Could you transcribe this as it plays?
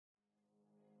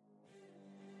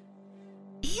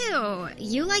Oh,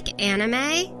 you like anime?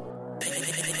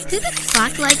 Who the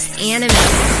fuck likes anime?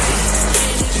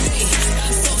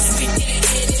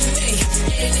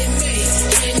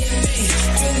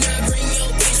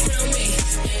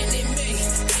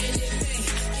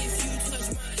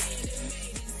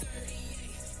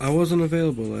 I wasn't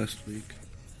available last week.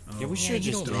 Yeah, we should have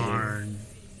just did it.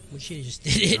 We should have just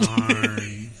did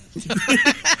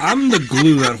it. I'm the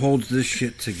glue that holds this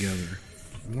shit together.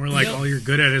 More like all you're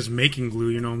good at is making glue,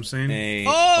 you know what I'm saying? Hey,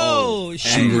 Oh,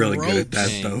 shooting I'm really ropes. good at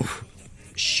that, though.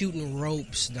 Shooting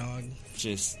ropes, dog.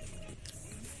 just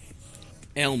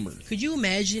Elmer. Could you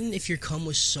imagine if your cum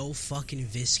was so fucking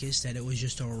viscous that it was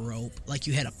just a rope? Like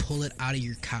you had to pull it out of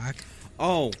your cock?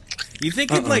 Oh, you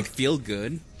think it'd like feel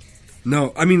good?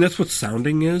 No, I mean, that's what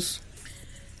sounding is.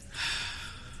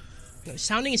 No,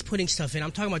 sounding is putting stuff in.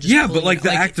 I'm talking about just Yeah, pulling but like it,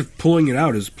 the act of pulling it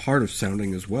out is part of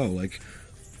sounding as well. Like,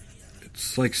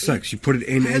 it's like sex. You put it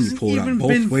in and you pull it out.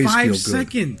 Both ways feel good. 5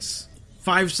 seconds.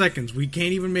 5 seconds. We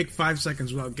can't even make 5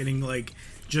 seconds without getting like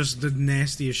just the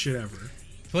nastiest shit ever.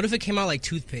 What if it came out like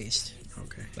toothpaste?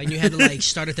 Okay. Like you had to like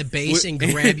start at the base and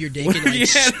grab your dick and like, You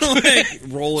had to, like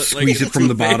roll it, like Squeeze it from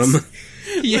the bottom.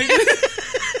 yeah.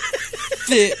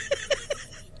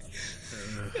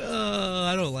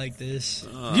 I don't like this.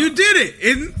 You did it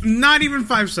in not even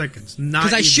 5 seconds. Not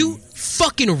Because I even. shoot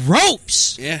fucking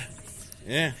ropes. Yeah,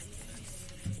 yeah.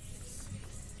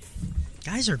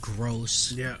 Guys are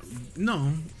gross. Yeah.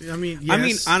 No. I mean, yes. I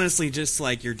mean, honestly, just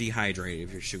like you're dehydrated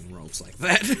if you're shooting ropes like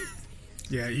that.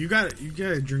 Yeah, you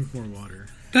gotta drink more water.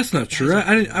 That's not true.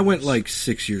 I went like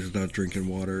 6 years without drinking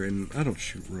water, and I don't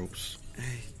shoot ropes.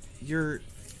 You're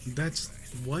That's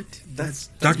what? that's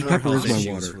Dr. more Pepper is health my issues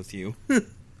water. with you.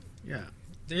 Yeah.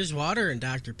 There's water in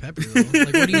Dr. Pepper, though.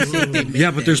 Like, what do you think they make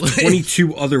Yeah, but that there's with?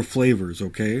 22 other flavors,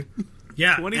 okay?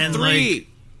 Yeah. 23. And like,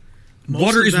 most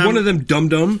Water is one of them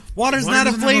dum-dum. Water's water not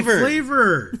a doesn't have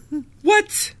flavor.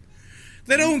 What?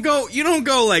 They don't go. You don't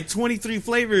go like 23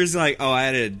 flavors. Like, oh, I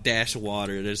added a dash of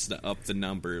water just to up the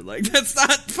number. Like, that's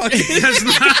not fucking. That's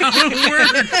not how it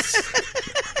works.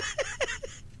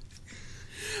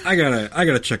 I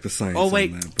gotta check the science Oh,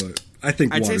 wait. on that, but I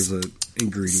think I'd water's say an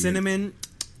ingredient. Cinnamon.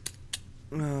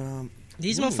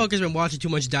 These motherfuckers been watching too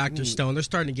much Dr. Stone. They're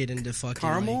starting to get into fucking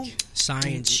Caramel? like,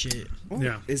 science shit. Oh,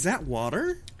 Yeah. Is that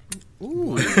water?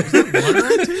 Ooh.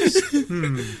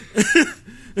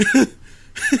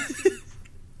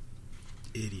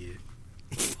 Idiot.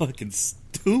 Fucking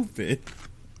stupid.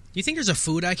 You think there's a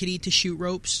food I could eat to shoot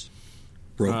ropes?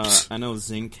 Ropes. I know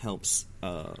zinc helps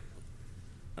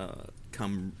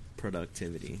cum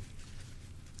productivity.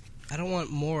 I don't want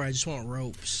more. I just want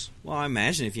ropes. Well, I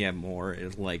imagine if you have more,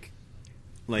 it'll like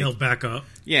He'll back up.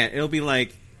 yeah, it'll be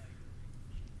like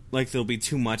there'll be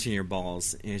too much in your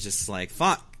balls, and it's just like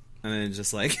fuck, and then it's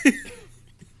just like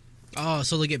Oh,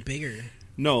 so they'll get bigger.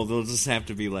 no, they'll just have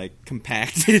to be like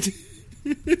compacted.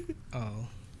 Oh.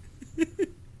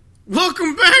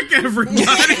 Welcome back, everybody.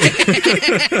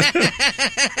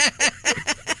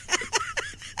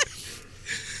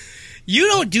 You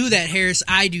don't do that, Harris.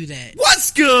 I do that.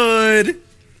 What's good?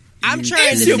 I'm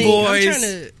trying It's to your think. boys, I'm trying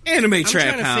to Anime Trap I'm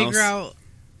trying to House. figure out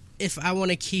if I want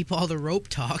to keep all the rope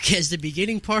talk as the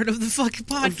beginning part of the fucking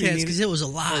podcast because it was a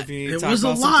Or lot. if you It talk was a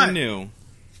about lot. something new.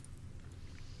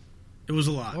 It was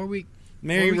a lot. Or we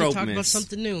Mary can Rope talk about Miss.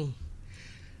 something new.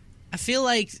 I feel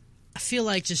like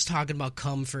just talking about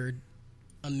cum for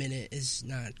a minute is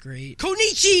not great.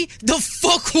 Konichi the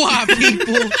fuckwa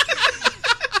people.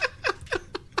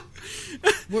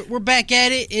 We're back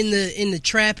at it in the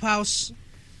trap house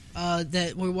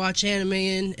that we watch anime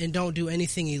in and don't do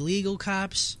anything illegal,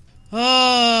 cops.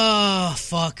 Oh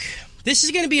fuck! This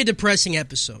is gonna be a depressing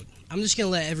episode. I'm just gonna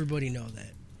let everybody know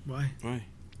that. Why? Why?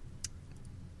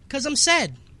 Cause I'm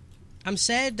sad. I'm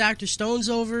sad Dr. Stone's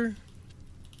over.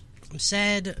 I'm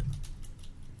sad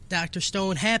Dr.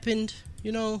 Stone happened,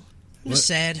 you know. I'm just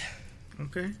sad.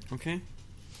 Okay. Okay.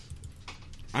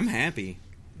 I'm happy.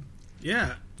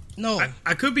 Yeah. No.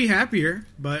 I could be happier,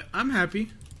 but I'm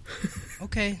happy.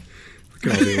 Okay.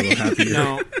 Could all be a little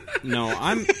happier. No,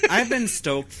 I've been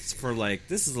stoked for like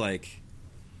this is like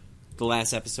the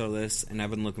last episode of this, and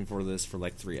I've been looking for this for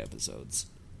like 3 episodes.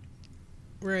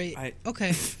 Right.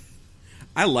 Okay.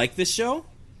 I like this show,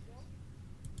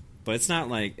 but it's not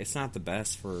the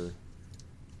best for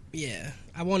Yeah.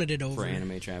 I wanted it over.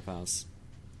 Anime Trap House.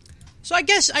 So I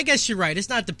guess you're right. It's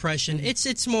not depression.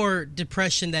 It's more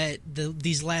depression that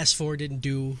these last 4 didn't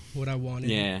do what I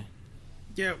wanted. Yeah.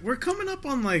 Yeah, we're coming up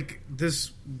on like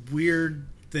this weird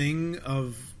thing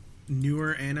of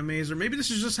newer animes, or maybe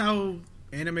this is just how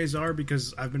animes are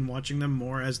because I've been watching them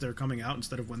more as they're coming out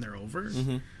instead of when they're over.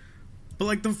 Mm-hmm. But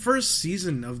like the first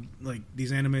season of like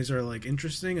these animes are like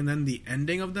interesting, and then the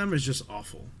ending of them is just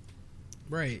awful.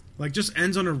 Right. Like just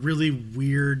ends on a really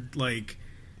weird like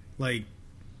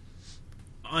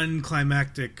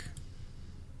unclimactic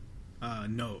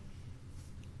note,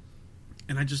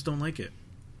 and I just don't like it.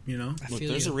 You know, I Look, feel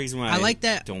there's you. a reason why I like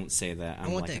that. Don't say that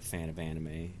I'm want like that- a fan of anime,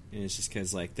 and it's just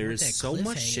because like want there's that so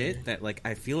much cliffhanger. shit that like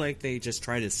I feel like they just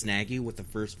try to snag you with the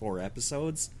first 4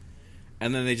 episodes,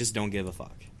 and then they just don't give a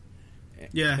fuck.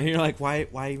 yeah, And you're like, why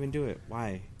even do it?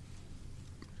 Why?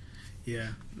 yeah.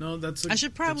 No, that's. I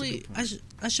should probably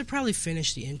I should probably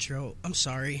finish the intro. I'm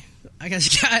sorry. I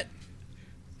just got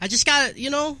I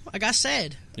got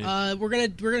sad. Yeah. We're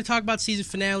gonna talk about season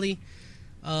finale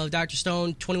of Dr.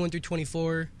 Stone 21 through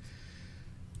 24.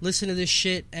 Listen to this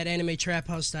shit at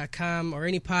animetraphouse.com or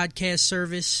any podcast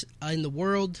service in the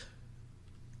world.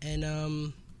 And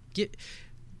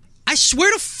I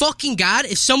swear to fucking God,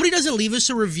 if somebody doesn't leave us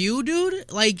a review,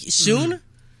 dude, like soon,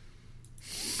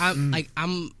 I'm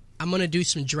gonna do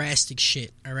some drastic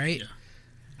shit. All right, Yeah.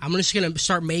 I'm just gonna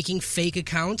start making fake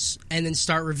accounts and then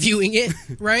start reviewing it,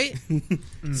 right?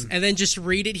 And then just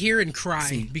read it here and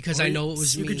cry because I know it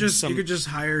was You me. could just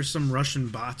hire some Russian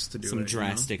bots to do Some it.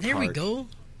 drastic. There we Park. go.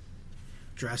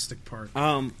 Drastic Park.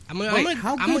 I'm I'm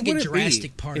gonna get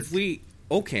drastic part. If we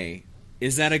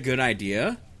is that a good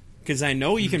idea? Because I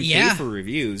know you can pay Yeah. for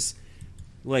reviews.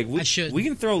 Like I should. we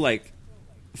can throw like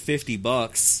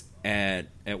 $50 at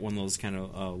one of those kind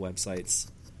of websites,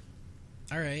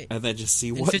 All right. and then just see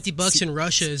And what $50 see, in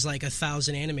Russia is like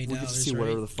 1,000 anime we can dollars, just see right?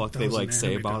 whatever the fuck they 1,000 like say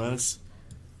anime about dollars.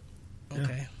 us.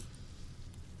 Okay.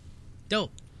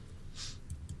 Dope.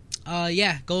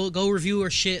 Yeah, go review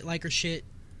our shit, like our shit.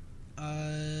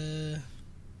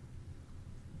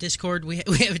 Discord, we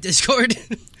have a Discord.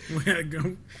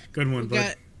 Good one,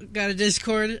 bud. got a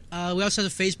Discord. We also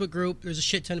have a Facebook group. There's a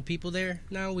shit ton of people there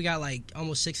now. We got like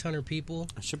almost 600 people.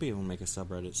 I should be able to make a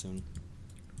subreddit soon.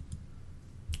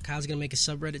 Kyle's gonna make a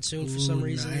subreddit soon for some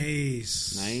reason.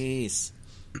 Nice. Nice.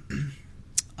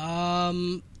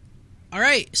 All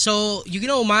right, so you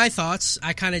know my thoughts.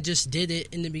 I kind of just did it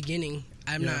in the beginning.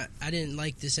 I didn't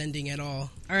like this ending at all.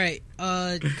 All right,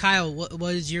 Kyle,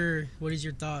 what is your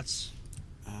thoughts?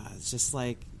 It's just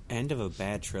like end of a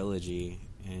bad trilogy,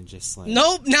 and just like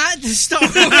Nope, not the Star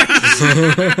Wars.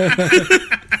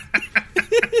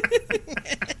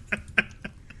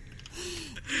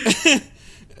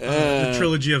 The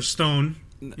trilogy of Stone.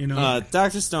 You know,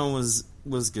 Dr. Stone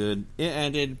was good. It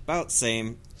ended about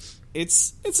same.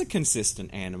 It's a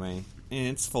consistent anime, and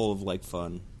it's full of like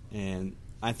fun, and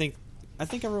I think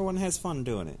everyone has fun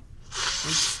doing it.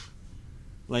 It's,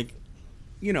 like,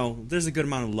 you know, there's a good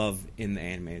amount of love in the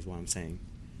anime, is what I'm saying.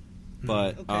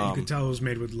 But you can tell it was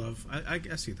made with love. I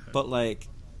see that. but like,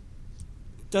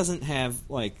 doesn't have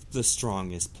like the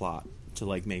strongest plot to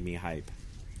like make me hype.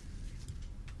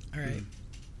 All right.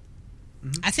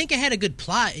 I think it had a good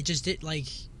plot. It just did like.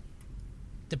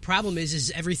 The problem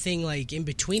is everything like in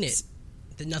between it.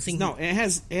 That nothing. No, it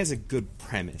has a good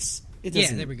premise. It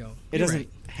doesn't, there we go. It You're doesn't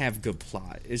right. have good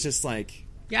plot. It's just like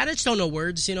Yeah, I just don't know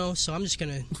words, so I'm just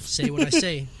gonna say what I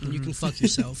say, and you can fuck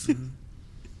yourself.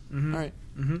 all right.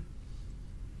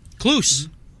 Kloos.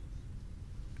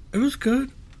 It was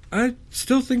good. I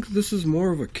still think this is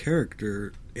more of a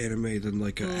character anime than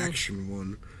like an action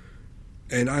one.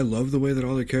 And I love the way that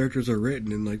all the characters are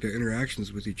written and like their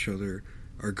interactions with each other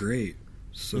are great.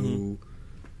 So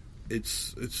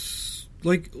it's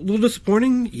like a little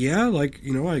disappointing. Yeah, like,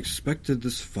 you know, I expected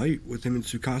this fight with him and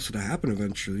Tsukasa to happen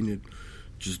eventually, and it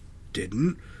just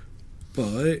didn't.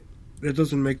 But it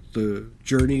doesn't make the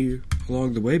journey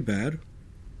along the way bad.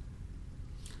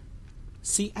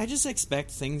 See, I just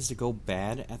expect things to go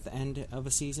bad at the end of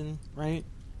a season, right?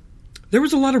 There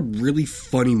was a lot of really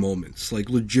funny moments, like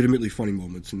legitimately funny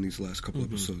moments in these last couple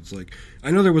episodes. Like,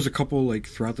 I know there was a couple like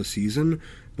throughout the season,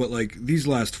 but like these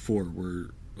last 4 were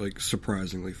like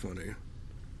surprisingly funny.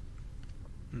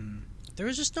 There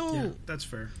was just no yeah, that's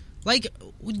fair. like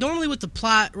normally with the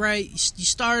plot, right? You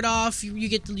start off, you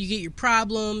get your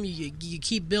problem, you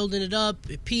keep building it up,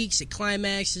 it peaks, it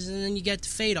climaxes, and then you get the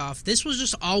fade off. This was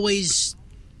just always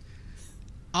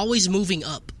moving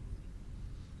up,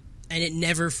 and it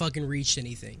never fucking reached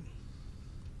anything.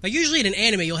 Like usually in an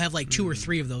anime, you'll have like 2 or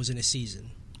 3 of those in a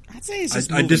season. I'd say it's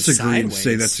just I moving disagree and sideways.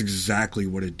 say that's exactly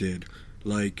what it did.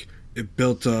 Like, it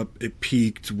built up, it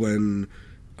peaked when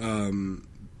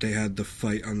they had the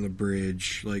fight on the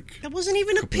bridge, like That wasn't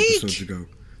even a couple peak. episodes ago.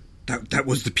 That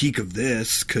was the peak of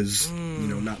this, because, you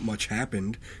know, not much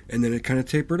happened, and then it kind of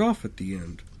tapered off at the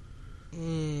end.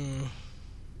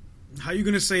 How are you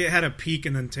going to say it had a peak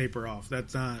and then taper off?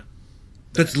 That's not.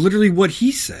 That's literally what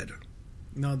he said.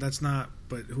 No, that's not.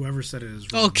 But whoever said it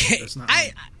is wrong. Okay. That's not how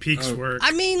peaks work.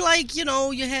 I mean, like, you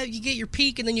get your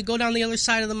peak and then you go down the other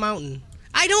side of the mountain.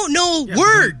 I don't know Yeah,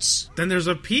 words. Then there's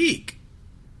a peak.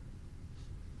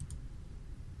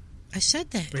 I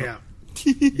said that. But yeah.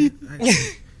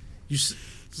 You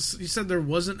said there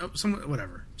wasn't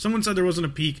whatever. Someone said there wasn't a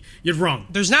peak. You're wrong.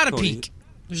 There's not a Cody. peak.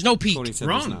 There's no peak. Cody said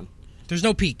Wrong. there's none. There's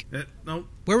no peak. No.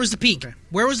 Where was the peak? Okay.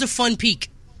 Where was the fun peak?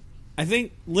 I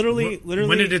think literally.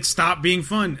 When did it stop being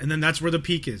fun? And then that's where the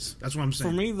peak is. That's what I'm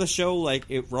saying. For me, the show, like,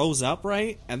 it rose up,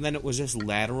 right? And then it was just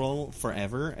lateral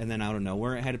forever. And then out of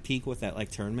nowhere, it had a peak with that,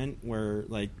 like, tournament where,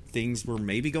 like, things were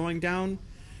maybe going down.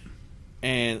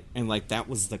 And like, that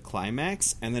was the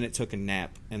climax. And then it took a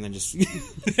nap. And then just...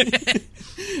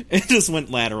 it just went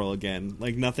lateral again.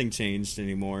 Like, nothing changed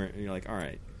anymore. And you're like, all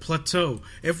right. Plateau.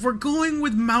 If we're going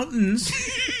with mountains,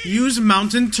 use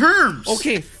mountain terms.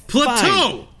 Okay,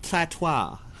 Plateau. Fine.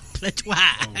 Platois. Plateau.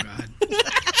 Oh, God.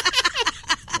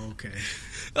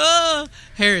 Okay.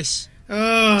 Harris,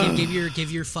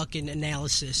 give your fucking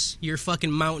analysis. Your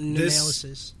fucking mountain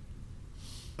analysis.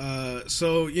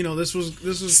 So this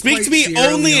was Speak quite to me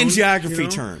Sierra only Leone, in geography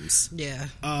terms. Yeah.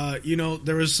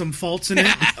 There was some faults in it,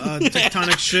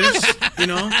 tectonic shifts,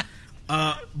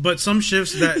 but some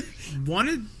shifts that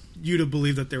wanted you to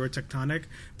believe that they were tectonic,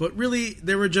 but really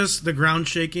they were just the ground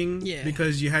shaking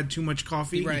because you had too much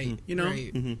coffee, Right.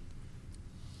 Right. Mm-hmm.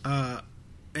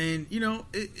 And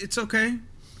it's okay,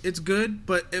 it's good,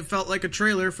 but it felt like a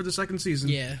trailer for the second season.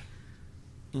 Yeah.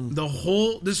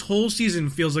 This whole season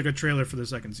feels like a trailer for the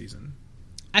second season.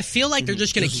 I feel like they're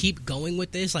just going to keep going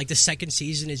with this. Like, the second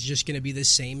season is just going to be the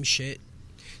same shit.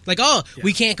 Like,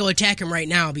 we can't go attack him right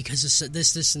now because of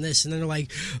this, and this. And then they're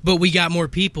like, but we got more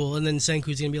people. And then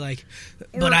Senku's going to be like,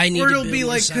 but I need to build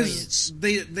more science.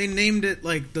 They named it,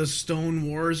 like, the Stone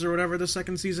Wars or whatever the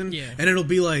second season. Yeah. And it'll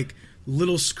be, like,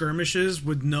 little skirmishes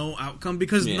with no outcome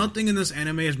because nothing in this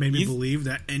anime has made me believe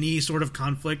that any sort of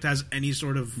conflict has any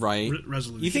sort of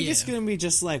resolution. You think it's going to be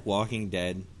just like Walking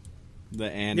Dead, the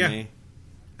anime? Yeah.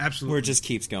 Absolutely. Where it just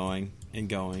keeps going and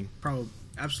going. Probably.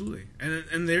 Absolutely.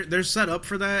 And they're set up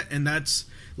for that, and that's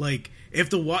like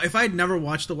if I had never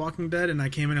watched The Walking Dead and I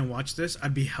came in and watched this,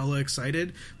 I'd be hella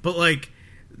excited. But like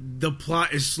the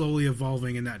plot is slowly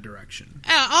evolving in that direction.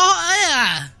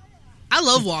 I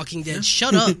love Walking Dead.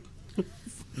 Shut up.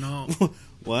 No.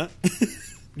 What?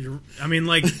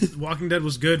 Walking Dead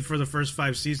was good for the first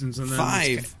 5 seasons, and then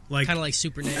 5, like kind of like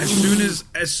Supernatural.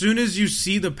 As soon as you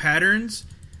see the patterns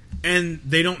and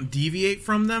they don't deviate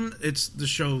from them, the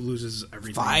show loses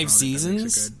everything. 5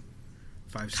 seasons?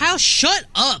 5 seasons. Kyle, shut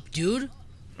up, dude.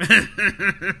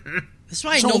 That's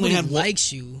why nobody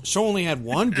likes you. Show only had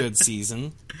 1 good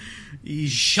season.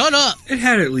 Shut up. It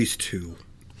had at least 2.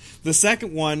 The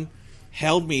second one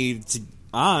held me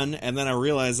on, and then I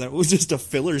realized that it was just a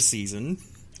filler season.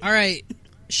 All right,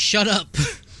 shut up.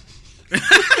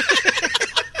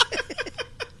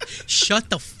 Shut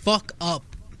the fuck up.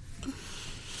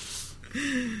 How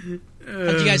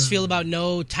do you guys feel about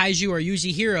no Taiju or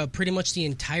Yuzihira pretty much the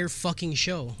entire fucking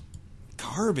show?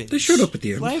 Garbage. They showed up at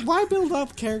the end. Like, why build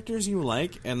up characters you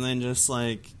like and then just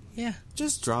Yeah.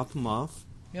 just drop them off?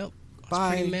 Yep. Bye. I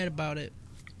was pretty mad about it.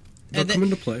 They'll come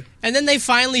into play. And then they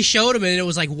finally showed him, and it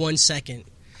was like 1 second.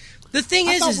 The thing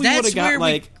is that's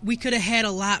where we could have had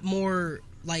a lot more,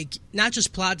 like, not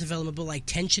just plot development, but like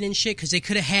tension and shit, because they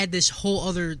could have had this whole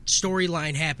other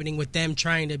storyline happening with them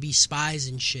trying to be spies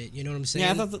and shit. You know what I'm saying?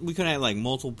 Yeah, I thought that we could have like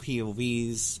multiple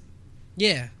POVs.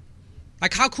 Yeah.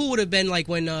 Like, how cool would it have been, like,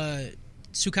 when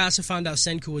Tsukasa found out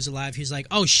Senku was alive, he was like,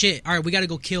 oh shit, alright, we gotta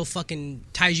go kill fucking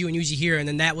Taiju and Yuzihira, and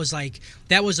then that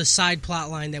was a side plot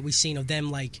line that we seen of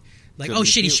them, like oh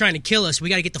shit, he's trying to kill us, we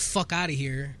gotta get the fuck out of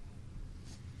here.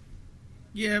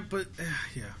 Yeah, but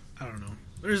I don't know.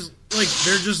 There's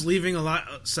they're just leaving a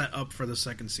lot set up for the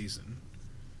second season.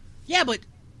 Yeah, but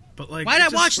like, why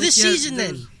not watch this season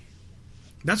then?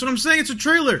 That's what I'm saying. It's a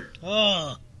trailer.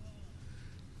 Oh,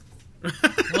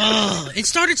 it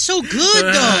started so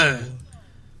good though.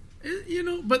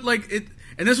 But like it,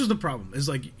 and this was the problem. Is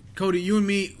like, Cody, you and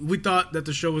me, we thought that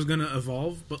the show was gonna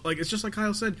evolve, but like, it's just like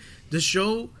Kyle said, the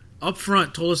show up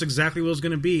front told us exactly what it was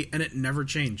going to be, and it never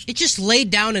changed. It just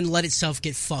laid down and let itself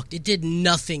get fucked. It did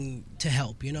nothing to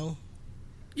help, you know?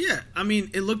 Yeah, I mean,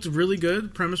 it looked really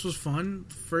good. Premise was fun.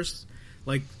 First,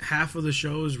 like, half of the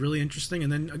show is really interesting,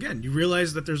 and then, again, you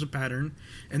realize that there's a pattern,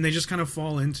 and they just kind of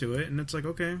fall into it, and it's like,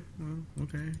 okay,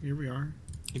 here we are.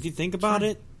 If you think about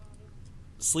it,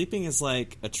 sleeping is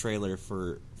like a trailer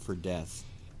for death.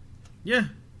 Yeah.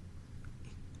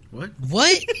 What?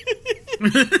 What?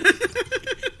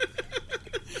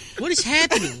 What is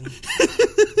happening?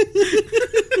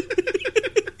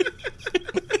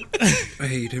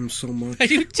 hate him so much. I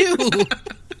do too.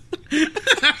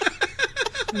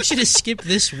 We should have skipped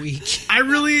this week.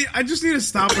 I just need to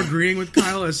stop agreeing with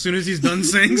Kyle as soon as he's done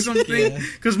saying something.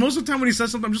 Because most of the time when he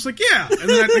says something, I'm just like, yeah. And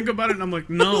then I think about it and I'm like,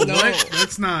 no. What?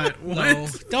 That's not.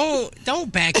 What? No,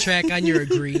 don't backtrack on your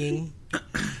agreeing.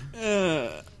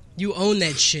 You own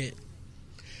that shit.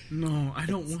 No, I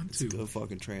don't want to. Good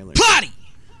fucking trailer. Plotty!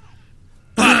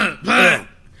 Plot.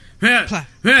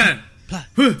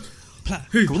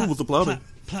 Good with the plotting.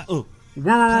 Plot. Oh. Good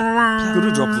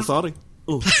to drop the thoughting.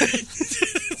 Oh.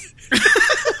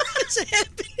 What's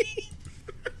happening?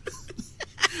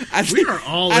 We are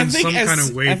all in some kind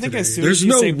of way I think today. as soon There's as you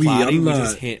no say we, plotting, I'm we not.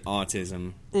 just hit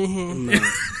autism. I'm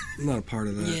not a part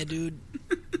of that. Yeah, dude.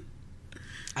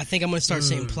 I think I'm gonna start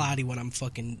saying plotty when I'm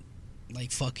fucking.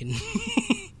 Plotty.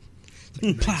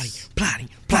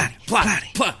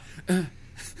 Plot.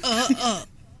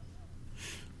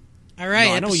 All right,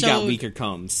 No, I know episode... you got weaker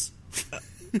comes.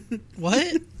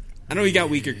 What? I know you got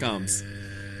weaker comes.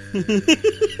 I'm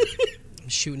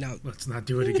shooting out Let's not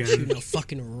do it again.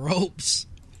 fucking ropes.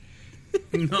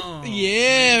 No.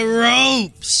 Yeah,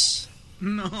 ropes.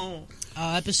 No.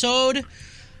 Episode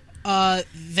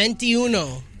 21.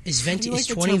 Is 20 like is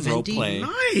the 20 term venti? roleplay?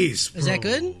 Nice. Bro. Is that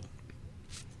good?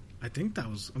 I think that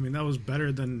was. I mean, that was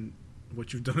better than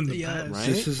what you've done in the Yeah. past. Right?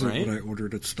 This isn't right? what I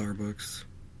ordered at Starbucks.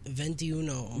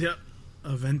 21. Yep.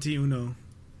 A venti uno.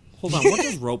 Hold on, what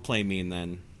does roleplay mean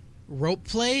then? Rope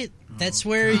play? That's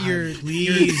where you're...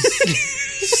 Please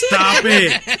stop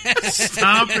it.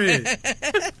 Stop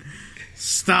it.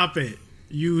 Stop it.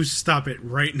 You stop it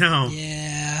right now.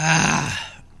 Yeah.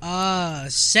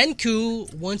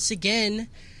 Senku, once again,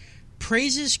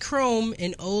 praises Chrome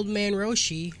and Old Man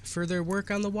Roshi for their work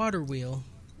on the water wheel.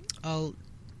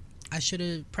 I should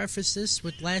have prefaced this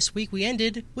with last week we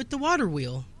ended with the water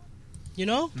wheel. You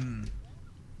know?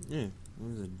 Yeah, it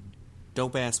was a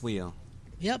dope-ass wheel.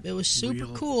 Yep, it was super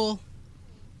Wheel. cool.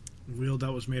 Wheel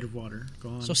that was made of water. Go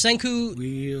on. So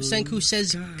Senku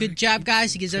says, "Good job,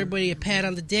 guys." He gives everybody a pat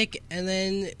on the dick, and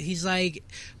then he's like,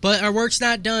 "But our work's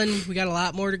not done. We got a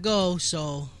lot more to go.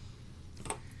 So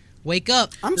wake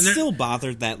up." I'm there- still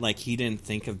bothered that like he didn't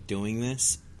think of doing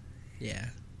this. Yeah.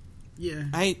 yeah,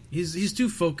 I he's too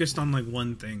focused on like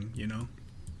one thing, you know.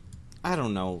 I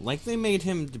don't know. Like they made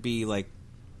him to be like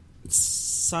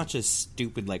such a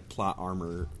stupid like plot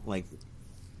armor like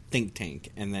think tank,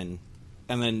 and then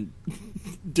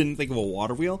didn't think of a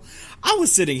water wheel. I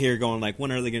was sitting here going like,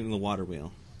 when are they getting the water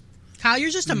wheel? Kyle, you're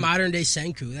just a modern day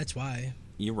Senku. That's why.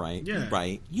 You're right. Yeah. You're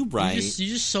right. You're right. You're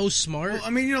just so smart. Well,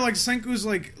 I mean, you know, like Senku's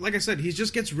like I said, he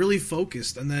just gets really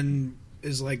focused and then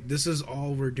is like, this is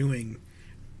all we're doing,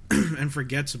 and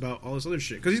forgets about all this other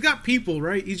shit because he's got people,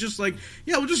 right? He's just like,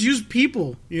 yeah, we'll just use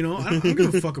people, you know. I don't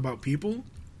give a fuck about people.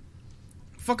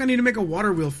 Fuck, I need to make a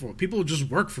water wheel for it. People will just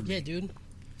work for me. Yeah, dude.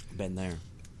 Been there.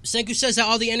 Senku says that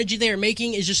all the energy they are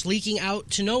making is just leaking out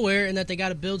to nowhere and that they got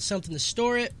to build something to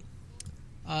store it.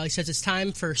 He says it's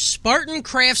time for Spartan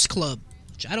Crafts Club,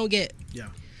 which I don't get. Yeah,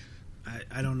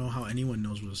 I don't know how anyone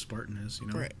knows what a Spartan is, you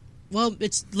know. Right. Well,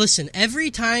 listen.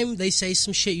 Every time they say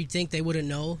some shit you'd think they wouldn't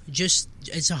know, it's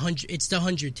the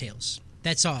 100 Tales.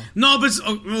 That's all. No, but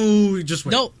just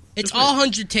wait. No, it's Just wait. all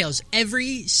 100 Tales.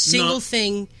 Every single No.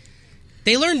 thing.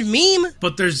 They learned meme.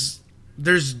 But there's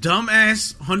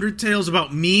dumbass 100 Tales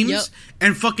about memes Yep.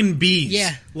 and fucking bees.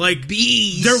 Yeah. Like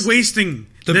Bees. They're wasting.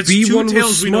 The That's B two one tales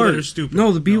was we know that are smart. stupid.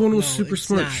 No, the B one was No, super it's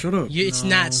smart. not. Shut up. It's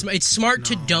not smart. It's smart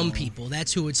to dumb people.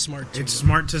 That's who it's smart to. It's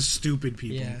smart to stupid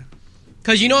people. Yeah.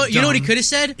 Because you know what he Dumb could have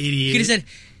said? He idiot. could have said,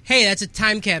 "Hey, that's a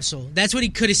time capsule." That's what he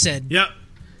could have said. Yep.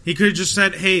 He could have just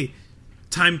said, "Hey,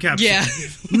 time capsule." Yeah.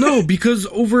 No, because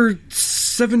over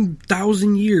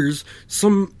 7,000 years,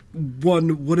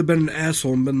 someone would have been an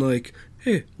asshole and been like,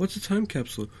 "Hey, what's a time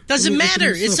capsule?" Doesn't Let me open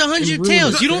matter. this It's up 100 and ruin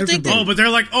Tales. it You for don't think that- everybody. Oh, but they're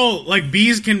like, like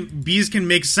bees can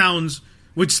make sounds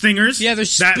with stingers. Yeah,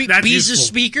 there's that's bees useful. as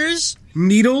speakers.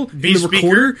 Needle Bee in the speaker?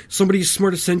 recorder, somebody as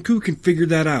smart as Senku can figure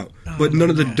that out. But none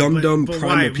of the dumb But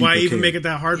primal why? people Why even can. make it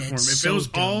that hard Yeah, for him? If it's it so was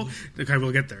all, dumb. okay,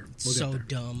 we'll get there. We'll So get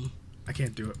there. dumb. I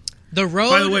can't do it. The road.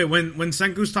 By the way, when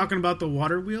Senku's talking about the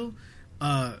water wheel,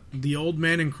 the old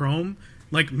man in Chrome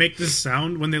like make this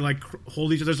sound when they like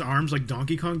hold each other's arms like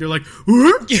Donkey Kong. They're like,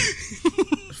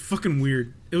 fucking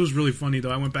weird. It was really funny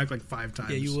though. I went back like 5 times.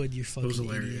 Yeah, you would. You fucking It was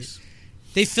idiot. hilarious.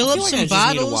 They fill I up feel like some I just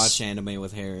bottles. need to watch anime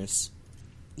with Harris.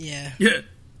 Yeah. Yeah.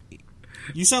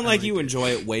 You sound like you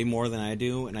enjoy it way more than I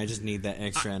do, and I just need that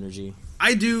extra energy.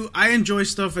 I do. I enjoy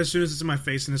stuff as soon as it's in my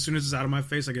face, and as soon as it's out of my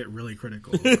face, I get really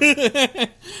critical. This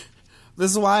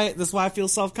is why I feel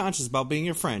self-conscious about being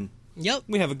your friend. Yep.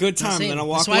 We have a good time, Same. and then I That's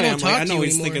walk why I away. don't I'm like, talk I to know you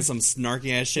he's anymore. thinking some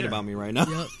snarky ass shit Yeah. about me right now.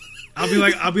 Yep.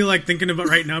 I'll be like thinking about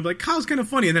right now. I'll be like, Kyle's kind of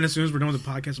funny, and then as soon as we're done with the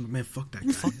podcast, I'm like, man, fuck that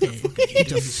guy. Fuck that.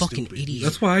 He's a fucking idiot.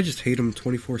 That's why I just hate him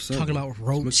 24/7. Talking about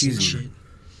ropes much and easier. shit.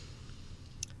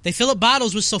 They fill up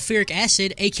bottles with sulfuric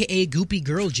acid, aka goopy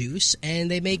girl juice, and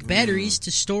they make batteries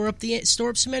to store up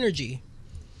some energy.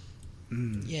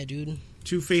 Yeah, dude.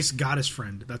 Two-faced goddess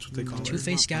friend. That's what they call her.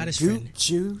 Two-faced goddess friend. Goop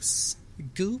juice.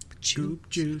 Goop juice. Goop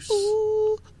juice.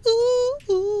 Ooh, ooh,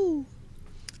 ooh.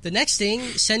 The next thing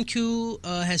Senku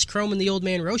has Chrome and the Old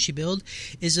Man Roshi build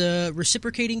is a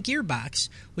reciprocating gearbox,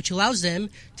 which allows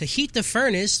them to heat the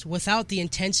furnace without the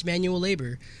intense manual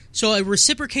labor. So a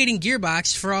reciprocating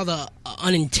gearbox for all the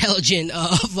unintelligent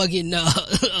fucking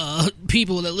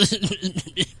people that listen.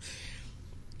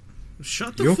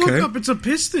 Shut the You fuck okay? up. It's a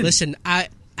piston. Listen, I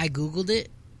Googled it,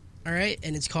 all right,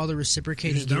 and it's called a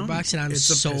reciprocating He's dumb. gearbox, and I'm It's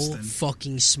a so piston.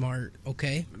 fucking smart,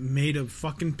 okay? Made of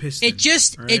fucking piston. It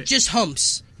just all right? it just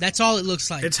humps. That's all it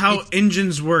looks like. It's how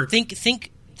engines work.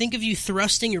 Think of you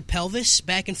thrusting your pelvis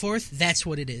back and forth. That's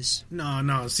what it is.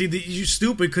 No. See, you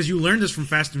stupid because you learned this from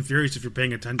Fast and Furious if you're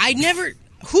paying attention. I never.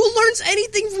 Who learns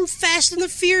anything from Fast and the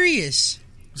Furious?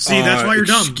 See, that's why you're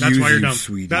dumb. That's why you're dumb.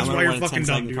 Sweetie. That's I why don't you're know what a fucking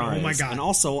 10-second dumb, dude. car Oh my is. god. And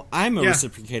also, I'm a Yeah.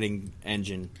 reciprocating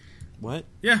engine. What?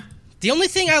 Yeah. The only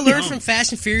thing I learned No. from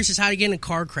Fast and Furious is how to get in a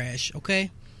car crash.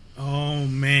 Okay. Oh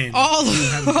man. All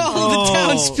the Oh.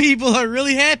 townspeople are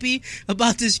really happy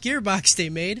about this gearbox they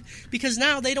made because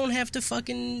now they don't have to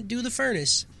fucking do the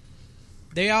furnace.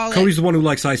 They all Cody's the one who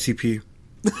likes ICP.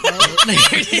 there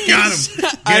it Got is. him.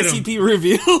 Get him. ICP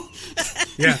review.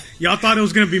 Yeah. Y'all thought it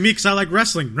was gonna be me because I like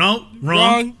wrestling. No.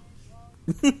 Wrong.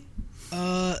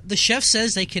 The chef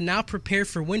says they can now prepare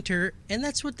for winter, and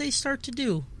that's what they start to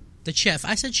do. The chef.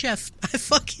 I said chef. I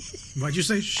fucking. Why'd you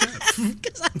say chef?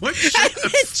 What I chef?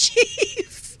 meant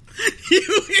chief.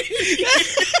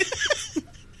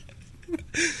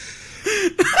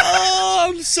 Oh,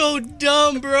 I'm so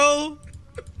dumb, bro.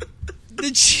 The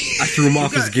I chief. threw him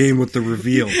off his game with the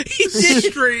reveal. He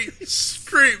did.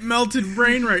 straight melted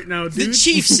brain right now, dude. The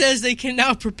chief says they can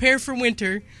now prepare for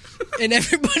winter, and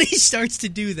everybody starts to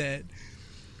do that.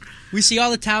 We see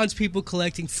all the townspeople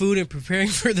collecting food and preparing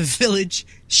for the village.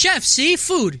 Chef, see?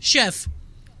 Food. Chef.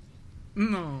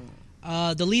 No.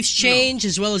 The leaves change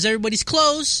as well as everybody's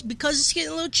clothes because it's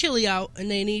getting a little chilly out and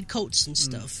they need coats and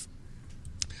stuff.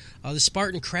 The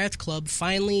Spartan Craft Club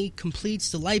finally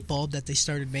completes the light bulb that they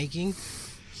started making.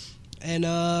 And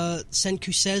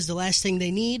Senku says the last thing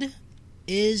they need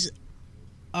is,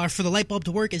 for the light bulb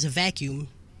to work, is a vacuum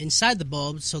inside the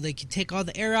bulb so they can take all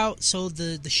the air out so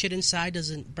the shit inside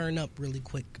doesn't burn up really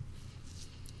quick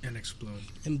And explode.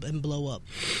 and blow up.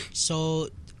 So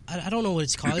I don't know what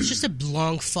it's called. It's just a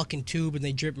long fucking tube and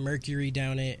they drip mercury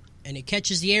down it and it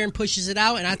catches the air and pushes it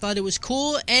out, and I thought it was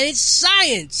cool, and it's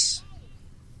science.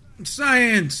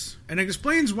 Science. And it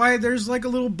explains why there's like a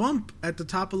little bump at the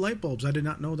top of light bulbs. I did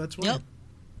not know that's why. Yep.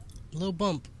 A little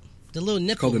bump. The little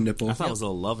nipple. Called a nipple. I thought it was a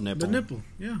love nipple. The nipple.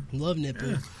 Yeah. Love nipple.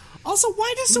 Yeah. Also,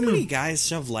 why do so Who knew? many guys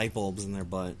shove light bulbs in their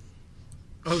butt?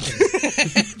 Okay.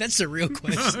 That's the real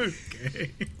question.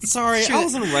 Okay. Sorry, Sure. I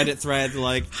was on a Reddit thread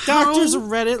like doctors of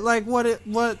Reddit like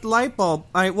what light bulb?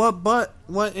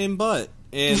 What in butt?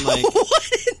 And like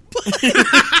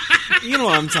you know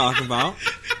what I'm talking about.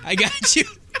 I got you.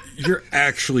 You're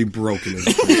actually broken as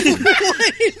a person.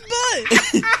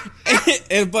 But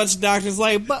And a bunch of doctors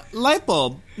like, but light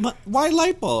bulb. But why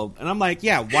light bulb? And I'm like,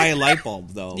 yeah, why a light bulb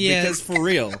though? Yeah. Because for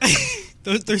real,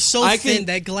 they're so I thin. can-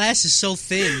 That glass is so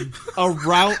thin.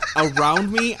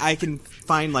 around me, I can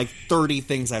find like 30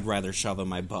 things I'd rather shove in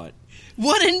my butt.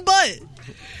 What in butt?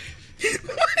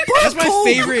 That's my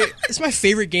favorite. It's my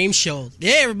favorite game show.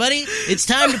 Yeah, everybody, it's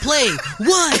time to play.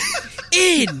 What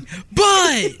in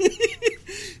butt?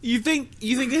 You think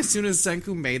as soon as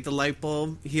Senku made the light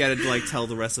bulb, he had to like tell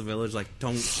the rest of the village like,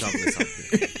 don't shove this up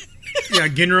here. Yeah,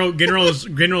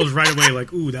 Ginro's right away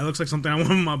like, ooh, that looks like something I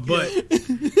want in my butt.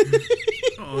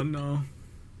 Oh no.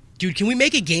 Dude, can we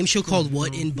make a game show called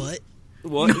What in Butt?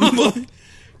 What?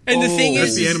 And the thing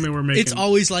That's is, the anime we're making. it's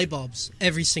always light bulbs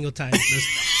every single time.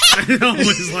 I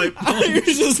always like, I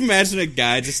just imagine a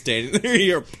guy just standing there, you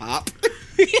hear pop.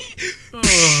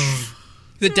 oh.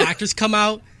 The doctors come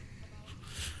out.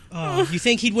 Oh, you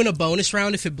think he'd win a bonus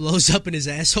round if it blows up in his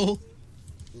asshole?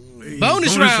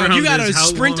 Bonus round! You gotta is how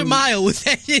sprint a long- mile with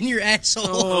that in your asshole.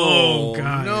 Oh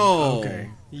god. no. Okay.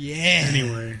 Yeah.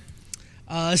 Anyway.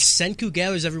 Senku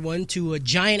gathers everyone to a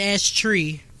giant ass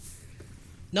tree.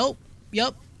 Nope.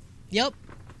 Yup.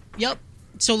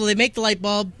 So they make the light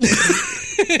bulb.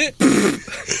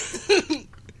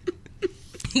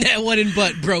 That one in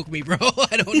butt broke me, bro.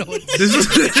 I don't know what This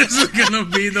is gonna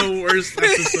be the worst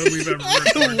episode we've ever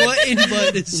recorded. what in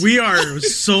butt is. We are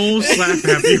so slap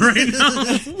happy right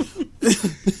now.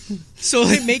 So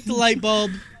they make the light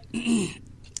bulb,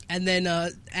 and then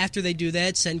after they do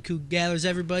that, Senku gathers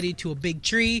everybody to a big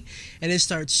tree, and it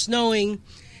starts snowing.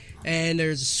 And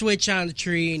there's a switch on the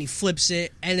tree, and he flips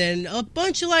it, and then a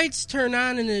bunch of lights turn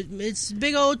on, and it's a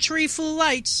big old tree full of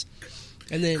lights.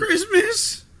 And then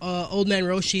Christmas. Old Man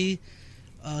Roshi,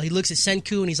 he looks at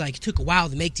Senku, and he's like, it took a while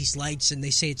to make these lights, and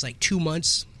they say it's like 2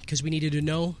 months, because we needed to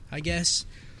know, I guess.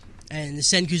 And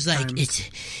Senku's like,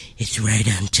 it's right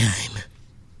on time.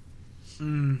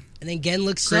 And then Gen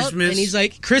looks up, Christmas. and he's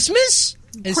like, Christmas?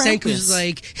 And Krampus. Senku's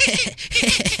like,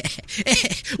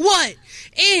 what?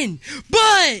 In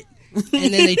butt!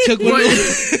 And then they took one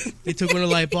of the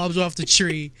light bulbs off the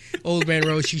tree. Old Man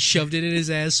Roshi shoved it in his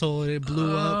asshole, and it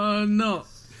blew up. No.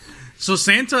 So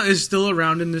Santa is still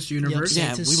around in this universe. Yep. Yeah,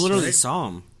 we Santa's literally right. saw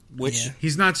him. Which Yeah.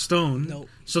 He's not stoned. Nope.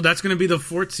 So that's going to be the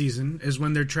 4th season, is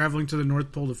when they're traveling to the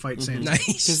North Pole to fight Santa.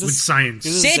 Nice. With science.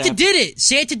 This is Santa Zap- did it.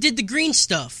 Santa did the green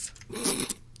stuff.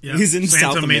 Yeah. He's in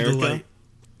Santa South made the America. light.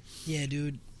 Yeah,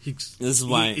 dude. This is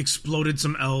why- He exploded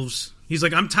some elves. He's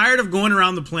like, I'm tired of going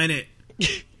around the planet,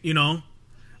 you know?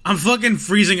 I'm fucking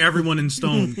freezing everyone in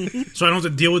stone, so I don't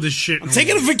have to deal with this shit. I'm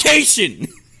taking a vacation.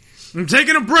 I'm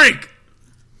taking a break.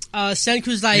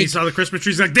 Senku's And he like, saw the Christmas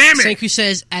tree. He's like, damn it. Senku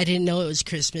says, I didn't know it was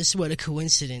Christmas. What a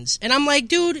coincidence. And I'm like,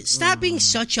 dude, stop being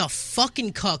such a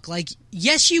fucking cuck. Like,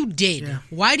 yes, you did. Yeah.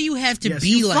 Why do you have to Yes, be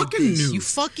you like fucking this? knew. You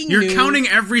fucking You're knew. counting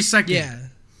every second. Yeah.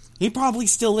 He probably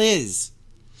still is.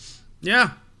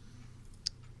 Yeah.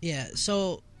 Yeah.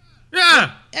 So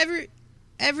Yeah.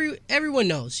 everyone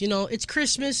knows, you know, it's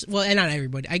Christmas. Well, and not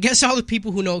everybody. I guess all the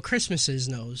people who know what Christmas is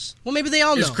knows. Well, maybe they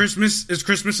all know. Is Christmas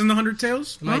in the 100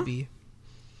 Tales? It might be.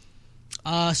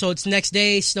 So it's next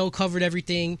day, snow covered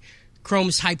everything.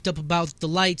 Chrome's hyped up about the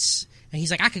lights, and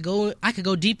he's like, I could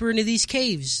go deeper into these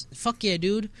caves. Fuck yeah,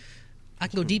 dude. I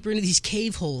can go deeper into these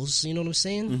cave holes. You know what I'm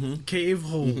saying? Cave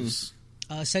holes.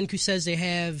 Senku says they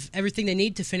have everything they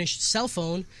need to finish the cell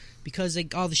phone because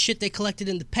all the shit they collected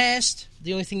in the past,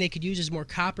 the only thing they could use is more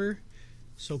copper.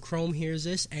 So Chrome hears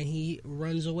this, and he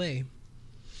runs away.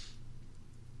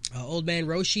 Old Man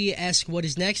Roshi asks what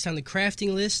is next on the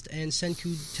crafting list, and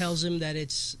Senku tells him that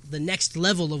it's the next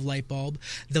level of light bulb,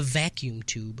 the vacuum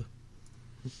tube.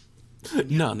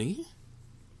 Nani?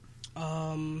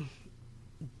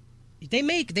 They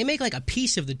make like a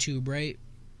piece of the tube, right?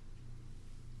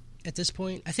 At this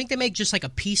point, I think they make just like a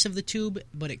piece of the tube,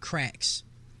 but it cracks.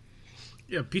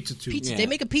 Yeah, pizza tube. Pizza. Yeah. They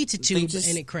make a pizza tube just-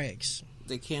 and it cracks.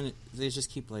 They can't. They just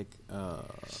keep like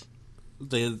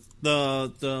the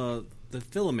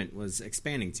filament was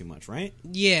expanding too much, right?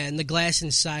 Yeah, and the glass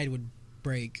inside would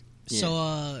break. Yeah.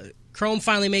 So Chrome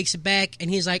finally makes it back, and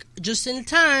he's like, just in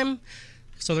time.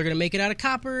 So they're gonna make it out of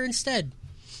copper instead.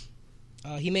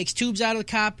 He makes tubes out of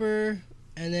the copper,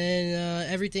 and then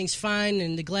everything's fine,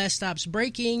 and the glass stops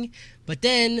breaking. But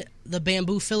then the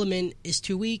bamboo filament is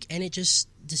too weak, and it just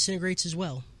disintegrates as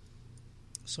well.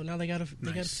 So now they gotta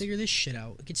figure this shit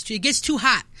out. It gets too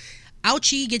hot.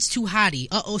 Ouchie gets too hotty.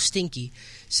 Uh-oh, stinky.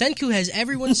 Senku has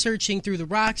everyone searching through the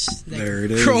rocks that There it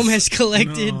is. Chrome has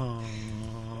collected. No.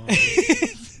 I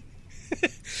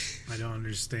don't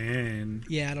understand.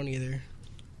 Yeah, I don't either.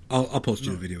 I'll post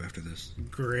you a video after this.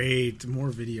 Great. More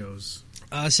videos.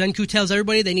 Senku tells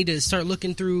everybody they need to start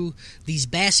looking through these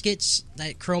baskets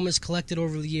that Chrome has collected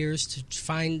over the years to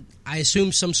find, I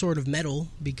assume, some sort of metal,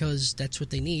 because that's what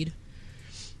they need.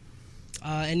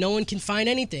 And no one can find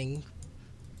anything.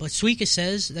 But Suika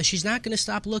says that she's not going to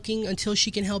stop looking until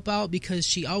she can help out, because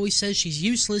she always says she's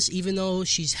useless, even though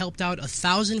she's helped out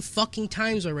 1,000 fucking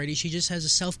times already. She just has a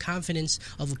self-confidence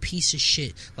of a piece of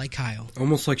shit, like Kyle.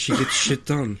 Almost like she gets shit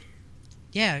done.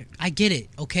 Yeah, I get it,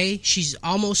 okay? She's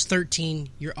almost 13.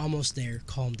 You're almost there.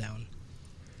 Calm down.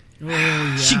 Oh,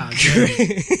 yeah. She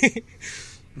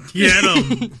Get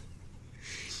him.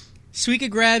 Suika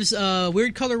grabs a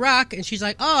weird color rock, and she's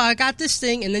like, oh, I got this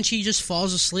thing. And then she just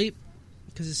falls asleep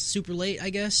because it's super late, I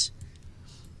guess.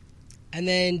 And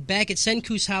then back at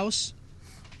Senku's house,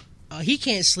 he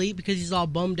can't sleep because he's all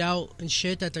bummed out and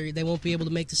shit that they won't be able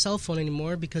to make the cell phone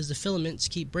anymore because the filaments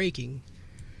keep breaking.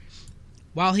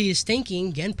 While he is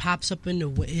thinking, Gen pops up into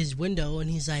his window, and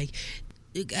he's like,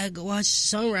 you gotta go watch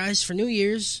sunrise for New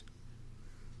Year's.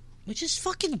 Which is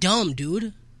fucking dumb,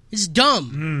 dude. It's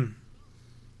dumb.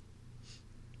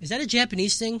 Is that a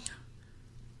Japanese thing?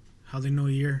 How they know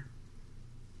a year?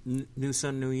 New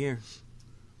Sun, New Year.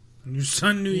 New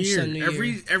Sun, New Year. Sun, New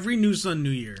Year. Every New Sun,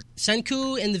 New Year.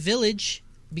 Senku in the village,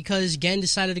 because Gen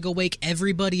decided to go wake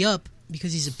everybody up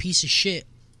because he's a piece of shit.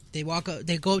 They walk up.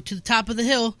 They go to the top of the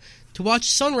hill to watch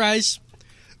the sunrise.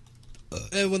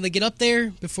 And when they get up there,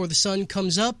 before the sun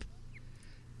comes up,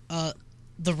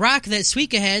 the rock that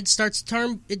Suika had starts to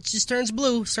turn. It just turns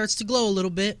blue, starts to glow a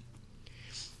little bit.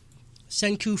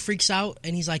 Senku freaks out,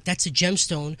 and he's like, "That's a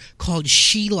gemstone called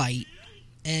Shilite."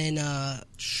 And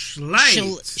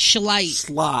Schlight.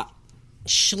 Slot.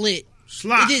 Schlit.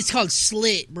 Slot. It is called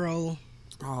slit, bro.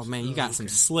 Oh man, you got some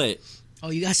slit. Oh,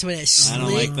 you got some of that slit. I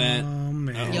don't like that. Oh,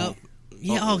 man. Yup.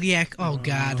 Yeah. Oh yeah. Oh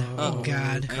god. Oh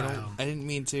god. I didn't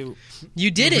mean to.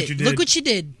 You did Look it. what you did. Look what you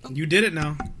did. You did it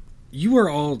now. You are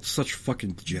all such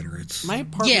fucking degenerates. My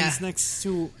apartment's Yeah. next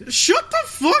to. Shut the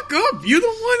fuck up. You're the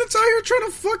one that's out here trying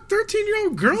to fuck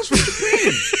 13-year-old girls from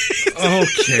Japan.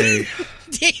 Okay.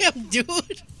 Damn,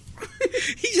 dude.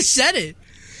 He just said it.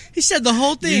 He said the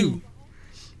whole thing.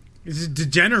 This is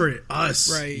degenerate. Us.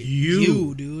 Right.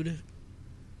 You. dude.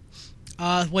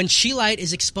 When Shilite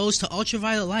is exposed to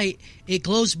ultraviolet light, it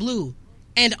glows blue.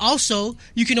 And also,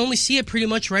 you can only see it pretty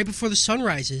much right before the sun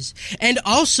rises. And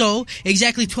also,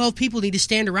 exactly 12 people need to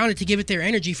stand around it to give it their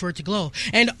energy for it to glow.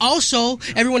 And also,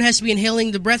 everyone has to be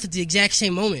inhaling the breath at the exact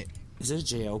same moment. Is it a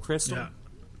JO crystal? Yeah.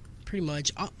 Pretty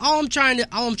much.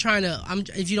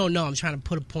 If you don't know, I'm trying to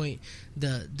put a point,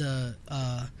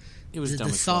 It was dumb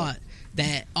the as thought fuck.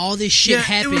 that all this shit Yeah, it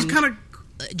happened was kind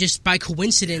of... just by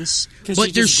coincidence, 'Cause but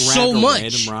you there's just so grabbed a much.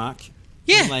 random rock.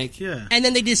 Yeah. Like, Yeah. And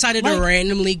then they decided Like- to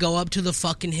randomly go up to the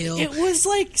fucking hill. it was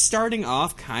like starting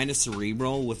off kind of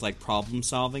cerebral with like problem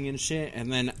solving and shit,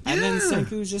 and then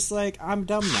Senku's just like, I'm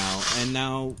dumb now, and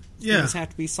now things have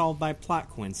to be solved by plot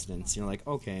coincidence. You're like,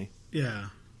 okay, Yeah.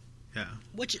 Yeah.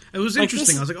 Which It was Like,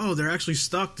 interesting. this- I was like, oh, they're actually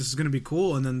stuck. This is going to be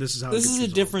cool. And then this is how this it gets is the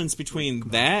resolved. difference between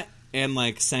that and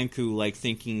like Senku like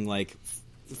thinking like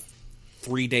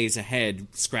 3 days ahead,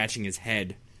 scratching his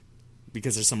head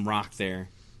because there's some rock there.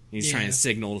 He's Yeah. trying to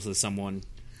signal to someone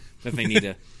that they need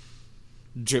to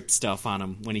drip stuff on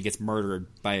him when he gets murdered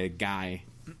by a guy.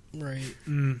 right.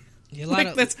 Mm. Yeah, a Like,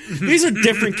 lot that's, these are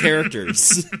different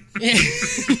characters.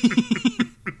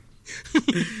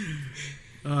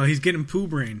 He's getting poo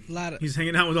brain. Lot of- He's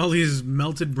hanging out with all these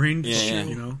melted brain Yeah, shit, yeah.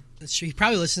 you know? That's true. He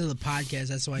probably listened to the podcast.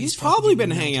 That's why He's fucking probably getting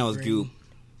been hanging out with melted Goop.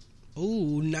 brain.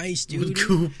 Ooh, nice, dude. With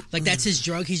Goop. Like that's his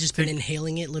drug. He's just been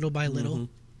inhaling it little by little, Mm-hmm.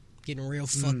 getting real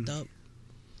fucked up.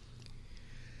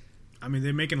 I mean,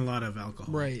 they're making a lot of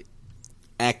alcohol. Right.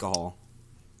 Alcohol.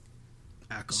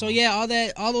 Alcohol. So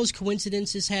yeah, all those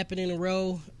coincidences happen in a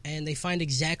row, and they find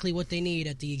exactly what they need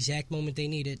at the exact moment they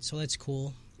need it. So that's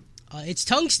cool. It's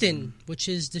tungsten, which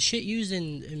is the shit used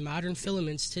in modern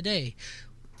filaments today.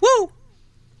 Woo!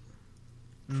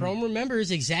 Chrome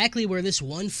remembers exactly where this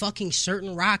one fucking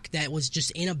certain rock that was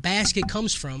just in a basket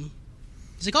comes from.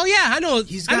 He's like, oh yeah, I know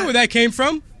where that came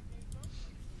from.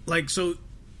 Like, so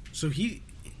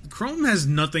Chrome has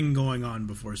nothing going on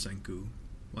before Senku.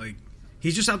 Like,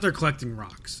 he's just out there collecting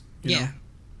rocks. You Yeah. know?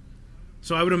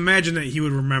 So I would imagine that he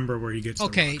would remember where he gets the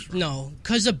Okay, rocks from. no,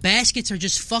 because the baskets are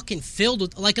just fucking filled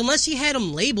with, like, unless he had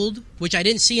them labeled, which I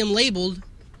didn't see them labeled.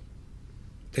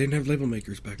 They didn't have label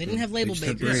makers back then. They didn't have label just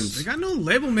had makers. brains. They got no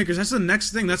label makers. That's the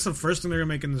next thing. That's the first thing they're going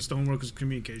to make in the Stoneworld is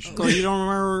communication. So you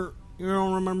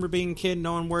don't remember being a kid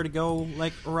knowing where to go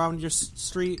like around your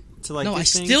street to like No, get I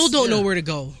things? still don't know Yeah. where to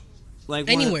go. like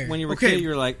anywhere. when you were a Okay. kid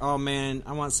you're like, oh man,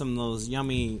 I want some of those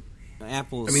yummy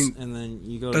apples. I mean, and then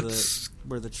you go to that's-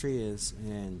 where the tree is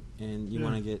and you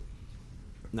want to get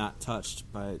not touched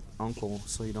by uncle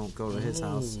so you don't go to his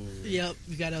house. Yep,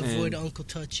 you gotta avoid Uncle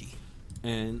Touchy.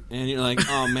 And you're like,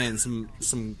 oh man,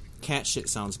 some cat shit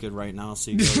sounds good right now,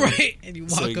 so you go to, Right, and you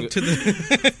walk So you up go- to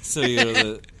the... so you go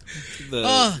to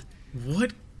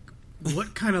the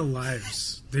What kind of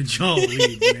lives did y'all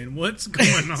lead, man? What's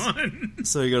going on?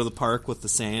 so you go to the park with the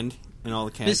sand and all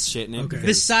the cats This- shitting in. okay.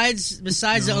 because-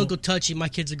 Besides the No. Uncle Touchy, my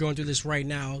kids are going through this right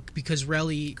now because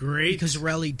Relly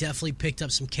definitely picked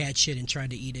up some cat shit and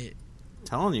tried to eat it.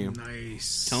 telling you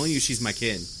she's my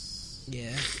kid.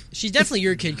 Yeah, she's definitely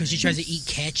your kid because she tries to eat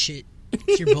cat shit.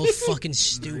 You're both fucking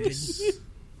stupid. So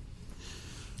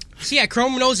yeah,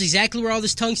 Chrome knows exactly where all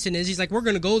this tungsten is. He's like, we're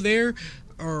gonna go there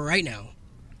right now.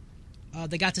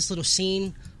 They got this little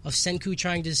scene of Senku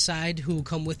trying to decide who will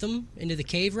come with him into the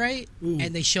cave, right? Ooh.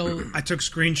 And they show, I took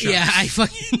screenshots. yeah, I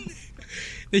fucking.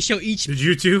 They show each. Did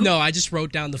you too? No, I just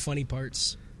wrote down the funny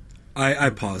parts. I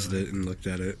paused it and looked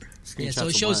at it. Yeah, so Screenshots it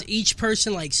of shows what? each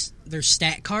person like their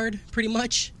stat card, pretty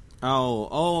much.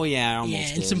 Oh yeah, I almost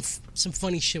Yeah, and did. some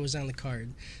funny shit was on the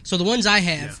card. So the ones I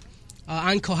have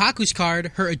on Kohaku's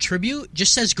card, her attribute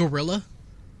just says gorilla,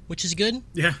 which is good.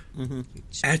 Yeah.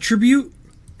 Attribute?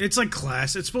 It's like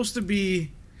class. It's supposed to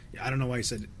be... I don't know why I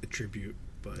said attribute,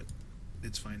 but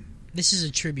it's fine. This is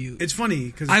a tribute. It's funny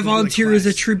because I volunteer as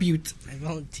a tribute. I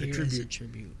volunteer A as a tribute.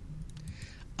 tribute.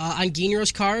 On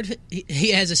Ginro's card,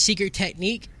 he has a secret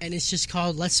technique, and it's just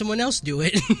called "Let Someone Else Do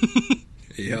It."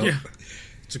 Yep. Yeah,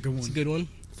 it's a good one. It's a good one.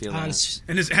 Feel On that. S-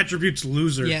 And his attributes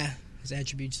loser. yeah, his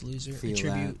attributes loser. Feel A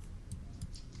tribute.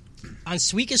 On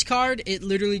Suika's card, it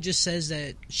literally just says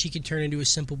that she can turn into a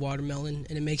simple watermelon,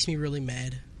 and it makes me really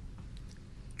mad.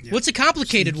 Yeah. What's a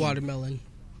complicated Sneaky. watermelon?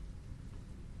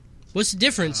 What's the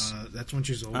difference? That's when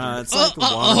she's older. It's like a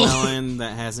uh-oh. watermelon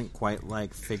that hasn't quite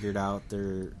like figured out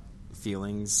their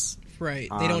feelings. Right.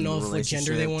 They don't know the what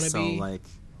gender they want to relationship, be. So like,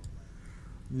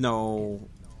 no.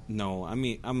 I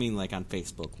mean, like on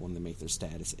Facebook when they make their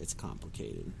status, it's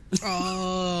complicated.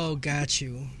 Oh, got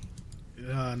you.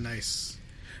 Nice.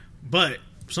 But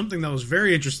something that was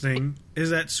very interesting is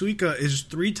that Suika is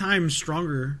 3 times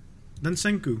stronger than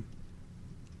Senku.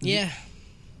 Yeah.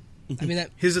 I mean, that...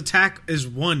 His attack is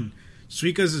 1.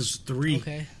 Suika's is 3.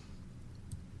 Okay.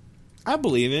 I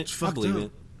believe it. I fucked believe up.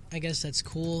 it. I guess that's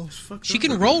cool. fucked She up,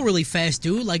 can right? roll really fast,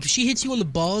 dude. Like, if she hits you in the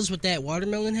balls with that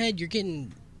watermelon head, you're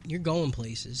going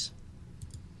places.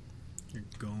 You're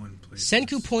going places.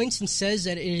 Senku points and says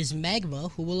that it is Magma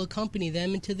who will accompany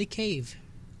them into the cave.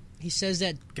 He says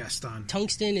that Gaston.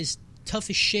 tungsten is tough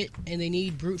as shit and they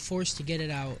need brute force to get it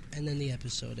out, and then the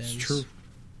episode ends. It's true.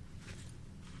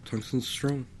 Tungsten's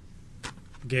strong.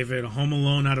 Gave it a Home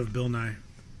Alone out of Bill Nye.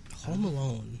 Home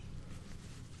Alone.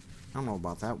 I don't know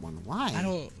about that one. Why?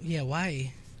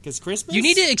 Why? Because Christmas. You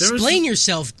need to was explain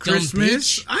yourself, dumb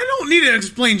Christmas. bitch. I don't need to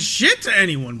explain shit to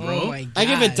anyone, bro. Oh my god. I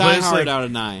give it But Die it's Hard like- out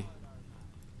of 9.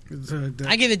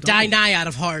 I give it Die Nye out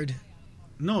of hard.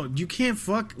 No, you can't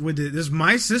fuck with it. This is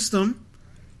my system.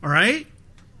 All right?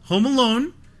 Home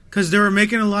Alone, because they were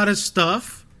making a lot of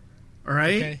stuff. All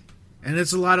right? Okay. And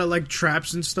it's a lot of, like,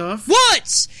 traps and stuff.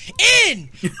 What's in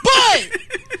but?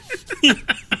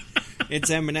 It's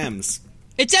M&M's.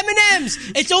 It's M&M's.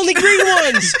 It's only green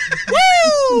ones.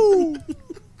 Woo!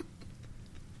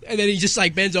 And then he just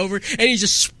like bends over and he's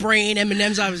just spraying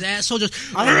M&M's out of his asshole. Just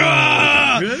Good.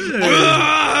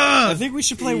 I think we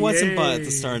should play What's in Butt at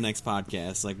the start of next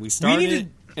podcast. Like we started need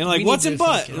to- and like we What's need in to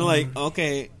Butt, fucking- and like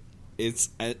okay, it's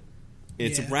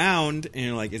Yeah. round, and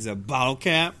you're like, is it a bottle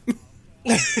cap?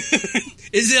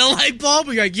 Is it a light bulb?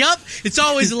 You're like, yup, it's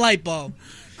always a light bulb.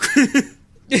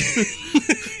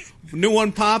 New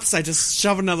one pops, I just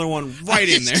shove another one right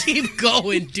in there. Just keep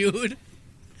going, dude.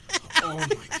 Oh,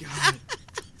 my God.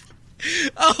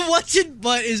 What's in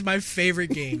Butt is my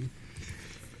favorite game.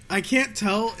 I can't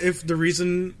tell if the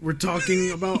reason we're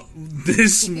talking about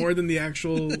this more than the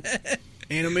actual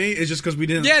anime is just because we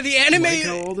didn't Yeah, the anime. like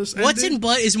how all this What's in ended.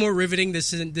 Butt is more riveting than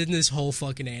this whole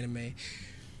fucking anime.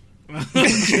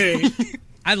 Okay.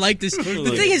 I like this. The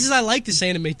thing is I like this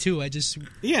anime too. I just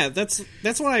Yeah, that's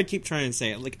what I keep trying to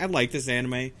say. Like I like this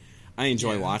anime. I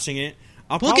enjoy watching it.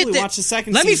 I'll we'll probably get watch the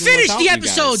second Let me season finish without the you guys.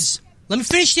 episodes. Let me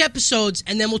finish the episodes,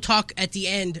 and then we'll talk at the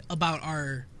end about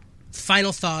our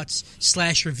final thoughts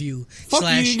 / review Fuck you,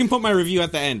 you can put my review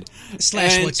at the end. /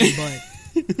 And- what's in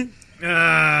Butt.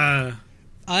 Uh,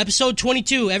 Episode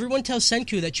 22. Everyone tells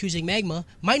Senku that choosing Magma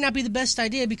might not be the best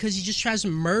idea because he just tries to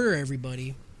murder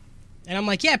everybody. And I'm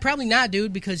like, yeah, probably not,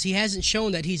 dude, because he hasn't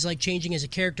shown that he's like changing as a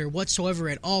character whatsoever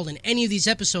at all in any of these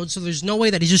episodes. So there's no way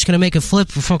that he's just gonna make a flip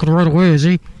for fucking right away, is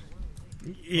he?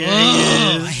 yeah,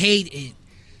 Oh, I hate it.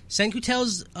 Senku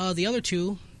tells the other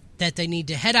two that they need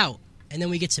to head out, and then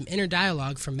we get some inner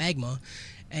dialogue from Magma,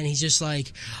 and he's just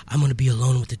like, I'm going to be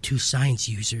alone with the 2 science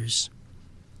users.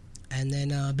 And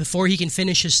then before he can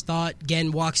finish his thought,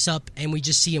 Gen walks up, and we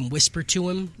just see him whisper to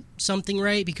him something,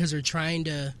 right? Because they're trying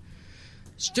to...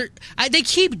 they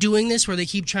keep doing this where they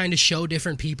keep trying to show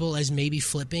different people as maybe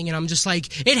flipping, and I'm just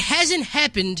like, it hasn't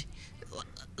happened.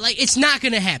 Like, it's not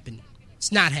going to happen.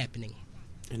 It's not happening.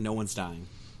 And no one's dying.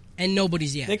 And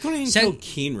nobody's yet. They couldn't even kill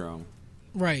Kinro.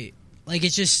 Right. Like,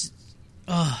 it's just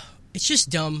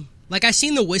dumb. Like, I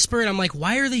seen the whisper, and I'm like,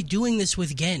 why are they doing this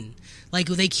with Gen? Like,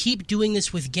 they keep doing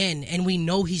this with Gen, and we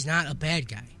know he's not a bad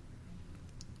guy.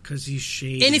 because he's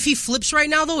shady. And if he flips right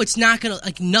now, though, it's not gonna,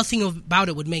 like, nothing about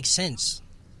it would make sense.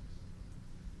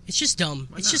 It's just dumb.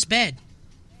 It's just bad.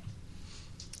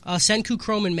 Senku,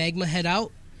 Chrome, and Magma head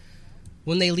out.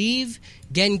 When they leave,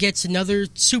 Gen gets another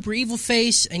super evil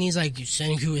face, and he's like,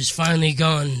 Senku is finally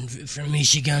gone from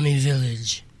Ishigami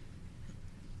Village.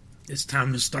 It's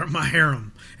time to start my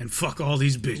harem and fuck all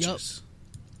these bitches.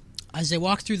 As they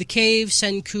walk through the cave,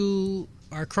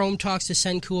 Chrome talks to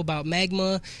Senku about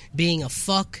Magma being a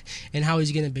fuck and how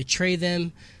he's going to betray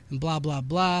them and blah, blah,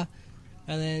 blah.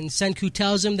 And then Senku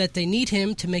tells him that they need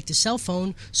him to make the cell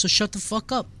phone, so shut the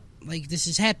fuck up. Like, this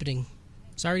is happening.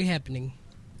 It's already happening.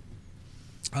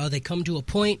 They come to a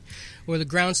point where the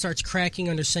ground starts cracking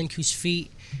under Senku's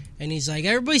feet, and he's like,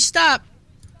 "Everybody stop!"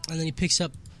 And then he picks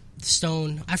up the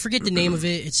stone. I forget the name of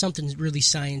it. It's something really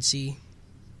sciencey.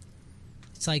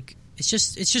 It's like it's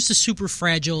just a super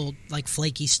fragile, like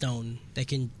flaky stone that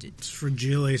can. It's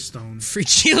Fragile stone.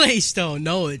 Fragile stone.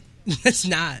 No, that's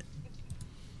not.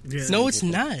 Yeah. No, it's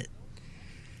not.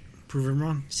 Prove him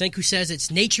wrong. Senku says it's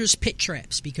nature's pit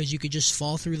traps because you could just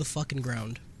fall through the fucking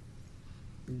ground.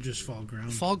 Just fall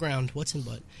ground. Fall ground. What's in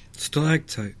butt?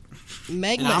 Stalactite.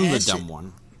 Magma And I'm the acid. dumb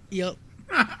one. Yep.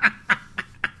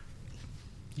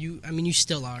 You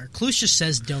still are. Cluse just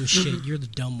says dumb shit. You're the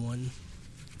dumb one.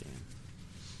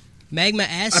 Magma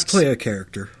asks. I play a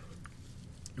character.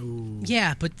 Ooh.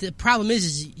 Yeah, but the problem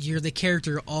is you're the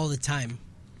character all the time.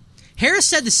 Harris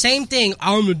said the same thing.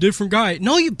 I'm a different guy.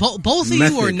 No, you both of you are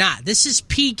Method. not. This is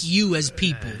peak you as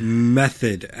people.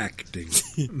 Method acting.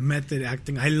 Method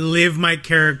acting. I live my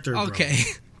character, bro. Okay.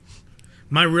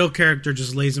 My real character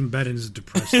just lays in bed and is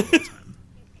depressed all the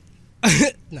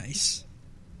time. Nice.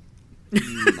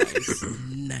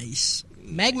 Nice.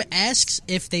 Magma asks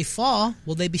if they fall,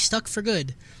 will they be stuck for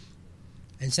good?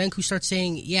 And Senku starts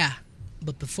saying, yeah.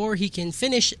 But before he can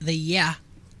finish the yeah,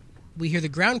 we hear the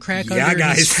ground crack Yeah, under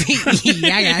guys. his feet.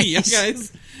 Yeah, guys. Yeah,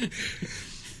 guys.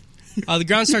 The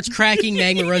ground starts cracking.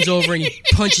 Magma runs over and he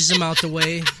punches him out the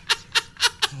way.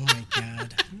 Oh, my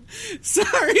God.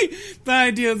 Sorry, the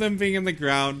idea of them being in the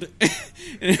ground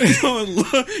and going,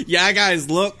 look, yeah, guys,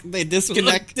 look, they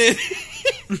disconnected.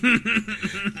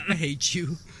 I hate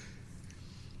you.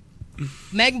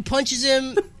 Magma punches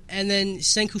him, and then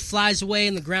Senku flies away,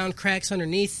 and the ground cracks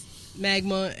underneath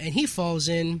Magma, and he falls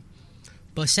in.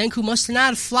 But Senku must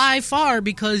not fly far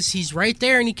because he's right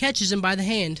there, and he catches him by the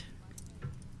hand.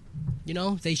 You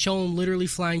know, they show him literally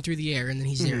flying through the air, and then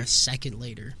he's there a second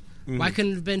later. Why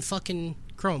couldn't it have been fucking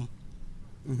Chrome?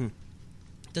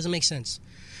 Doesn't make sense.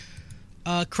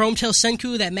 Chrome tells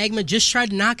Senku that Magma just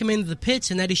tried to knock him into the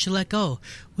pits and that he should let go,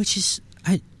 which is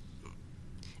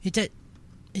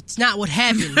it's not what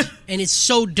happened, and it's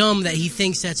so dumb that he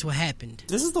thinks that's what happened.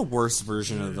 This is the worst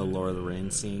version of the Lord of the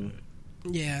Rings scene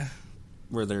Yeah,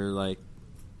 where they're like,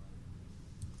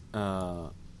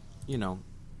 Sam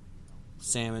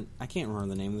and I can't remember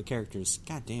the name of the characters.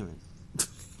 God damn it.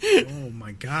 Oh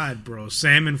my god, bro.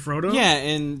 Sam and Frodo? Yeah,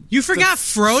 and you forgot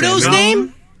Frodo's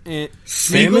Salmon? name?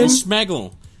 Salmon?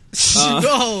 Schmegel.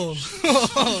 Oh,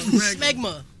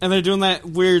 Smegma. And they're doing that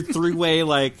weird three-way,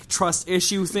 like, trust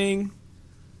issue thing.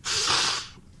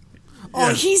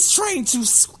 Oh, he's trying to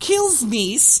kill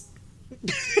me.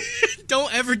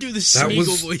 Don't ever do the That Smeagol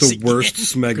was voice the again. worst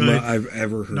smegma Good. I've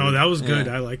ever heard. No, that was good.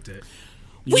 Yeah. I liked it.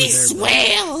 We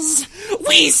swears!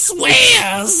 We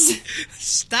swears!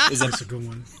 Stop. That's a good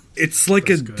one. It's like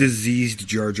a good. diseased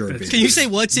Jar Jar Binks. Can you say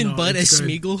what's in No, butt as it's good.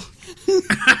 Smeagol?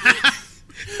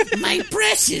 My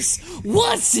precious,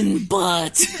 what's in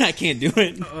butt? I can't do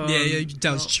it. Yeah,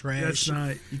 that was trash. That's not.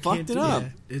 You Fucked can't it do up.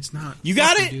 that. It's not. You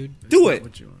got you, it? dude. Do Not it.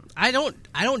 what you want.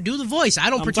 I don't do the voice.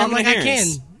 I don't I'm pretend talking like to I can.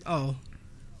 Harris. Oh,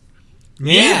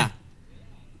 Yeah.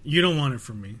 You don't want it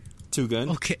from me. Too good.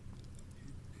 okay.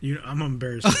 I'm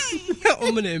embarrassed.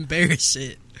 I'm gonna embarrass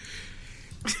it.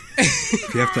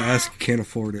 If you have to ask, you can't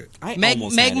afford it. I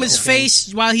almost had it, Magma's okay?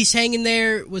 face while he's hanging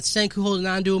there with Senku holding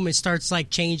on to him, it starts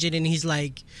like changing, and he's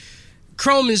like,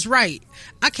 "Chrome is right.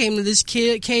 I came to this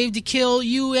cave to kill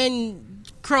you and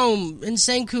Chrome and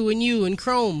Senku and you and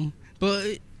Chrome,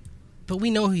 but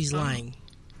we know he's lying.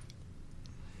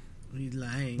 He's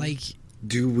lying. Like,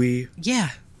 Do we? yeah,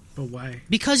 but why?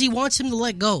 because he wants him to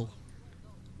let go.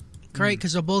 Correct?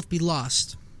 Because they'll both be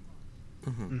lost.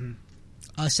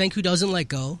 Senku doesn't let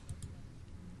go,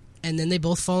 and then they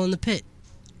both fall in the pit.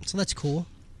 So that's cool.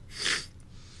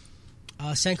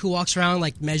 Senku walks around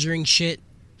like measuring shit,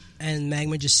 and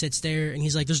Magma just sits there, and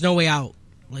he's like, "There's no way out.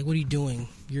 Like, what are you doing?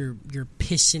 You're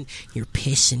pissing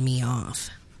me off."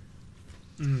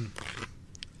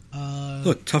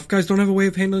 Look, tough guys don't have a way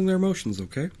of handling their emotions,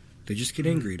 okay? They just get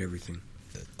angry at everything.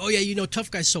 Oh yeah, you know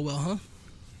tough guys so well, huh?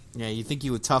 Yeah, you think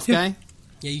you a tough guy?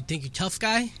 Yeah, you think you're tough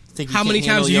guy? Think you How can't many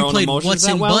handle times have your you own played emotions What's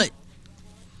that in well? Butt?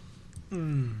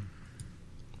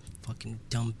 Fucking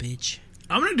dumb bitch.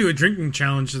 I'm gonna do a drinking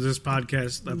challenge to this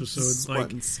podcast episode. Like,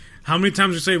 Buttons. how many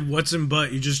times you say "What's in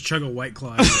butt"? You just chug a White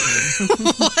Claw.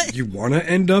 You want to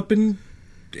end up in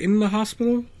the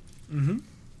hospital?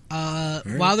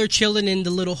 While they're chilling in the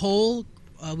little hole,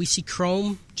 we see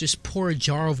Chrome just pour a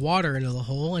jar of water into the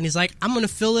hole, and he's like, "I'm gonna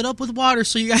fill it up with water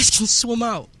so you guys can swim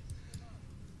out."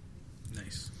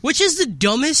 Nice. Which is the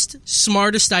dumbest,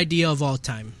 smartest idea of all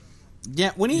time.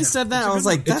 Yeah, when he said that, it's a I was good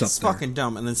like, one. It's that's up there. fucking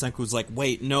dumb. And then Senku was like,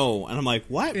 wait, no. And I'm like,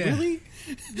 what? Yeah. Really?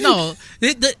 No,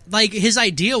 like his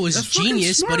idea was That's fucking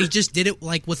genius, but smart. he just did it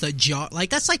like with a jar.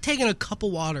 Like that's like taking a cup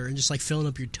of water and just like filling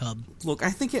up your tub. Look, I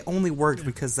think it only worked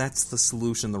because that's the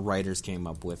solution the writers came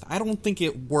up with. I don't think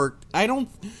it worked.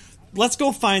 Let's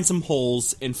go find some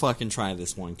holes and fucking try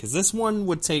this one, because this one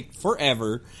would take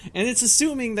forever, and it's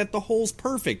assuming that the hole's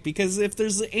perfect, because if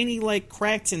there's any, like,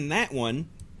 cracks in that one...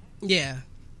 Yeah,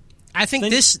 I think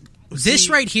Then- this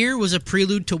see- right here was a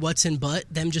prelude to What's in Butt.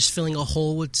 Them just filling a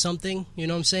hole with something. You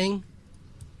know what I'm saying?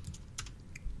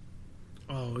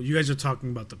 Oh, you guys are talking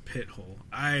about the pit hole.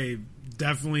 I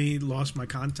definitely lost my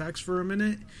contacts for a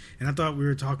minute, and I thought we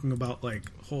were talking about like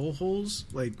holes,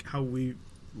 like how we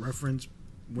reference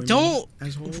women Don't.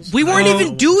 as holes. We weren't I don't know even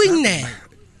what doing was that.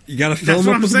 happening. You gotta fill That's them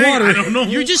what up I'm with saying. water. I don't know.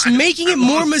 You're just I- making I it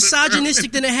more lost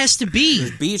misogynistic than it has to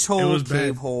be. Beach It hole, was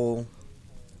cave bad. hole...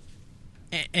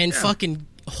 And fucking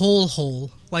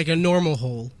hole, like a normal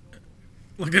hole.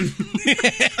 Like a...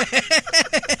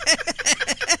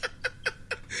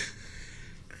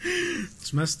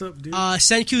 It's messed up, dude.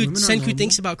 Senku Women are normal.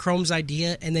 thinks about Chrome's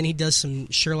idea, and then he does some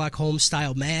Sherlock Holmes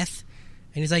style math,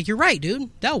 and he's like, "You're right, dude.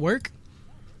 That'll work."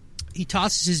 He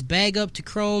tosses his bag up to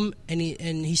Chrome, and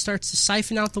he starts to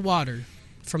siphon out the water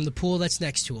from the pool that's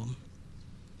next to him,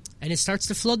 and it starts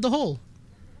to flood the hole.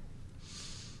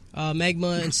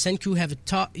 Magma and Senku have a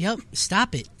talk. Yep,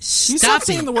 stop it. You Stop stop it.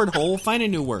 saying the word hole, find a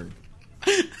new word.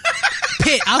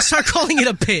 Pit. I'll start calling it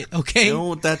a pit, okay?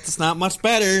 No, that's not much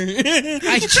better. I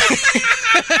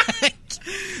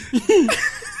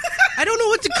don't know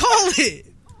what to call it.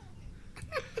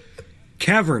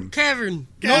 Cavern. Cavern.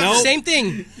 Nope. No, same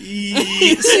thing.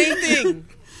 Same thing.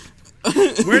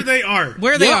 Where they are.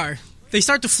 Where they Yep. are. They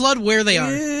start to flood where they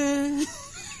are.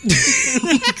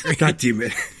 God damn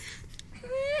it.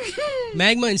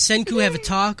 Magma and Senku have a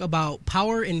talk about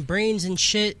power and brains and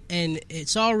shit, and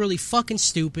it's all really fucking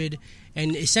stupid.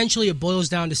 And essentially it boils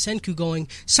down to Senku going,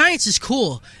 "Science is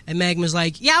cool." And Magma's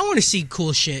like, "Yeah, I want to see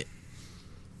cool shit."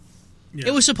 Yeah.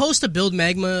 It was supposed to build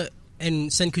Magma and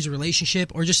Senku's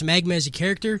relationship, or just Magma as a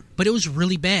character, but it was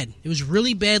really bad. It was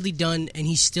really badly done, and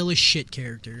he's still a shit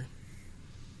character.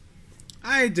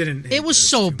 I didn't. hate It was this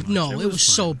so too much. no, it was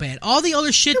so fine. bad. All the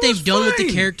other shit It was they've done with the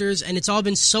fine. characters, and it's all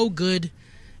been so good,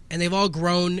 and they've all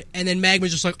grown. And then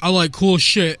Magma's just like, "I like cool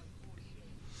shit."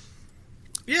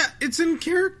 Yeah, it's in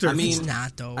character. I mean, It's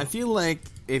not though. I feel like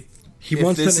if He if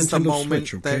wants this that is the Nintendo moment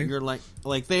Switch, that okay? you're like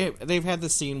they've had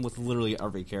this scene with literally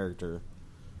every character.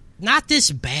 Not this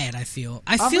bad. I feel.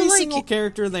 I Every feel like single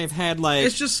character they've had, like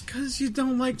it's just because you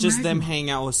don't like just Magma. them hang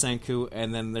out with Senku,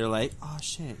 and then they're like, "Oh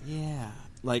shit, yeah."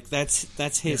 Like that's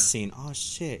his Yeah. scene. Oh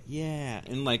shit, yeah.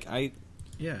 And like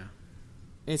Yeah.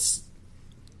 it's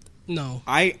no.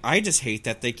 I just hate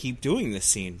that they keep doing this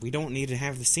scene. We don't need to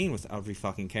have the scene with every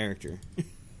fucking character.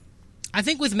 I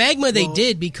think with Magma they Well-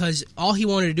 did because all he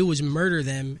wanted to do was murder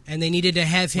them, and they needed to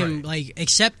have him Right. like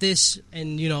accept this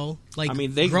and like I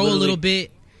mean, they grow a literally- little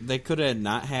bit. They could have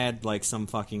not had like some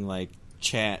fucking like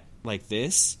chat like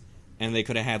this, and they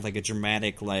could have had like a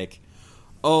dramatic like,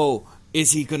 "Oh,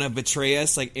 is he gonna betray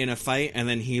us like in a fight?" And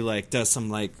then he like does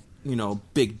some like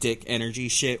big dick energy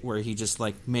shit where he just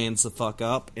like mans the fuck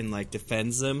up and like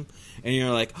defends them, and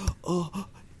you're like, "Oh,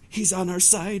 he's on our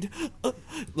side,"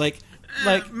 like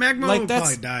Magma like will that's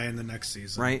probably die in the next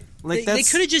season. right. Like They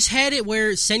that's could have just had it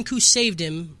where Senku saved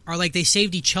him, or like they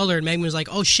saved each other, and Magma was like,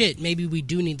 "Oh shit, maybe we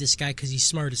do need this guy because he's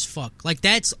smart as fuck." Like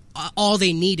that's all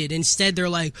they needed. Instead, they're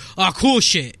like, "Oh, cool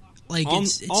shit." Like all,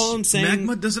 it's all I'm saying.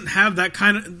 Magma doesn't have that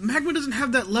kind of. Magma doesn't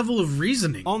have that level of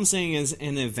reasoning. All I'm saying is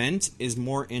an event is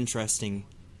more interesting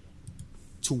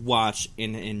to watch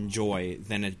and enjoy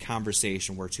than a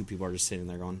conversation where two people are just sitting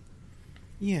there going,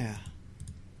 "Yeah,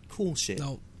 cool shit."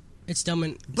 no, it's dumb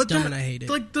and But I hate it.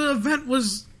 Like the event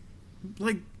was,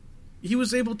 like, he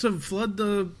was able to flood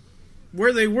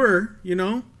where they were,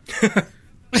 and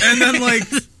then like.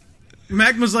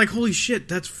 Magma's like, holy shit,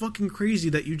 that's fucking crazy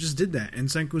that you just did that. And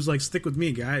Senku's like, stick with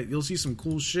me, guy. You'll see some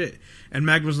cool shit. And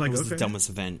Magma's like, It was okay, the dumbest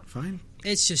event. fine.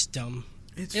 It's just dumb.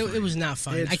 It's It fine. was not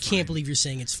fun. It's I can't fine. believe you're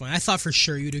saying it's fun. I thought for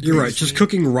sure you'd agree. You're right. with Just me.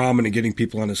 cooking ramen and getting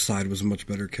people on his side was a much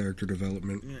better character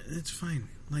development. It's fine.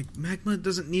 Like, Magma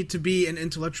doesn't need to be an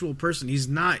intellectual person. He's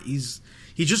not. He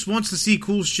just wants to see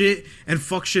cool shit and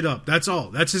fuck shit up. That's all.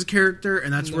 That's his character,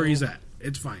 and that's where No. he's at.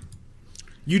 It's fine.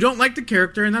 You don't like the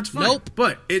character, and that's fine. Nope.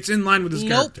 But it's in line with his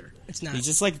Nope, character. it's not. He's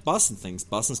just like busting things,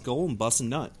 busting skull and busting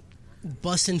nut.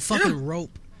 Busting fucking Yeah.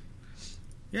 rope.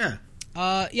 Yeah.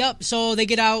 Yep. So they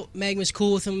get out. Magma's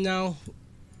cool with him now,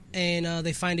 and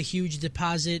they find a huge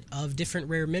deposit of different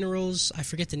rare minerals. I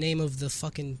forget the name of the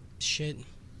fucking shit.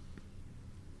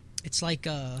 It's like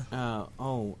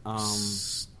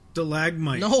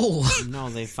Stalagmite. no.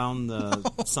 they found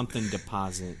the something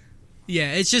deposit.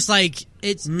 Yeah, it's just like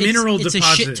it's Mineral it's a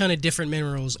deposit. shit ton of different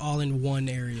minerals all in one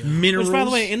area. Minerals. Which, by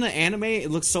the way, in the anime, it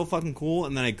looks so fucking cool,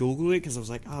 and then I Googled it because I was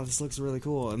like, oh, this looks really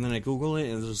cool. And then I Google it,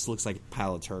 and it just looks like a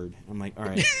pile of turd. I'm like, all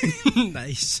right.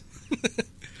 Nice.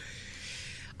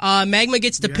 Magma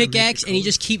gets the pickaxe, and he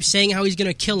just keeps saying how he's going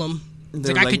to kill him. It's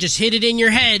like, I could just hit it in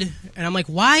your head. And I'm like,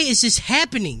 why is this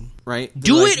happening? Right?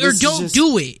 Do They're it like, or "This is don't just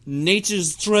do it.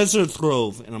 Nature's treasure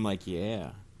trove. And I'm like,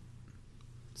 yeah.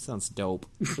 Sounds dope.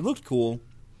 It looked cool.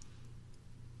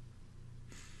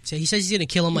 So he says he's going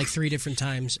to kill him like 3 different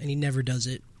times, and he never does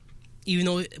it. Even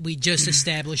though we just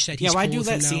established that he's Yeah, why cool do with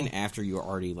that him scene now. after you're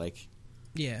already, like...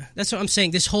 Yeah, that's what I'm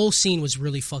saying. This whole scene was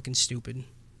really fucking stupid.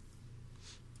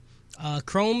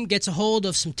 Chrome gets a hold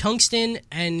of some tungsten,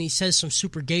 and he says some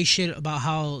super gay shit about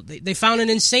how they found an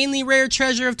insanely rare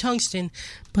treasure of tungsten,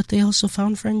 but they also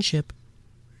found friendship.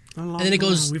 And then it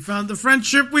goes... We found the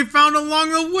friendship we found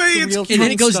along the way. It's And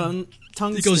then it goes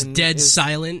Tungsten dead is-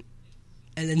 silent.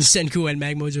 And then Senku and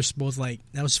Magma are just both like,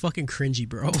 that was fucking cringy,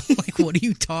 bro. Like, what are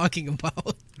you talking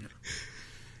about?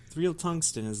 The real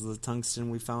tungsten is the tungsten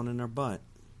we found in our butt.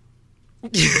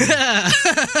 What?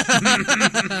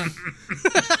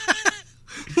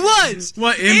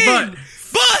 in butt?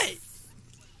 Butt!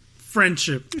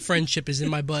 Friendship. Friendship is in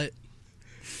my butt.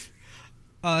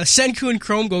 Senku and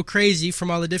Chrome go crazy from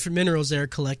all the different minerals they're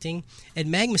collecting, and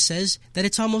Magma says that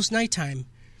it's almost nighttime.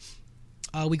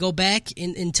 We go back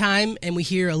in time, and we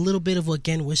hear a little bit of what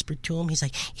Gen whispered to him. He's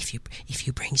like, if you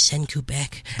bring Senku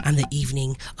back on the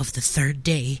evening of the 3rd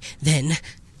day, then...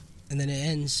 And then it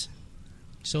ends.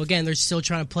 So again, they're still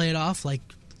trying to play it off like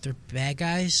they're bad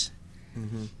guys.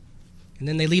 Mm-hmm. And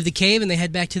then they leave the cave, and they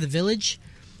head back to the village.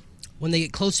 When they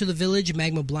get close to the village,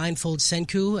 Magma blindfolds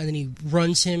Senku, and then he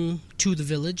runs him to the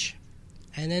village.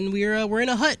 And then we're in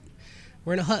a hut.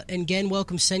 We're in a hut, and Gen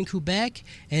welcomes Senku back,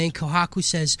 and then Kohaku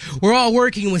says, we're all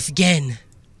working with Gen.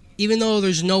 Even though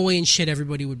there's no way in shit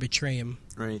everybody would betray him.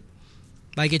 Right.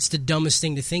 Like, it's the dumbest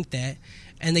thing to think that.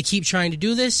 And they keep trying to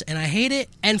do this, and I hate it.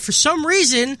 And for some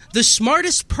reason, the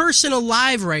smartest person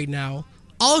alive right now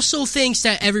also thinks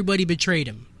that everybody betrayed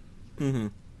him. Mm-hmm.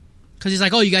 Because he's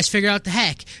like, oh, you guys figured out the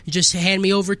hack. You just hand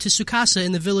me over to Tsukasa,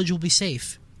 and the village will be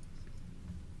safe.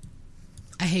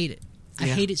 I hate it. I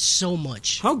hate it so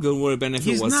much. How good would it have been if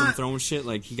He's it was some not- throwing shit?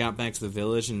 Like, he got back to the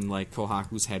village and, like,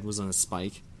 Kohaku's head was on a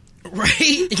spike.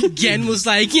 Right? And Gen was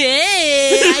like, yeah,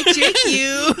 I tricked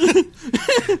you.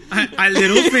 I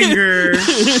little finger.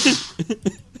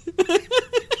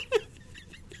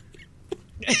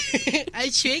 I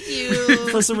tricked you.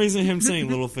 For some reason, him saying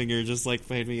Littlefinger just, like,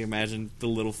 made me imagine the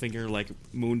Littlefinger, like,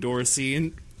 Moondor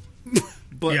scene,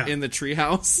 but in the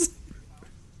treehouse.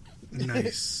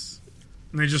 Nice.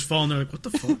 And they just fall and they're like, what the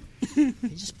fuck? He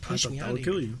just I pushed thought me that out would of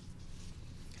kill here.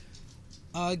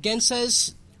 you. Gen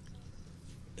says,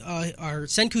 or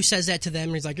Senku says that to them,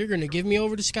 and he's like, you're going to give me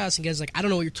over to Scott. And Gen's like, I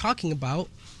don't know what you're talking about.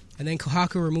 And then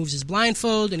Kohaku removes his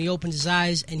blindfold, and he opens his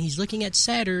eyes, and he's looking at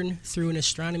Saturn through an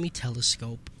astronomy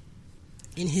telescope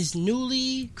in his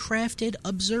newly crafted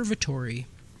observatory,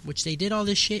 which they did all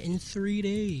this shit in 3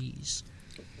 days.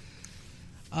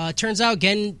 Turns out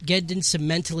Gen did some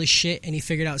mentalist shit, and he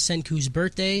figured out Senku's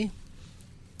birthday.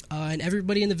 And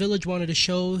everybody in the village wanted to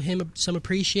show him some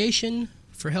appreciation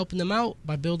for helping them out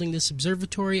by building this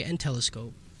observatory and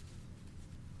telescope.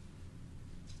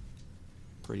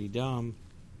 Pretty dumb.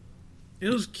 It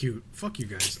was cute. Fuck you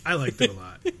guys. I liked it a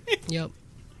lot. Yep.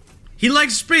 He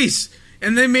likes space,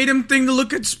 and they made him think to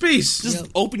look at space. Just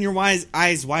open your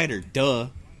eyes wider. Duh.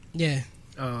 Yeah.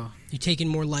 Oh, You take in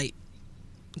more light.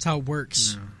 That's how it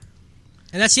works. no.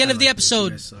 And that's the end of the like this. You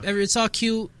episode. guys suck. It's all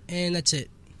cute, and that's it.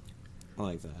 I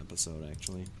like that episode,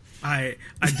 actually. I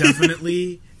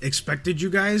definitely expected you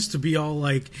guys to be all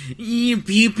like pee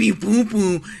pee poo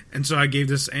poo, and so I gave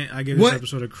this What?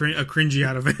 episode a cringy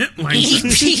out of it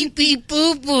mindset. Beep beep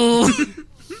boo boo.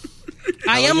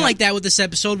 I am like that with this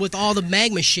episode with all the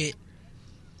magma shit.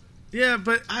 Yeah,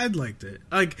 but I liked it.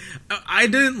 Like, I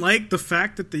didn't like the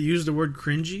fact that they used the word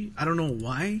cringy. I don't know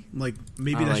why. Like,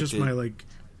 maybe I that's liked just it. my like.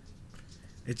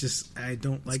 It just I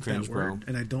don't like cringe, that word, bro.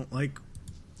 and I don't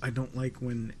like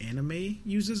when anime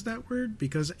uses that word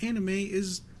because anime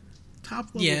is top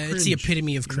level. Yeah, it's the cringe,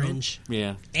 epitome of you know? cringe.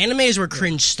 Yeah. Anime is where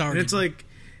cringe started. And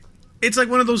it's like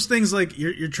one of those things like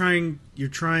you're trying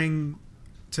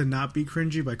to not be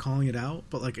cringy by calling it out,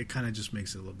 but like it kind of just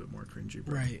makes it a little bit more cringy,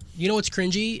 bro. Right. You know what's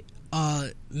cringy?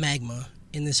 Magma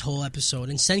in this whole episode.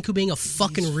 And Senku being a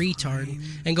fucking retard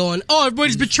and going, oh,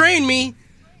 everybody's betraying me.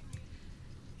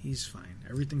 He's fine.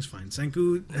 Everything's fine.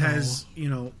 Senku has,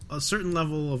 a certain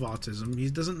level of autism. He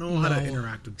doesn't know how to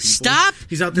interact with people. Stop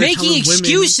He's out there making telling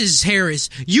excuses, Harris.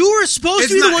 You were supposed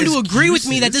to be the one to agree with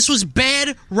me that excuses. this was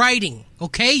bad writing.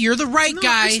 Okay, you're the right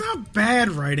guy. It's not bad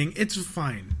writing. It's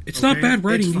fine. It's not bad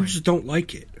writing. It's You fine. just don't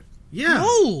like it. Yeah.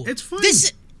 No, It's fine.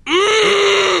 This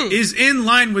is in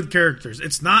line with characters.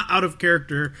 It's not out of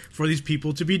character for these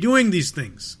people to be doing these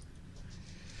things.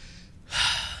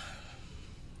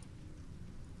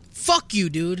 fuck you,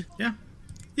 dude. Yeah.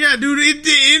 Yeah, dude, in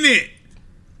it.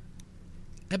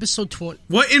 Episode 20.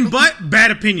 What in but?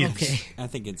 Bad opinions. Okay, I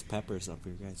think it's peppers up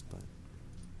your guys' butt.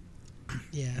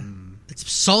 yeah, it's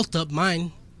salt up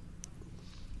mine.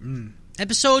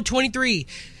 Episode 23.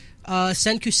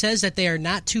 Senku says that they are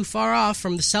not too far off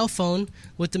from the cell phone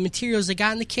with the materials they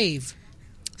got in the cave.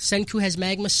 Senku has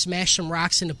Magma smash some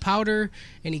rocks into powder,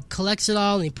 and he collects it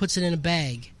all and he puts it in a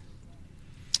bag.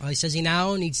 He says he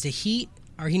now needs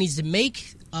to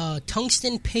make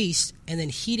tungsten paste and then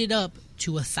heat it up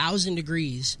to 1,000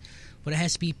 degrees, but it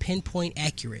has to be pinpoint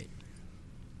accurate.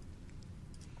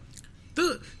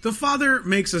 The father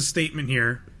makes a statement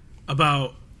here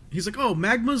about, he's like, oh,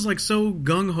 Magma's like so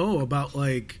gung-ho about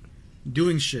like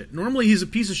doing shit. Normally he's a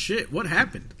piece of shit. What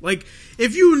happened? Like,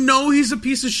 if you know he's a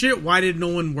piece of shit, why did no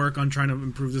one work on trying to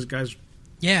improve this guy's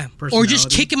Yeah, or personality?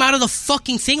 just kick him out of the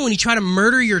fucking thing when he tried to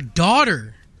murder your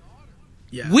daughter.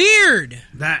 Yeah. Weird.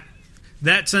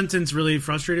 That sentence really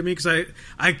frustrated me because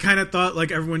I kind of thought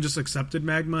like everyone just accepted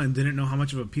Magma and didn't know how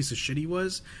much of a piece of shit he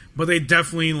was, but they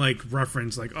definitely like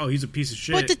referenced like, oh, he's a piece of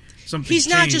shit. But he's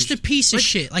not just a piece of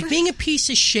shit. Like, being a piece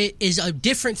of shit is a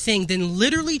different thing than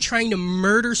literally trying to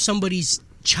murder somebody's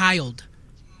child.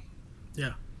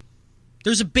 Yeah.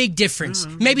 There's a big difference.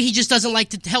 Maybe he just doesn't like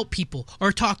to help people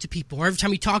or talk to people. Or every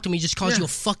time you talk to him, he just calls you a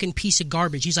fucking piece of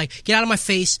garbage. He's like, get out of my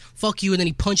face, fuck you, and then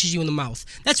he punches you in the mouth.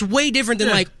 That's way different than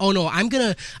like, oh no, I'm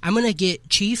gonna get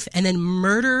Chief and then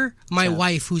murder my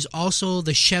wife, who's also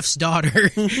the chef's daughter.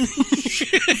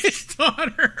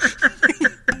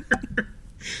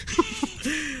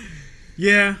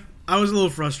 Yeah, I was a little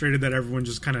frustrated that everyone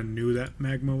just kind of knew that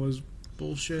Magma was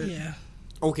bullshit. Yeah.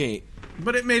 Okay,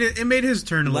 But it made his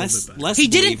turn a little bit better. less He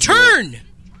didn't believable- turn!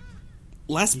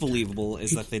 Less believable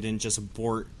is that they didn't just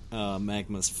abort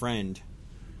Magma's friend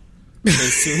as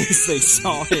soon as they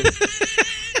saw him.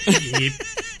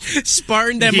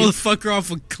 Spartan that motherfucker off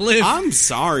a cliff. I'm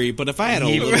sorry, but if I had a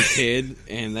little kid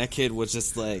and that kid was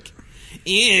just like,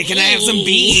 "Yeah, can I have some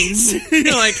beans?"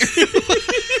 Like,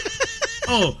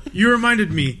 Oh, you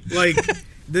reminded me. Like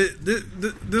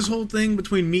this whole thing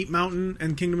between Meat Mountain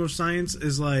and Kingdom of Science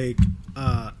is like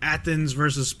Athens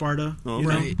versus Sparta. oh, You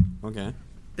know? right, okay.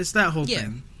 It's that whole Yeah.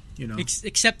 thing. You know.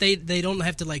 Except they don't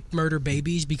have to like murder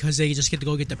babies because they just get to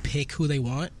go get to pick who they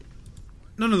want.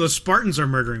 No, the Spartans are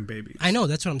murdering babies. I know,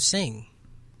 that's what I'm saying.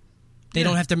 They Yeah,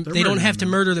 don't have to. they're They don't have to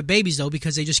murdering murder the babies though,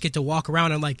 because they just get to walk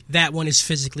around and like that one is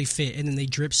physically fit, and then they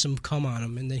drip some cum on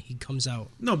him, and then he comes out.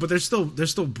 No, but they're still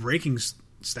breaking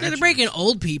statues. Yeah, they're breaking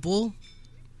old people,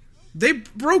 They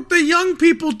broke the young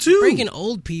people too, breaking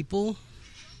old people.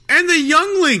 and the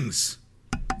younglings.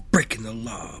 Breaking the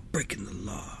law. Breaking the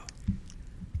law.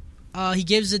 He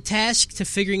gives a task to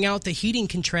figuring out the heating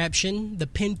contraption, the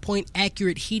pinpoint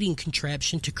accurate heating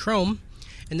contraption to Chrome,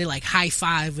 and they like high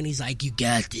five, and he's like, "You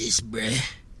got this, bruh."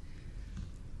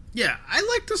 Yeah, I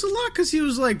like this a lot because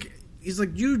he's like,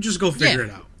 you just go figure Yeah.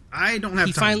 it out. I don't have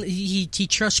He time. finally he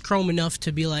trusts Chrome enough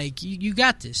to be like, "You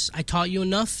got this. I taught you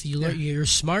enough. You're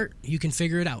smart. You can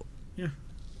figure it out."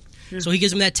 Yeah. So he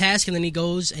gives him that task, and then he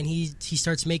goes and he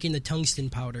starts making the tungsten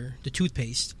powder, the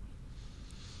toothpaste.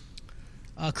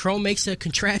 Chrome makes a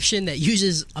contraption that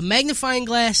uses a magnifying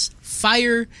glass,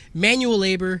 fire, manual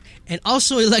labor, and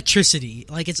also electricity.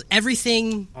 Like, it's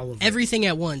everything, All of it. everything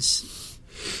at once.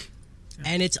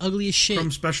 And it's ugly as shit.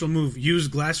 From special move, use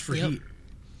glass for Yep. heat.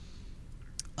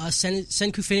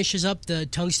 Senku finishes up the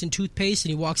tungsten toothpaste,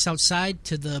 and he walks outside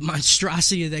to the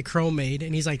monstrosity that Chrome made,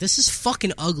 and he's like, "This is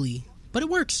fucking ugly, but it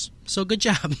works. So good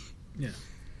job." Yeah,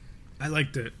 I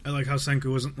liked it. I like how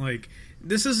Senku wasn't like,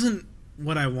 "This isn't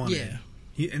what I wanted." Yeah.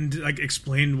 He like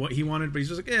explained what he wanted, but he's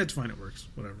just like, "Yeah, it's fine. It works.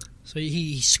 Whatever." So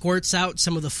he squirts out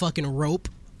some of the fucking rope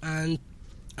on.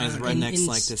 As in- rednecks in-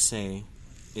 like to say,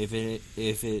 if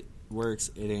it works,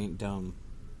 it ain't dumb.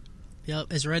 Yep,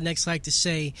 as rednecks like to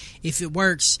say, if it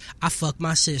works, I fuck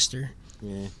my sister.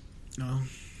 Yeah. No.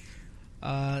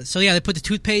 So yeah, they put the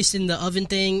toothpaste in the oven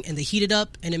thing, and they heat it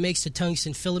up, and it makes the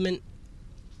tungsten filament.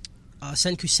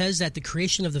 Senku says that the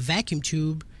creation of the vacuum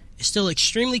tube is still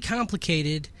extremely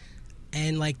complicated,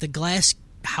 and like the glass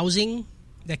housing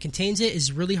that contains it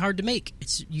is really hard to make.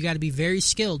 You got to be very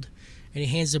skilled. And he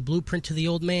hands the blueprint to the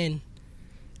old man,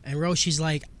 And Roshi's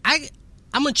like, I'm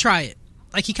gonna try it.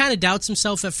 Like, he kind of doubts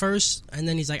himself at first, and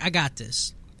then he's like, I got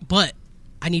this. But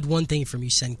I need one thing from you,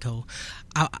 Senku.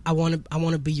 I want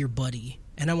to be your buddy,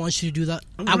 and I want you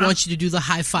to do the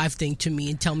high five thing to me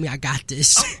and tell me I got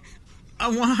this. I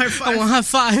want a high five. I want a high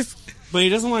five. But he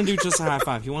doesn't want to do just a high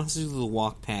five. He wants to do the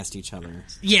walk past each other.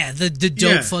 Yeah, the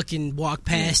dope fucking walk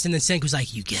past, and then Senku's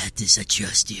like, you got this, I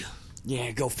trust you.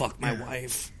 Yeah, go fuck my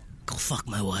wife. Go fuck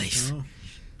my wife. Oh.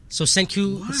 So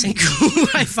Senku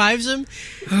high fives him,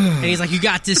 and he's like, you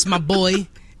got this, my boy.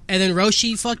 And then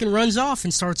Roshi fucking runs off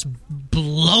and starts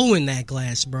blowing that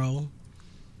glass, bro.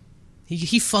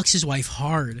 He fucks his wife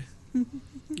hard.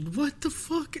 What the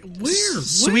fuck? Where?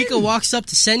 Suika When? walks up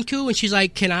to Senku and she's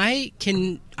like, Can I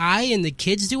and the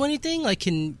kids do anything? Like,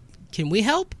 can we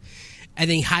help? And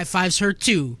then he high fives her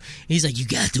too. And he's like, you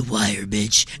got the wire,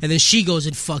 bitch. And then she goes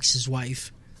and fucks his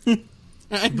wife. But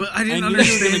I didn't I knew you were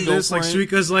understand gonna go this. for Like, it.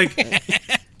 Suika's like...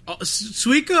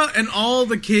 Suika and all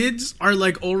the kids are,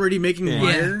 like, already making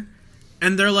wire.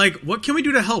 And they're like, what can we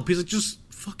do to help? He's like, just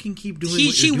fucking keep doing what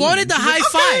you're She doing. wanted the She's high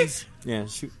like, "Okay." five. Yeah,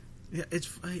 shoot. Yeah,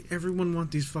 everyone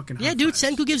wants these fucking high Yeah, dude,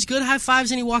 fives. Senku gives good high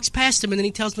fives and he walks past him and then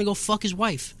he tells him to go fuck his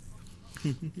wife.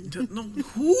 No,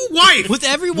 who? Wife? With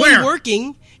everyone Where?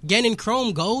 working, Gen and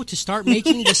Chrome go to start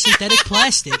making the synthetic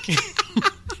plastic.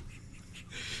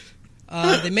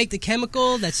 They make the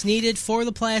chemical that's needed for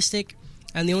the plastic,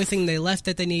 and the only thing they left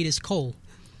that they need is coal.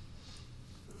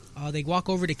 They walk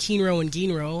over to Kinro and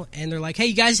Ginro, and they're like, hey,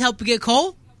 you guys help get coal?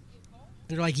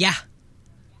 And they're like, yeah.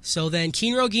 So then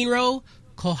Kinro, Ginro,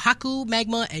 Kohaku,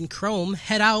 Magma, and Chrome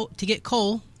head out to get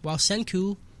coal, while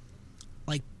Senku,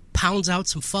 like, pounds out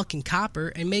some fucking copper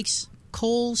and makes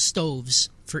coal stoves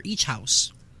for each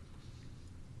house.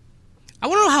 I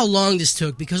want to know how long this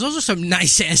took, because those are some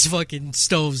nice-ass fucking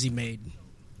stoves he made.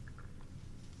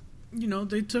 You know,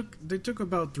 they took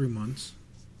about 3 months.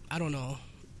 I don't know.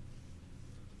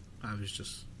 I was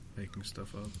just making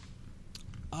stuff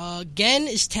up. Gen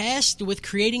is tasked with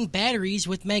creating batteries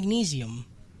with magnesium.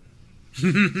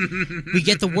 We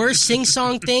get the worst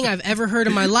sing-song thing I've ever heard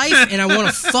in my life, and I want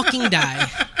to fucking die.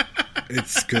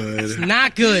 It's good.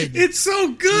 Not good. It's so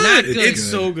good. Not good. It's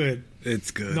so good.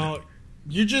 It's good. No,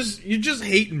 you're just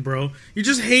hating, bro. You're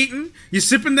just hating. You're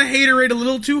sipping the haterade a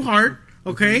little too hard.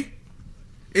 Okay,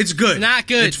 it's good. Not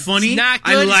good. It's funny. It's not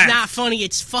I good. laugh. It's not funny.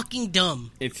 It's fucking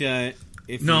dumb. If No.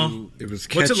 you, It was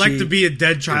catchy. What's it like to be a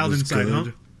dead It child was inside,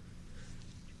 good.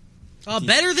 huh?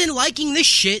 Better than liking this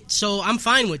shit, so I'm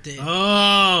fine with it.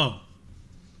 Oh,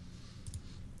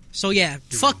 So yeah,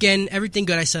 fuck Gen. Everything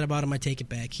good I said about him, I take it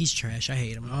back. He's trash. I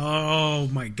hate him. oh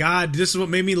my God! This is what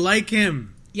made me like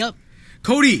him. Yep.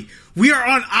 Cody, we are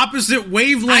on opposite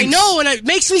wavelengths. I know, and it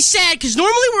makes me sad, because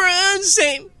normally we're on the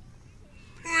same.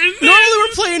 Normally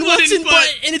we're playing what's in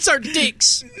butt, and it's our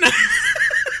dicks.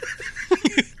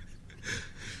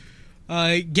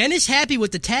 Gen is happy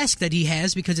with the task that he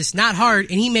has because it's not hard,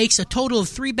 and he makes a total of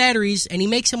 3 batteries, and he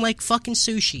makes them like fucking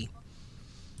sushi.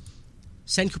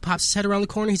 Senku pops his head around the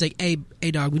corner. He's like, hey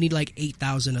dog, we need like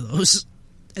 8,000 of those.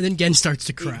 And then Gen starts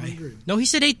to cry. 800. No, he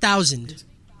said 8,000.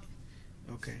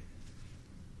 Okay,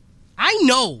 I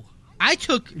know. I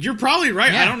took you're probably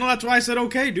right. Yeah. I don't know. That's why I said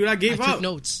okay, dude. I gave I took up.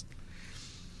 notes.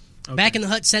 Back in the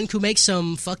hut, Senku makes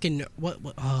some fucking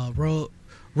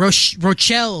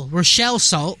Rochelle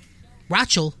salt,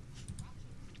 Rachel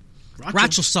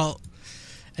salt,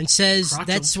 and says Crotchel.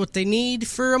 that's what they need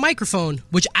for a microphone.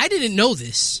 Which I didn't know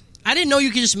this. I didn't know you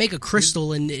could just make a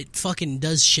crystal and it fucking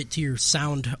does shit to your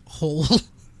sound hole. give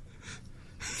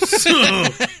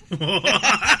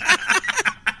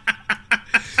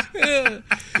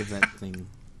that thing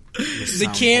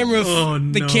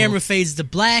The camera fades to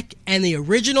black, and the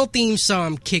original theme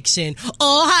song kicks in.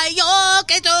 Ohio,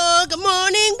 Keto, good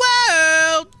morning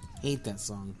world. hate that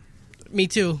song. Me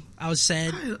too. I was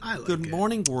sad. I like Good it.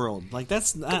 morning world. Like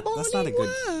that's not a morning, good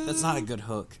world. that's not a good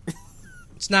hook.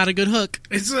 It's not a good hook.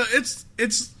 It's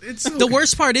The okay.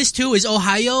 worst part is too is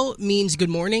Ohio means good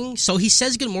morning, so he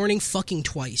says good morning fucking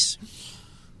twice.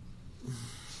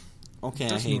 Okay, I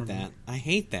That's hate normal. that. I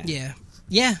hate that. Yeah.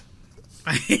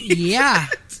 I hate Yeah.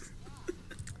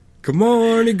 Good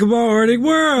morning,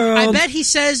 world. I bet he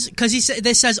says, because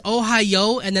this says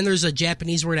Ohio, and then there's a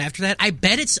Japanese word after that. I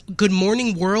bet it's good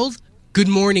morning world.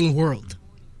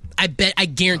 I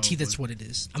guarantee that's what it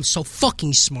is. I'm so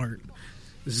fucking smart.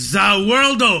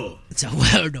 Zawoldo. It's a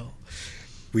weirdo.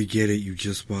 We get it. You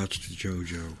just watched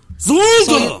JoJo.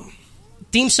 So,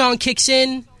 theme song kicks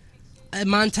in, a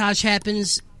montage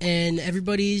happens, and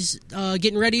everybody's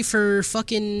getting ready for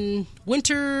fucking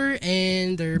winter,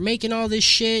 and they're making all this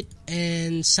shit,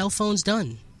 and cell phone's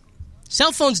done.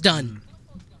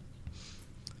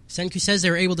 Senku says they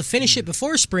were able to finish it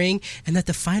before spring, and that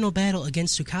the final battle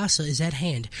against Tsukasa is at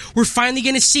hand. We're finally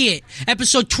going to see it.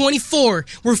 Episode 24.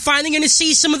 We're finally going to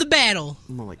see some of the battle.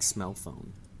 More like smell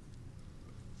phone.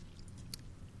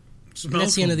 And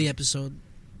that's the end of the episode.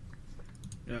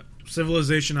 Yeah.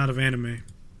 Civilization out of anime.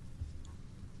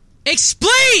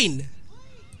 Explain!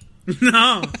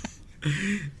 No.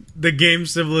 The game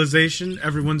Civilization.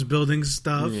 Everyone's building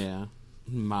stuff. Yeah.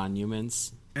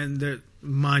 Monuments. And the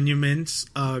monuments,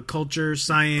 culture,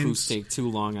 science. Who take too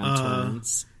long on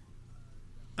turns.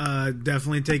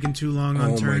 Definitely taking too long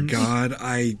on turns. Oh my god,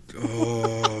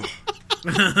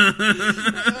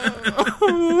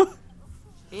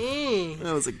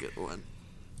 That was a good one.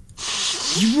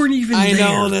 You weren't even I there.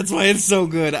 know, that's why it's so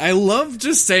good. I love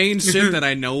just saying shit that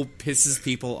I know pisses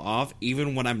people off,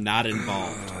 even when I'm not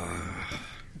involved.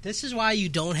 This is why you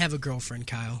don't have a girlfriend,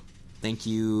 Kyle. Thank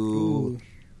you. Ooh.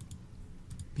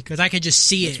 Because I could just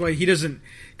see That's it. why he doesn't...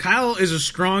 Kyle is a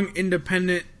strong,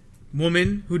 independent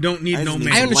woman who don't need no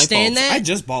man. I understand that. I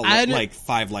just bought like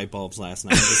 5 light bulbs last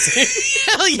night.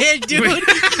 Hell yeah, dude.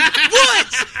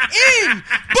 What's in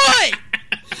but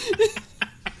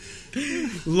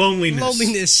Loneliness.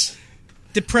 loneliness, There's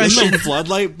depression? no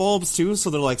floodlight bulbs too, so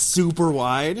they're like super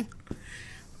wide.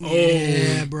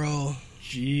 Yeah, bro.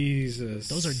 Jesus.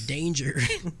 Those are danger.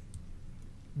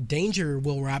 Danger,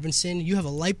 Will Robinson. You have a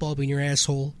light bulb in your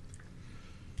asshole.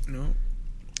 No.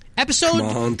 Episode Come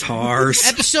on, Tars.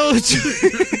 Episode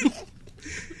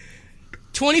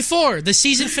 24, the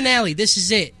season finale. This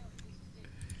is it.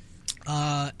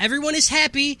 Everyone is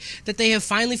happy that they have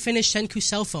finally finished Senku's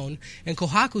cell phone, and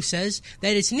Kohaku says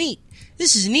that it's neat.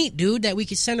 This is neat, dude, that we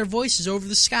can send our voices over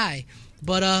the sky.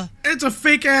 But, It's a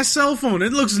fake-ass cell phone.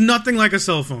 It looks nothing like a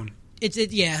cell phone.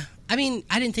 yeah. I mean,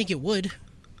 I didn't think it would.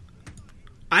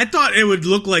 I thought it would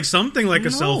look like something like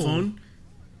a cell No. phone.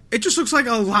 It just looks like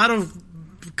a lot of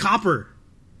copper.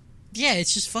 Yeah,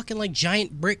 it's just fucking like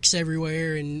giant bricks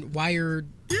everywhere and wired.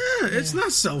 Yeah, it's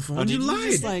not cell phone. Oh, you did you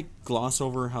lied. just like gloss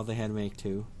over how they had to make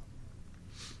 2?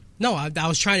 No, I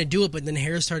was trying to do it, but then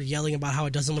Harris started yelling about how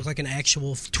it doesn't look like an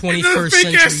actual 21st It's a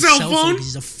century fake-ass cell cell phone phone. because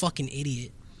he's a fucking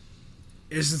idiot.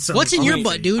 Isn't cell What's in phone. your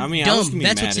butt, dude? I mean, I was Dumb. gonna be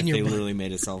That's mad what's if in your they butt. literally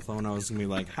made a cell phone. I was gonna be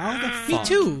like, how the Me fuck?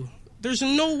 too. There's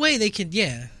no way they could,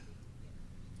 yeah.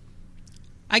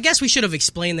 I guess we should have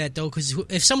explained that, though, because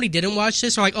if somebody didn't watch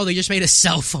this, they're like, oh, they just made a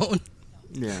cell phone.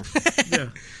 Yeah. Yeah.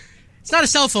 It's not a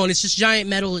cell phone, it's just giant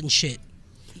metal and shit.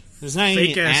 There's not any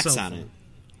Fake-ass apps cell on phone. it.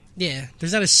 Yeah,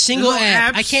 there's not a single There's no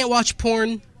app. apps. I can't watch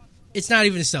porn. It's not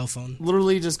even a cell phone.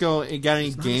 Literally just go, you got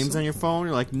any games on your phone?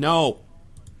 You're like, no.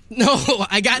 No,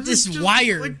 I got this It's just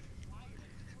wired. like-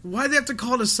 why'd they have to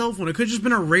call it a cell phone? It could have just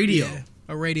been a radio. Yeah,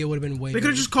 a radio would have been way They could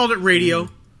better. have just called it radio.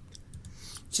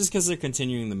 Just because they're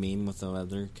continuing the meme with the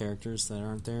other characters that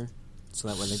aren't there. So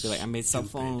that way they'd be like, I made cell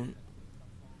phone.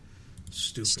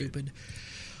 Stupid.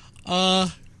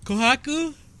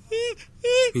 Kohaku?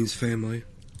 Means family.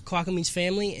 Kohaku means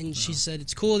family, and she said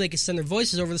it's cool they can send their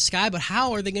voices over the sky, but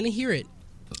how are they going to hear it?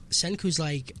 Senku's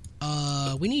like,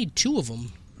 we need 2 of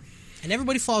them. And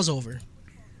everybody falls over.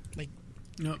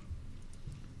 Nope.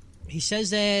 He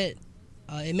says that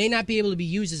it may not be able to be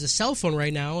used as a cell phone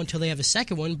right now until they have a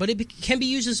second one, but it can be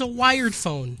used as a wired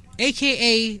phone.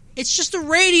 AKA, it's just a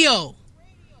radio.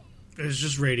 It's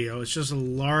just radio. It's just a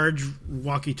large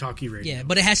walkie-talkie radio. Yeah,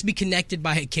 but it has to be connected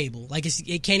by a cable. Like,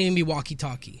 it can't even be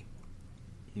walkie-talkie.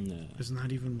 No. It's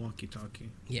not even walkie-talkie.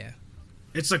 Yeah.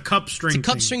 It's a cup string. It's a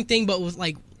cup thing. string thing, but with,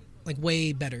 like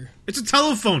way better. It's a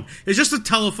telephone. It's just a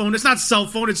telephone. It's not cell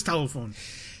phone. It's telephone.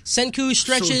 Senku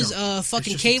stretches So dumb. a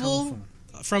fucking It's just a cable telephone.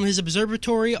 from his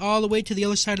observatory all the way to the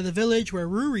other side of the village where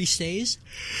Ruri stays.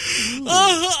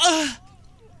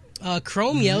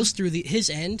 Chrome yells through his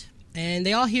end, and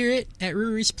they all hear it at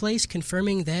Ruri's place,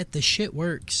 confirming that the shit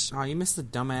works. Oh, you missed the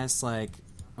dumbass, like,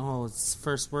 oh, it's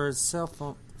first word, cell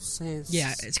phone. Says.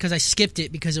 Yeah, it's because I skipped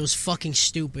it because it was fucking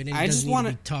stupid and it I just doesn't need wanna-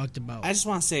 to be talked about. I just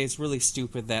want to say it's really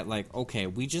stupid that, like, okay,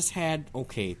 we just had,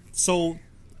 okay, so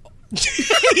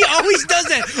He always does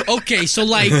that. Okay, so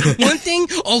like one thing.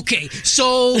 Okay,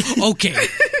 so okay.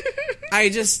 I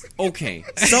just, okay.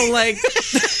 So, like,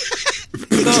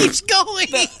 Keeps going.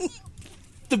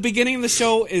 the beginning of the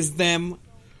show is them,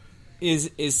 is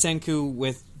Senku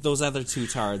with those other 2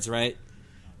 tards, right?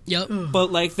 Yep.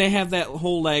 But, like, they have that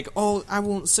whole, like, oh, I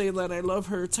won't say that I love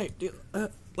her type deal.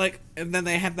 Like, and then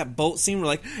they have that boat scene where,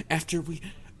 like, after we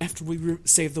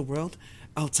save the world,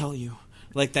 I'll tell you.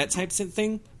 Like, that type of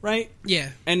thing, right? Yeah.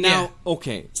 And now,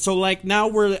 okay, so, like, now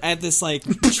we're at this, like,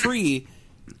 tree,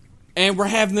 and we're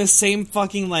having this same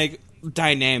fucking, like,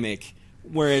 dynamic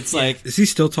where it's like, Is he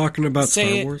still talking about Say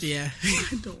Star it. Wars? Yeah.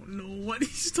 I don't know what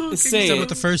he's talking Say Except it. with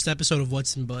the first episode of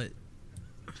What's in Butt.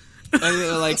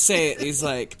 like say it. He's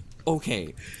like,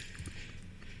 okay,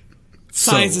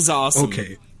 science is awesome.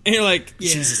 Okay. And you're like,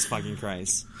 Yeah. Jesus fucking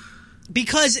Christ.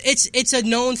 Because it's a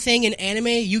known thing in anime,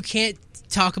 you can't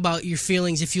talk about your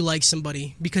feelings if you like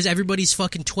somebody because everybody's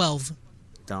fucking 12.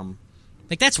 Dumb.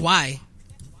 Like that's why.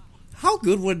 How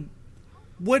good would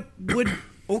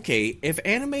okay, if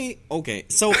anime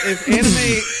so if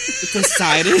anime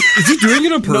decided Is he doing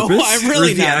it on no, purpose? I'm or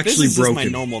really is he not. actually This is broken? just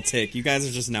my normal tick. You guys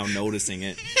are just now noticing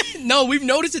it. No, we've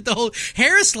noticed it the whole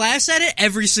Harris laughs at it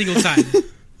every single time.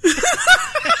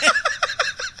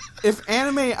 If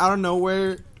anime out of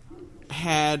nowhere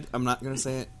had, I'm not gonna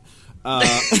say it.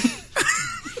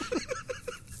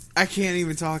 I can't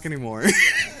even talk anymore.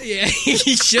 Yeah,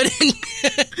 you shouldn't.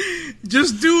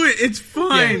 Just do it. It's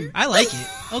fine. Yeah, I like it.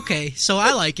 Okay, so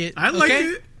I like it. I like okay?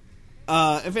 it.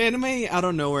 If anime out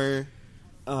of nowhere,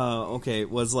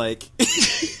 was like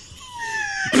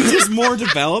just more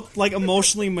developed, like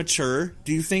emotionally mature.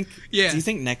 Do you think? Yeah. Do you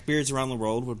think neckbeards around the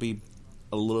world would be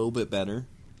a little bit better?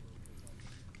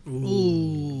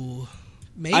 Ooh.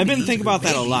 Maybe. I've been thinking about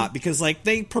that a lot because like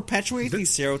they perpetuate these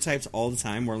stereotypes all the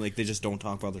time, where like they just don't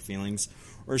talk about their feelings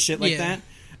or shit like Yeah. that.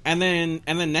 And then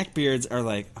neckbeards are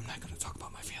like, I'm not going to talk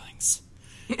about my feelings.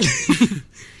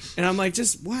 And I'm like,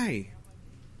 just why?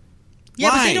 Yeah,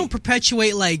 but Why? they don't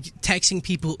perpetuate like texting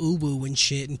people uwu and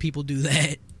shit, and people do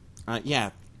that.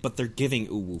 Yeah, but they're giving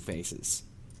uwu faces.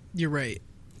 You're right.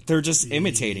 They're just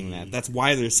imitating that. That's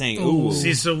why they're saying Ooh. uwu.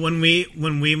 See, so when we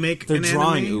make They're an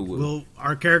drawing anime, uwu.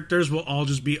 our characters will all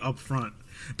just be up front.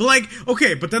 But like,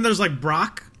 okay, but then there's like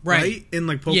Brock, right? In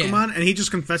like Pokemon, and he just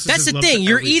confesses. That's his the love thing. to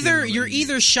You're every either female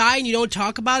lady. shy and you don't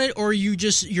talk about it, or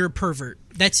you're a pervert.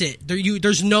 That's it.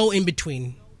 There's no in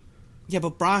between. Yeah,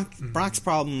 but Brock's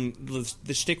problem,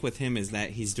 the shtick with him is that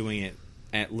he's doing it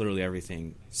at literally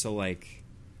everything. So like,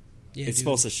 Yeah, it's dude.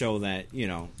 supposed to show that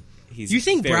he's. You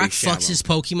think very Brock shallow. fucks his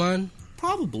Pokemon?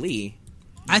 Probably.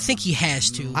 I think he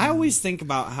has to. I always think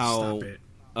about how Stop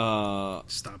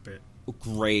it. Stop it.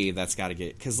 gray that's got to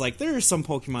get, because like there are some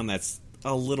Pokemon that's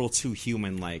a little too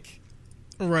human like,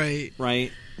 Right,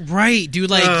 right? dude.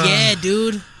 Like, yeah,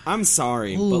 dude. I'm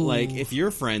sorry, but Ooh. like if you're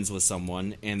friends with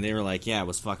someone and they were like, yeah, I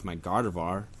was fucking my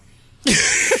Gardevoir.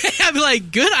 I'd be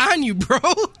like, good on you, bro.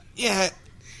 Yeah.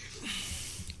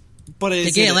 But is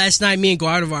Again, it last night me and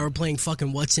Gardevoir were playing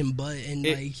fucking What's in Butt, and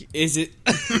like, is it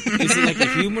like a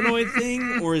humanoid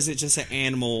thing, or is it just an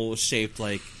animal shaped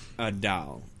like a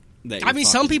doll? That I you're mean,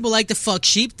 some fucking? people like to fuck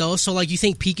sheep though. So like, you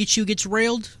think Pikachu gets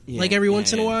railed like every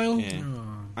once in a while? Yeah.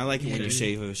 I like it when you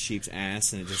shave a sheep's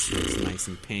ass and it just looks nice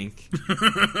and pink.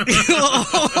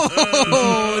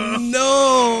 Oh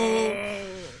no!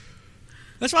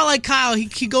 That's why I like Kyle.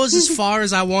 He goes as far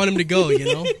as I want him to go. You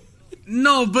know.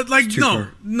 No, but like, too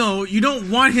far. no, you don't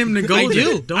want him to go I there.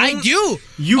 do. Don't, I do.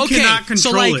 You Okay, cannot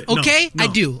control so like, it. No, okay, no, I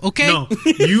do. Okay. No,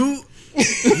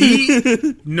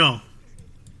 no.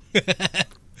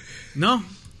 No.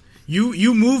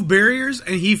 You move barriers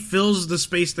and he fills the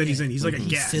space that he's in. He's like a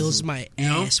He gas. fills my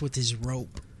know? ass with his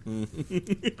rope. Oh.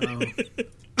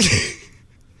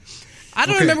 I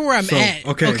don't Okay, remember where I'm so, at.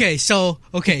 okay. So.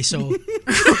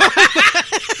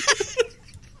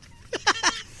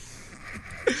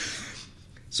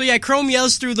 So yeah, Chrome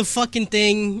yells through the fucking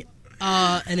thing,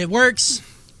 and it works.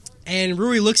 And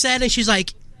Rui looks at it, and she's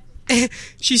like,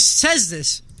 she says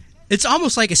this. It's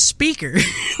almost like a speaker.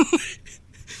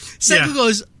 Senku Yeah.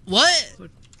 goes, what?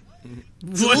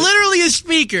 It's What? literally a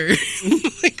speaker.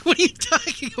 Like, what are you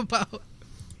talking about?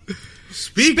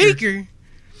 Speaker.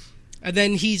 And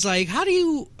then he's like, how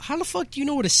the fuck do you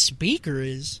know what a speaker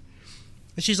is?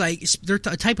 And she's like, they're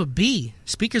a type of bee.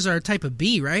 Speakers are a type of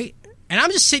bee, right? And I'm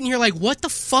just sitting here like, what the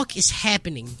fuck is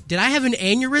happening? Did I have an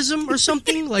aneurysm or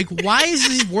something? Like, why is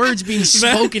these words being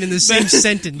spoken in the same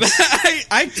sentence?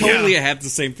 I totally had the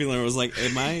same feeling. I was like,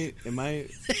 am I?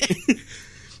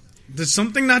 Did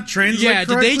something not translate Yeah, did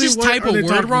they correctly? just What type are a they word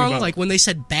talking wrong? about? Like when they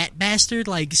said bat bastard?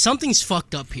 Like, something's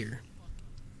fucked up here.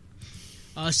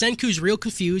 Senku's real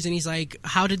confused, and he's like,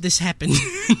 how did this happen?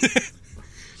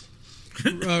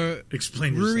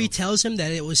 Explain Ruri yourself. tells him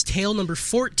that it was tale number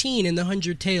 14 in the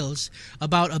 100 Tales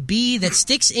about a bee that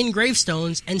sticks in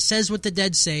gravestones and says what the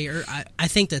dead say, or I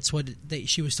think that's what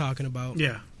she was talking about.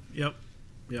 Yeah. Yep.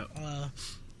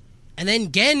 And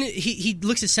then Gen, he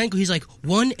looks at Senku, he's like,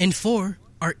 1 and 4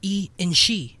 are E and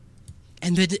she.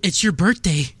 And that it's your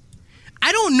birthday.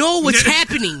 I don't know what's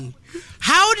happening.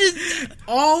 How did...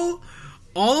 all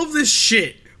of this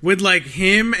shit with like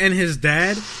him and his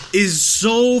dad is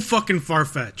so fucking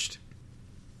far-fetched.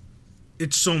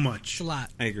 It's so It's much. a lot.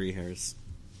 I agree, Harris.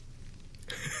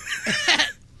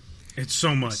 It's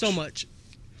so much. So much.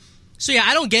 So yeah,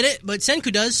 I don't get it, but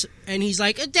Senku does, and he's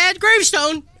like, Dad,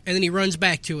 gravestone! And then he runs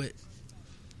back to it.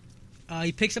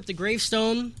 He picks up the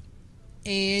gravestone,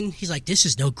 and he's like, this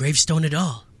is no gravestone at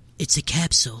all. It's a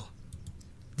capsule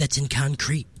that's in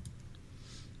concrete.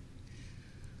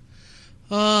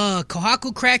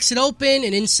 Kohaku cracks it open,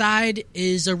 and inside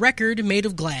is a record made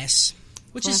of glass,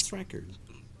 which Glass is record.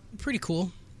 pretty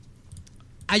cool.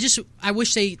 I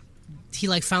wish he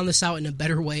found this out in a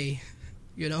better way,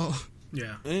 you know?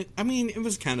 Yeah. I mean, it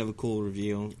was kind of a cool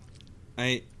reveal.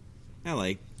 I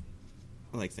like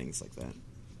things like that.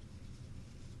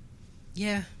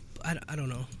 Yeah, I don't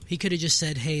know. He could have just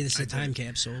said, hey, this is a time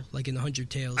capsule, like in the 100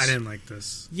 Tales. I didn't like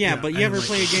this. Yeah, but I you didn't ever like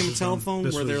play a this. game This of was dumb. telephone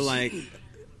This where they're was like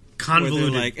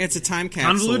convoluted? it's a time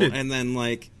capsule, Convoluted. and then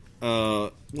like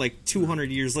 200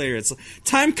 years later, it's like,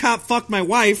 time cop fucked my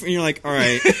wife, and you're like, all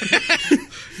right.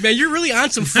 Man, you're really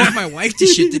on some fuck my wife to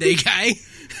shit today, guy.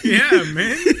 Yeah,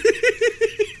 man.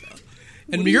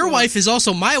 And your wife is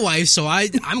also my wife, so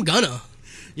I'm gonna.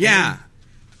 Yeah.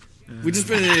 We just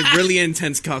been in a really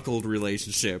intense cuckold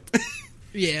relationship.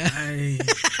 Yeah,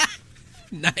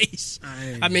 nice.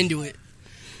 I'm into it.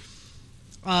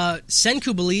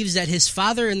 Senku believes that his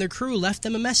father and the crew left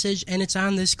them a message, and it's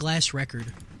on this glass record.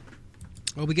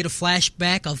 Well, we get a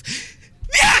flashback of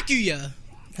Byakuya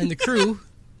and the crew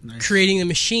creating the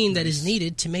machine that is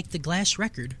needed to make the glass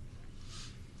record.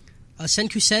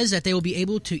 Senku says that they will be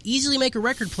able to easily make a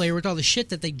record player with all the shit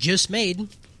that they just made.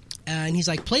 And he's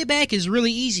like, playback is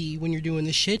really easy when you're doing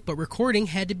this shit, but recording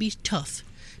had to be tough.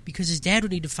 Because his dad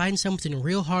would need to find something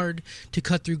real hard to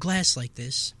cut through glass like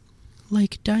this.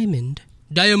 Like diamond.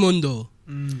 Diamondo.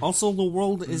 Also, the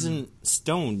world isn't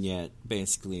stone yet,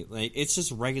 basically. Like, it's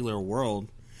just regular world.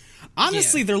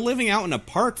 Honestly, they're living out in a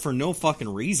park for no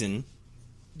fucking reason.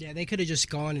 Yeah, they could have just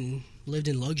gone and lived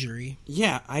in luxury.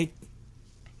 Yeah,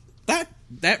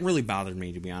 that really bothered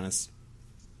me, to be honest.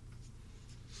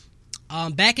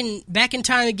 Back in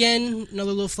time again,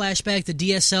 another little flashback, the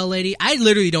DSL lady. I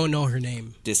literally don't know her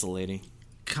name. Dissel lady.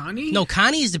 Connie? No,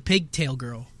 Connie is the pigtail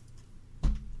girl.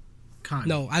 Connie.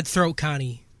 No, I'd throw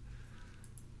Connie.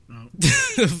 No.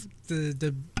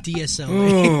 the DSL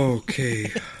lady.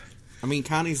 Okay. I mean,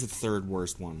 Connie's the third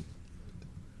worst one.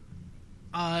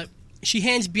 She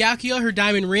hands Byakuya her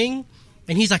diamond ring,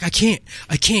 and he's like, I can't.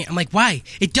 I'm like, why?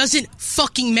 It doesn't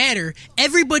fucking matter.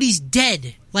 Everybody's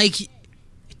dead. Like, it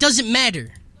doesn't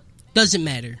matter.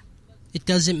 It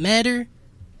doesn't matter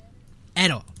at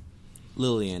all.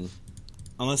 Lillian.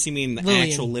 Unless you mean the Lillian.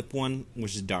 actual lip one,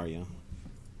 which is Daria.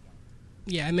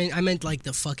 Yeah, I meant like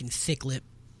the fucking thick lip.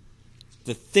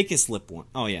 The thickest lip one.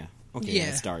 Oh, yeah. Okay, Yeah. yeah,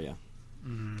 it's Daria.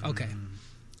 Okay.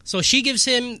 So she gives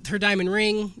him her diamond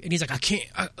ring, and he's like, I can't.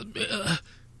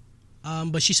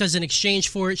 But she says in exchange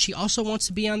for it, she also wants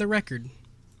to be on the record.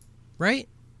 Right?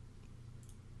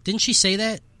 Didn't she say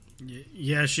that?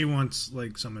 Yeah, she wants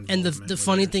like some And involvement. the with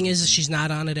funny it or thing is something. she's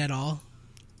not on it at all.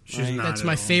 She's not That's at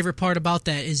my all. favorite part about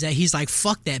that, is that he's like,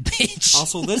 fuck that bitch.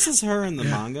 Also, this is her in the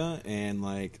manga, and,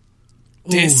 like,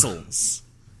 Ooh. Dissels.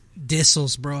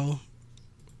 Dissels, bro.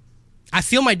 I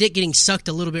feel my dick getting sucked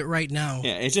a little bit right now.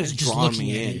 Yeah, it's just Just drawing looking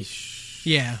me at in. it.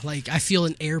 Yeah, like I feel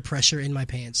an air pressure in my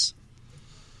pants.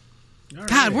 All God,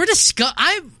 right. we're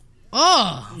disgusting.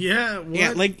 Yeah, what?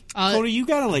 Yeah, like, Uh, Cody, you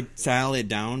gotta, like, dial it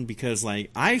down, because,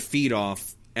 like, I feed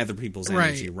off other people's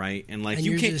energy, right? And, like, And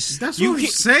you you're can't... just- That's you what I'm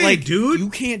can't- saying, like, dude. You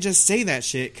can't just say that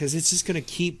shit, because it's just gonna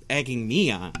keep egging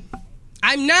me on.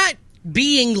 I'm not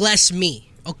being less me,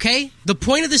 okay? The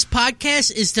point of this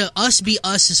podcast is to us be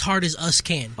us as hard as us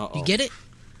can. Uh-oh. You get it?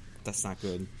 That's not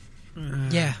good.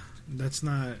 Yeah. That's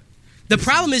not. The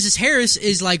problem is Harris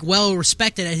is like well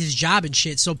respected at his job and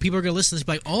shit, so people are gonna listen to this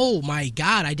and be like, oh my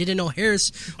god, I didn't know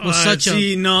Harris was such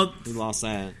see, no, We lost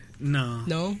that. no,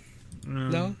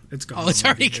 No? it's gone. Oh, it's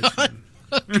already gone.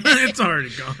 It's already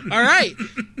gone. All right.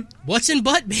 What's in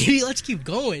butt, baby? Let's keep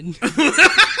going.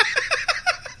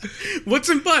 What's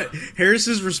in butt?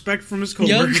 Harris's respect from his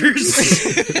coworkers.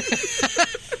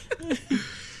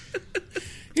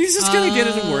 He's just gonna get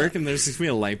it to work, and there's just gonna be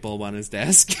a light bulb on his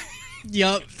desk.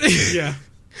 Yup. Yeah.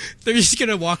 They're just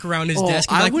gonna walk around his Oh, desk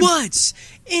and be I like, would- what's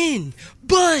in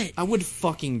butt? I would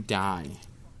fucking die.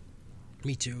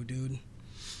 Me too, dude.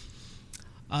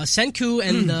 Senku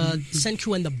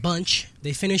and the bunch,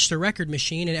 they finish the record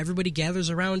machine, and everybody gathers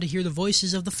around to hear the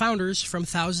voices of the founders from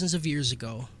thousands of years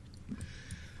ago.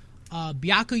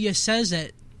 Byakuya says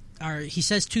that, or he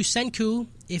says to Senku,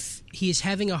 if he is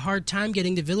having a hard time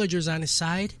getting the villagers on his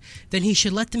side, then he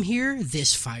should let them hear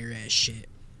this fire ass shit.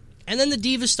 And then the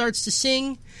diva starts to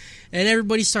sing, and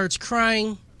everybody starts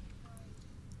crying.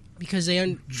 because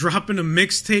they dropping a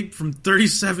mixtape from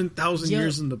 37,000 Yep.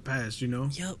 years in the past. You know.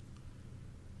 Yep.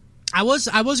 I was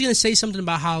gonna say something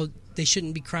about how they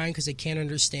shouldn't be crying because they can't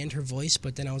understand her voice,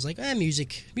 but then I was like,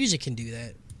 music can do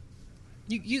that.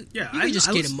 You can just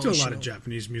I get listen emotional. to a lot of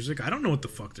Japanese music. I don't know what the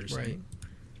fuck they're saying.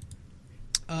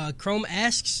 Chrome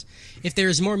asks if there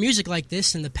is more music like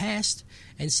this in the past,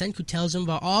 and Senku tells him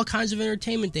about all kinds of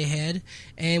entertainment they had,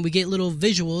 and we get little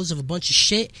visuals of a bunch of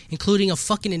shit, including a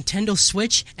fucking Nintendo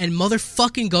Switch and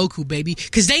motherfucking Goku, baby,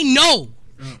 because they know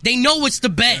what's the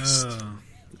best.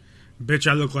 Bitch,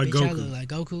 I look like Bitch, I Goku. look like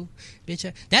Goku.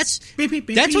 Bitch, that's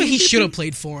what he should have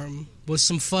played for him. Was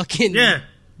some fucking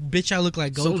Bitch, I look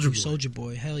like Goku, Soldier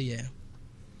Boy. Hell yeah.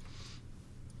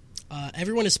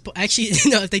 Everyone is actually,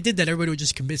 if they did that, everybody would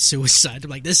just commit suicide. They're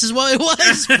like, this is what it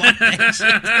was. Fuck that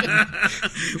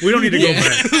shit. We don't need to go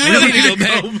back. We don't need to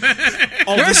go back.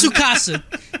 Where's Tsukasa?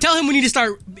 Tell him we need to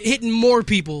start hitting more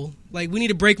people. Like, we need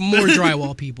to break more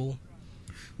drywall people.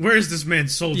 Where is this man,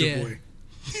 Soldier Boy?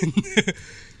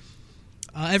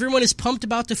 Everyone is pumped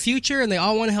about the future, and they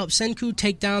all want to help Senku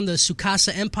take down the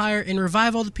Tsukasa Empire and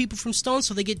revive all the people from Stone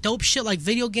so they get dope shit like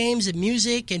video games and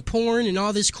music and porn and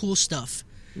all this cool stuff.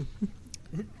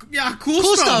 Yeah, cool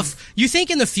stuff. You think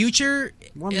in the future,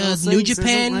 One of those New things isn't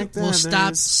Japan like that, will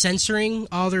stop is- censoring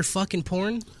all their fucking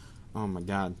porn? Oh my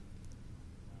god.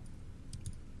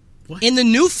 In the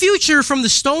new future from the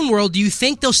Stone World, do you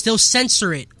think they'll still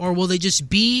censor it? Or will they just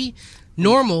be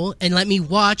normal and let me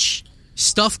watch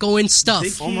stuff go in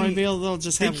stuff? Or maybe they'll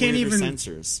just They have can't weirder even-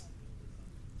 censors.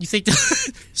 You think they'll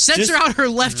censor Just- out her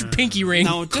left pinky ring?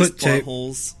 No, just Clip tape.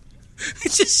 buttholes.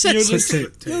 Just You'll censor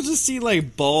just, you'll just see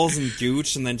like balls and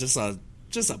gooch, and then just a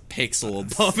pixel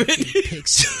above it.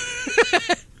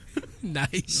 pics.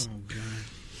 Nice. Oh,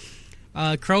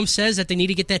 God. Chrome says that they need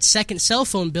to get that second cell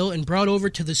phone built and brought over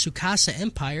to the Tsukasa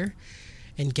Empire.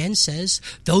 And Gen says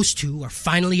those two are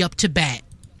finally up to bat.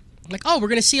 Like, oh, we're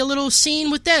going to see a little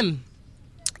scene with them.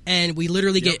 And we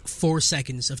literally get 4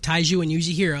 seconds of Taiju and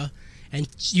Yuzihira. And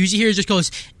Yuzihira just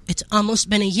goes, it's almost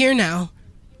been a year now.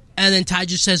 And then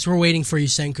Taiju says, we're waiting for you,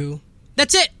 Senku.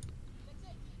 That's it.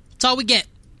 That's all we get.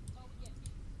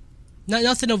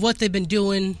 Nothing of what they've been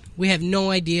doing. We have no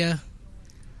idea.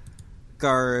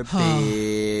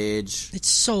 Garbage.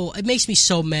 It makes me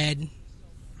so mad.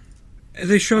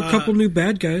 They show a couple new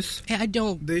bad guys. I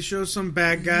don't. They show some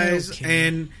bad guys, Okay.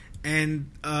 and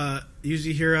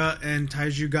Yuzihira and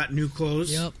Taiju got new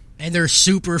clothes. Yep. And they're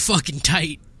super fucking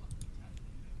tight.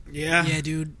 Yeah. Yeah,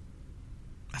 dude.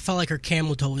 I felt like her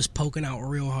camel toe was poking out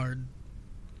real hard.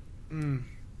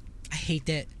 I hate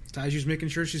that. Taiju's making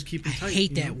sure she's keeping I tight. hate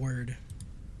you that know? word.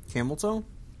 Camel toe?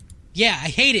 Yeah, I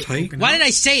hate it. Tight? Why did I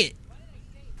say it?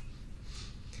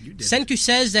 You did. Senku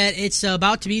says that it's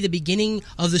about to be the beginning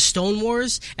of the Stone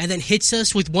Wars, and then hits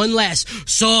us with one last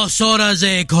So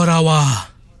Soraze Korawa.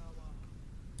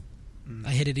 I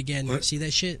hit it again. What? See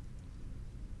that shit?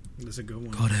 That's a good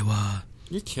one. Korawa.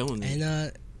 You're killing me.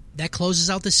 And that closes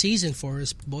out the season for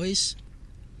us, boys.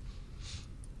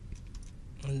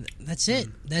 And that's it.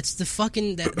 That's the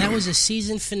fucking... That was a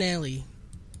season finale.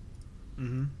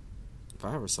 If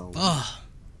I ever saw one. Oh.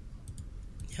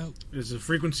 Yep. It's a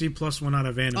frequency plus one out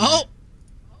of anime. Oh!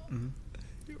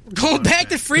 Going back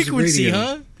to frequency, radio.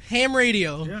 huh? Ham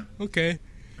radio. Yeah. Okay.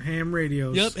 Ham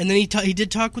radios. Yep. And then he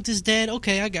did talk with his dad.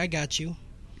 Okay, I got you.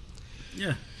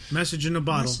 Yeah. Message in a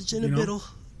bottle. Message in a you know? middle.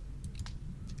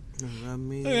 Love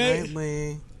me Alright.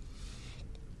 lightly.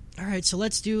 All right, so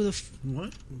let's do the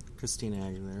What? Christina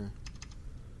Aguilera.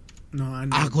 No, I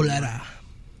know. Aguilera.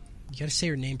 You gotta say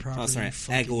her name properly. Oh, sorry. you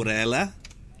fucking- Aguilera.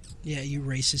 Yeah, you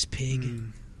racist pig.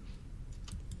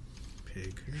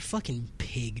 Pig. You're a fucking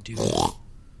pig, dude. All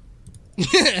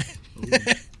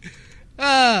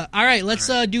right, let's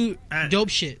do dope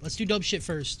shit. Let's do dope shit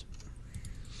first.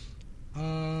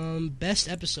 Best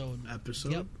episode.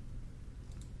 Episode? Yep.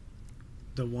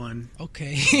 The one.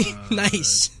 Okay,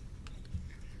 nice.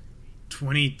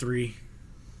 23.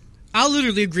 I'll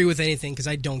literally agree with anything because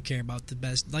I don't care about the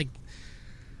best. Like,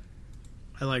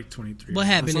 I like 23. what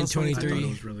happened in That's also- I thought it 23?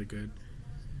 was really good.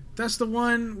 That's the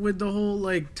one with the whole,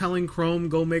 like, telling Chrome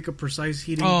go make a precise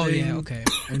heating Oh thing. yeah, okay.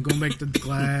 And go make the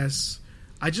glass.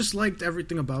 I just liked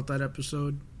everything about that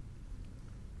episode.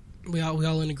 We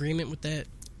all in agreement with that?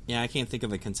 Yeah, I can't think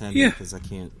of a contender Yeah. because I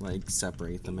can't like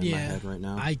separate them in Yeah, my head right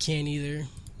now. I can't either.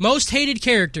 Most hated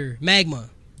character, Magma.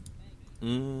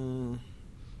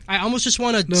 I almost just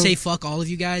want to say fuck all of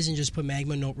you guys and just put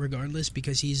Magma note regardless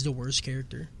because he's the worst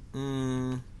character.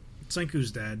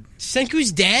 Senku's dad.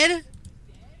 Senku's dad?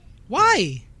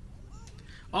 Why?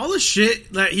 All the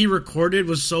shit that he recorded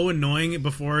was so annoying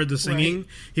before the singing.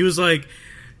 He was like,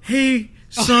 hey,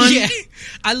 son. Yeah,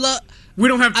 I love. We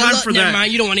don't have time for Never that.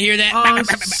 mind, you don't want to hear that.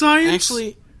 Science.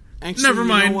 Actually, Never you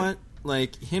mind. know what?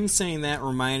 Like, him saying that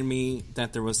reminded me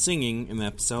that there was singing in the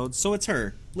episode, so it's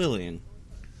her, Lillian.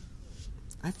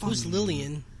 Who's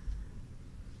Lillian?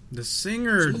 The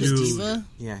singer, Miss dude. Diva?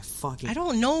 Yeah, fucking... I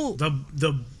don't know.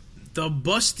 The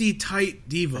busty tight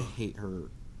diva. I hate her.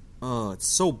 Oh, it's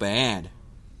so bad.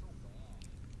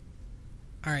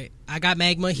 All right, I got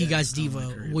Magma. He got Diva.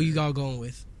 like her What you all going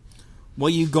with?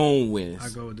 What you going with? I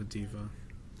go with the diva.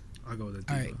 I go with the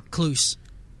diva. All right, Cluse.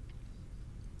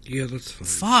 Yeah, that's fine.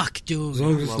 Fuck, dude. As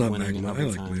long as it's love not winning Magma. I every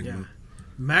like time. Magma. Yeah.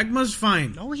 Magma's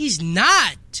fine. No, he's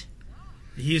not.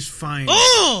 He's fine.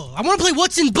 Oh, I want to play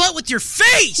What's in Butt with your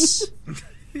face.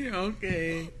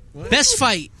 Okay. What? Best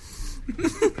fight.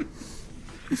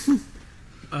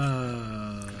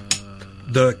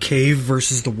 The cave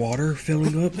versus the water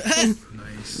filling up.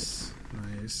 Nice.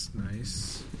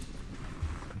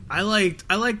 I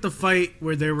liked the fight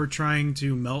where they were trying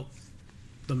to melt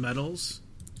the metals.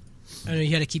 I know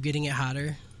you had to keep getting it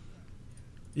hotter.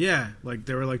 Yeah, like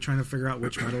they were like trying to figure out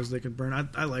which metals they could burn.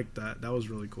 I liked that. That was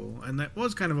really cool, and that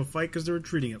was kind of a fight because they were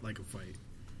treating it like a fight.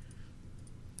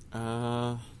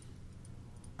 I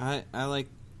like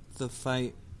the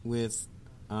fight with,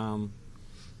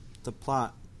 the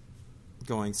plot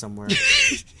going somewhere.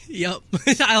 Yep,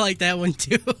 I like that one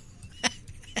too.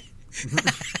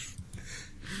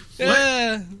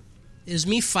 It was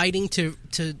me fighting to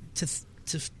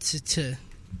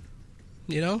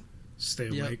you know. Stay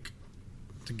Yep. awake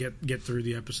to get through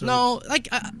the episode. No, like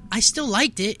I still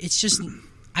liked it. It's just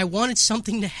I wanted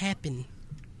something to happen.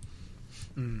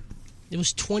 It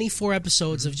was 24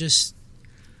 episodes of just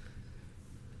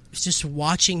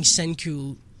watching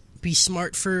Senku be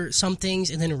smart for some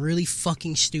things and then really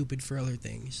fucking stupid for other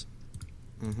things.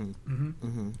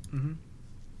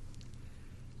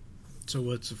 So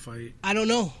what's the fight? I don't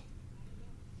know.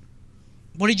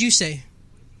 What did you say?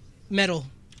 Metal.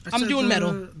 I'm said doing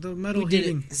metal. The metal We did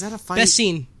heating. Is that a fight? Best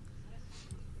scene.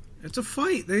 It's a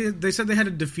fight. They said they had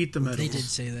to defeat the metals. They did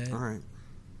say that. All right.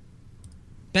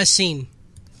 Best scene.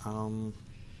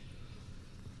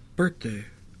 Birthday.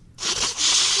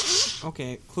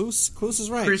 Okay, Cluse is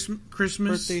right.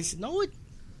 Christmas. Birthdays. No.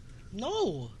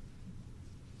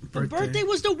 The Birthday. birthday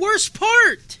was the worst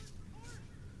part.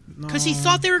 No. Because he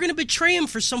thought they were going to betray him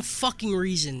for some fucking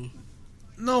reason.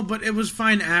 No, but it was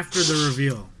fine after the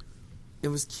reveal. It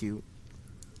was cute.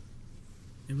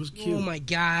 It was cute. Oh my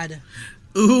god.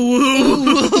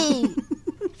 Ooh. Whoa.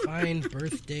 Fine,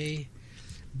 birthday.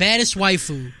 Baddest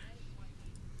waifu.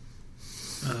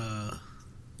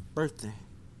 Birthday.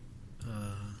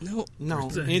 No. No,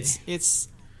 Birthday. it's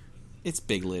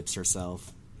Big Lips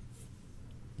herself.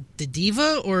 The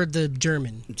diva or the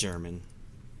German? German.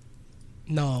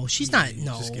 No, she's not.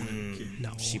 No.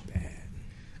 No. She bad.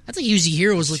 I think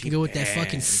Yuzihiro was looking good with that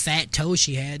fucking fat toe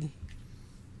she had.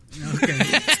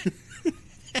 Okay.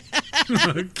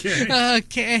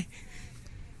 Okay.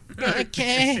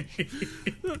 Okay.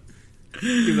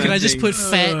 Can I just put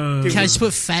fat? Can I just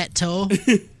put fat toe?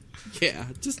 Yeah,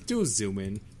 just do a zoom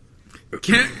in.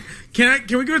 Can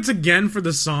we go to again for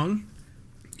the song?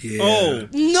 Yeah. Oh,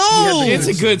 No, it's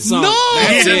a good song. No!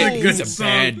 That's Yeah, it. it's a good It's a song.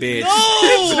 bad bitch.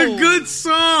 It's No! a good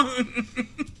song.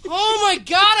 Oh my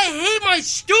god, I hate my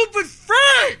stupid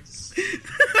friends.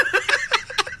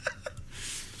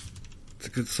 It's a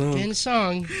good song. And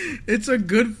song. It's a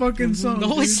good fucking song.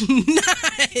 No, dude. it's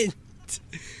not.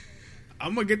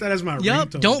 I'm gonna get that as my Yup.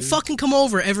 ringtone. Don't dude. fucking come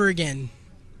over ever again.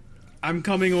 I'm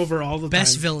coming over all the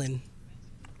Best time. villain.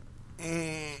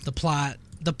 The plot.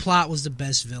 The plot was the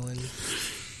best villain.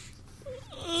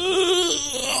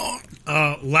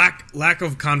 Lack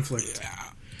of conflict.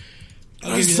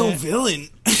 I'm so villain.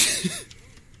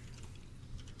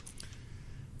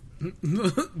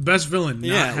 Best villain. not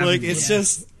Yeah, having like villain. it's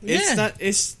just it's Yeah. not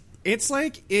it's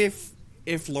like if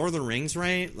Lord of the Rings,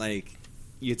 right? Like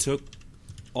you took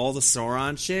all the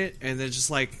Sauron shit and then just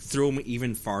like threw him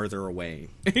even farther away.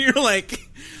 You're like,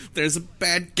 there's a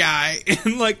bad guy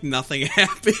and like nothing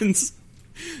happens.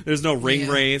 There's no ring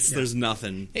Yeah. race. There's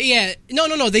nothing. Yeah,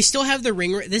 no. They still have the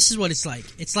ring. This is what it's like.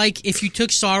 It's like if you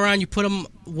took Sauron, you put him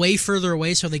way further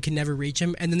away so they can never reach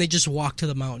him, and then they just walk to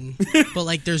the mountain. But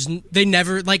like, they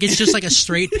never like it's just like a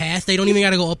straight path. They don't even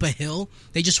got to go up a hill.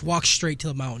 They just walk straight to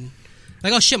the mountain.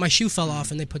 Like, oh shit, my shoe fell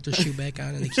off, and they put their shoe back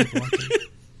on and they keep walking.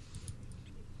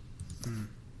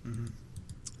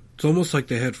 It's almost like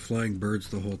they had flying birds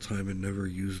the whole time and never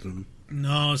used them.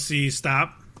 No, see,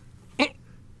 stop.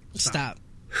 Stop.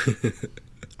 I'm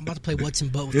about to play What's in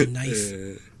Butt with a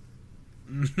knife.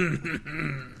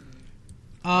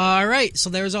 All right, so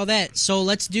there's all that. So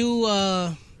let's do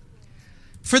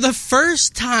For the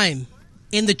first time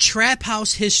in the Trap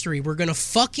House history, we're gonna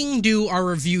fucking do our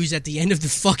reviews at the end of the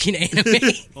fucking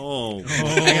anime. Oh,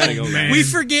 I gotta go, man. We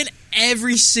forget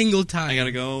every single time. I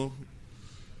gotta go.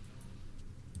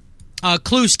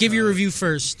 Kloos, give your review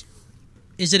first.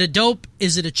 Is it a dope?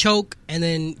 Is it a choke? And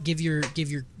then give your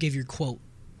quote.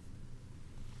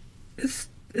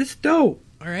 It's dope.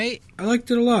 All right. I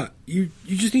liked it a lot. You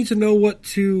just need to know what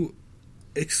to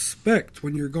expect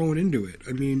when you're going into it.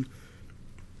 I mean,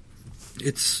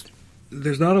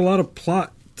 there's not a lot of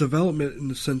plot development in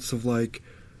the sense of like,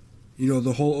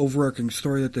 the whole overarching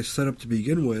story that they set up to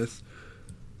begin with.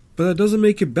 But that doesn't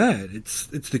make it bad. It's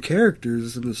the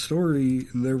characters and the story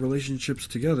and their relationships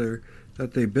together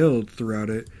that they build throughout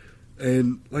it.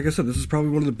 And like I said, this is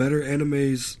probably one of the better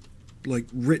animes, like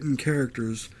written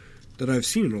characters that I've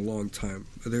seen in a long time.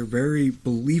 They're very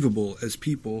believable as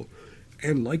people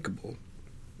and likable.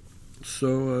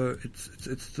 So it's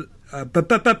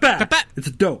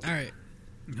dope. All right.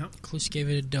 Yep. Kloos gave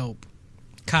it a dope.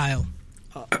 Kyle.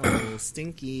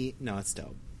 Stinky. No, it's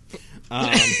dope.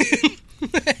 I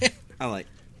like.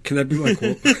 Can that be my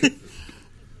quote?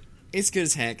 It's good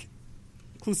as heck.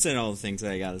 Kloos said all the things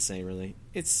that I gotta say. Really,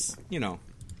 it's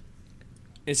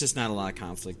it's just not a lot of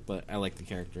conflict, but I like the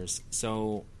characters.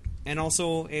 So, and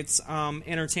also it's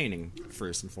entertaining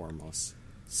first and foremost.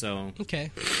 So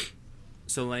Okay.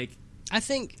 So like, I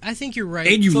think you're right.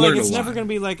 And you so learn like, it's a lot. never gonna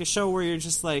be like a show where you're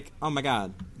just like, oh my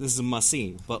god, this is a must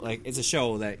see. But like, it's a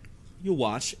show that you'll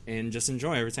watch and just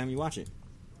enjoy every time you watch it.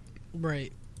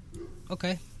 Right.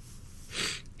 Okay.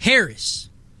 Harris.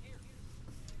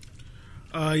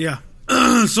 Yeah.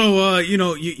 So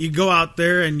you go out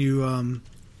there and you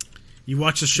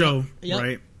watch the show, Yep.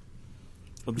 right?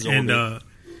 Absorb it. And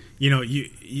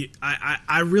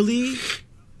I really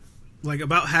like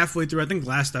about halfway through. I think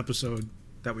last episode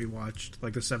that we watched,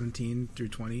 like the 17 through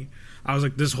 20, I was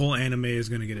like, this whole anime is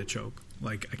gonna get a choke.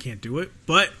 Like, I can't do it.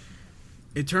 But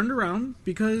it turned around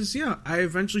because I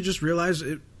eventually just realized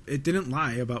it didn't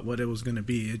lie about what it was gonna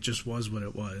be. It just was what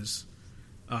it was.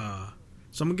 So I'm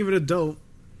gonna give it a dope.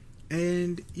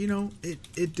 And,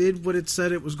 it did what it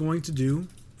said it was going to do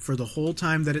for the whole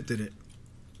time that it did it.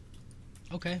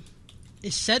 Okay.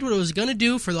 It said what it was gonna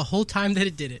do for the whole time that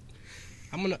it did it.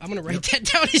 I'm gonna write that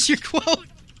down as your quote.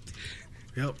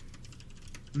 Yep.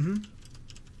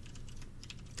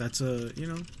 That's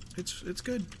it's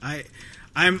good.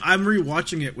 I'm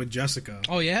rewatching it with Jessica.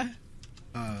 Oh yeah.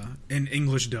 In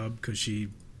English dub because she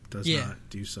does Yeah. not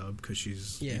do sub because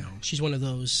she's Yeah. She's one of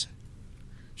those.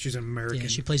 she's an American. Yeah.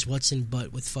 She plays what's in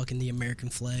butt with fucking the American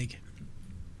flag.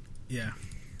 Yeah.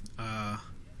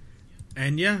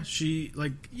 And she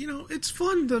it's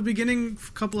fun. The beginning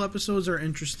couple episodes are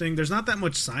interesting. There's not that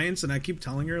much science, and I keep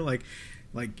telling her like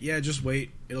just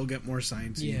wait, it'll get more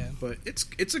sciencey. Yeah. But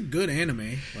it's a good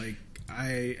anime. Like,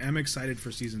 I am excited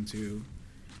for season 2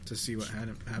 to see what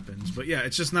happens. But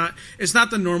it's just not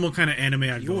the normal kind of anime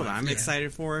I'd You know go what after. I'm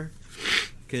excited for?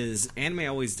 Because anime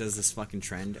always does this fucking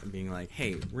trend of being like,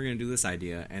 hey, we're going to do this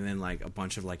idea, and then like a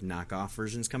bunch of like knockoff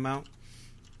versions come out.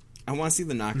 I want to see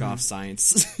the knockoff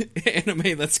science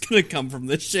anime that's going to come from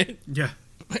this shit. Yeah.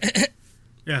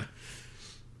 Yeah.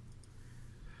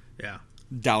 Yeah.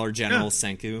 Dollar General Yeah.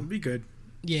 Senku. Be good.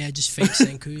 Yeah, just fake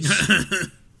Senkus.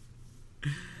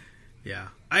 Yeah.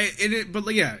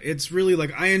 It's really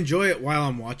like I enjoy it while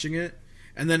I'm watching it,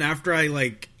 and then after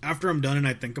I'm done and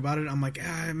I think about it, I'm like,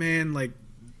 man, like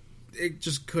it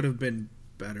just could have been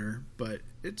better, but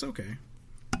it's okay.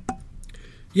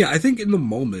 Yeah, I think in the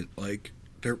moment, like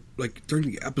they're like during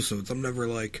the episodes, I'm never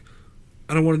like,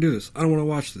 I don't want to do this. I don't want to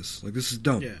watch this. Like, this is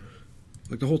dumb. Yeah.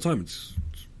 Like, the whole time it's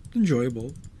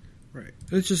enjoyable. Right.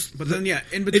 It's just, But then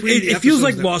in between it the feels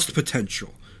like episodes lost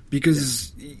potential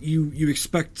because you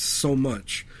expect so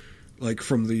much, like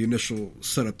from the initial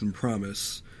setup and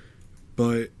promise,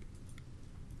 but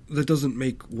that doesn't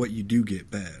make what you do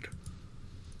get bad.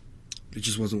 It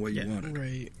just wasn't what you wanted.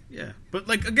 Right. Yeah, but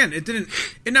like again,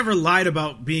 it never lied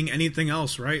about being anything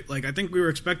else, right? Like, I think we were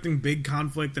expecting big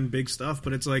conflict and big stuff,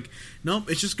 but it's like,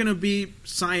 nope, it's just gonna be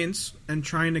science and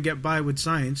trying to get by with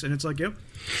science, and it's like, yep,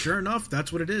 sure enough,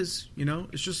 that's what it is.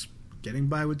 It's just getting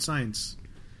by with science,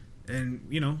 and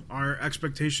our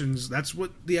expectations. That's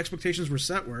what the expectations were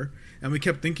set were, and we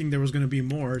kept thinking there was gonna be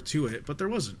more to it, but there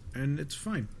wasn't, and it's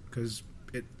fine because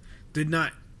it did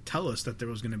not tell us that there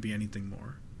was gonna be anything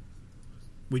more.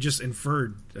 We just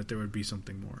inferred that there would be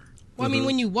something more. Well, I mean,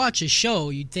 when you watch a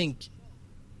show, you'd think,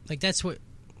 like, that's what,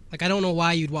 like, I don't know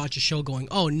why you'd watch a show going,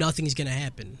 oh, nothing's going to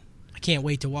happen. I can't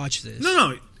wait to watch this.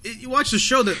 No. You watch the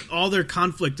show that all their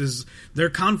conflict is, their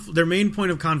main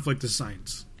point of conflict is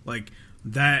science. Like,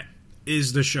 that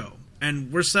is the show.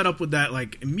 And we're set up with that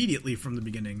like immediately from the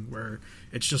beginning, where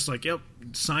it's just like, yep,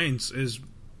 science is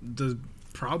the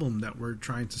problem that we're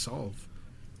trying to solve,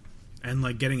 and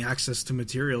like getting access to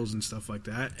materials and stuff like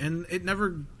that. And it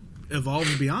never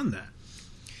evolved beyond that.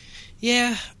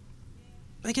 Yeah,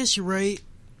 I guess you're right.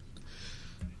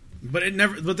 But it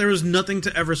never. But there was nothing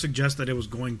to ever suggest that it was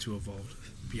going to evolve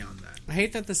beyond that. I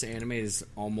hate that this anime is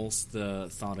almost the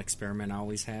thought experiment I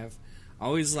always have. I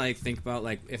always like think about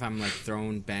like if I'm like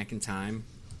thrown back in time,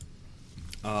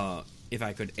 if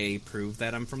I could A, prove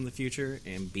that I'm from the future,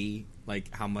 and B,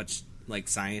 like how much like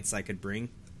science I could bring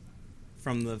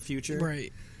from the future.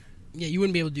 Right. Yeah, you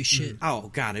wouldn't be able to do shit. Oh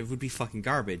god, it would be fucking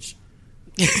garbage.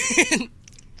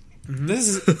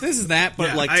 This is that, but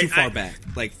Yeah, like too far back.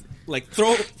 Like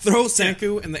throw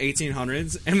Senku in the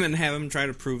 1800s and then have him try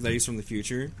to prove that he's from the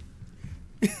future.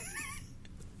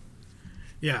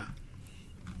 Yeah.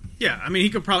 Yeah, I mean, he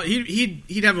could probably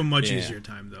he'd have a much easier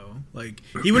time though. Like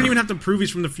he wouldn't even have to prove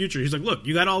he's from the future. He's like, look,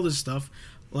 you got all this stuff.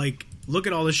 Like, look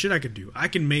at all this shit I could do. I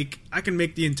can make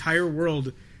the entire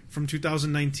world from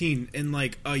 2019 in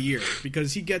like a year,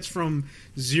 because he gets from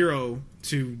 0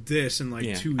 to this in like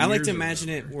 2 years. I like to imagine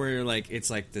it where like it's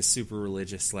like the super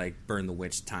religious like burn the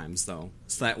witch times though.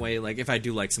 So that way, like if I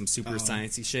do like some super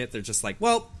sciencey shit, they're just like,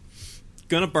 well,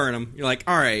 gonna burn him. You're like,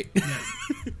 all right.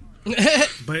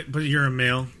 But you're a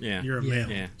male. Yeah. You're a male.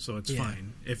 Yeah. So it's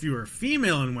fine. If you were a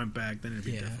female and went back, then it'd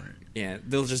be different. Yeah,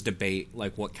 they'll just debate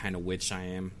like what kind of witch I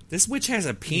am. This witch has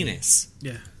a penis.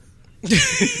 Yeah.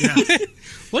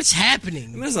 What's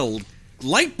happening? And there's a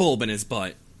light bulb in his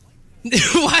butt.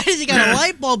 Why does he got a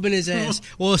light bulb in his ass?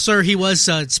 Well, sir, he was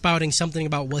spouting something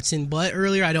about what's in butt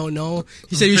earlier. I don't know.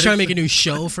 He said he was trying to make a new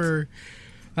show for...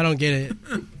 I don't get it.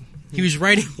 He was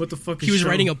writing... What the fuck is He was show?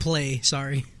 writing a play,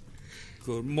 sorry.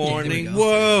 Good morning, go.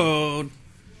 world.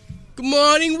 Good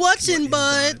morning, what's in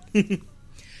butt?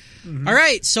 All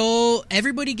right, so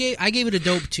everybody I gave it a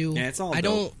dope too. Yeah, it's all I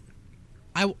dope.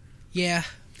 Yeah.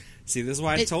 See, this is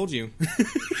why I told you.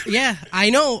 Yeah, I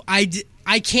know.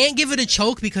 I can't give it a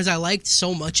choke because I liked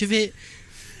so much of it.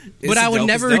 But I would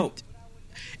never...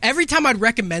 Every time I'd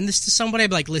recommend this to somebody, I'd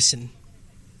be like, listen,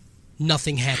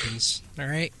 nothing happens, all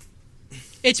right?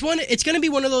 It's going to be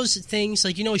one of those things,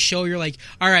 like, you know, a show, you're like,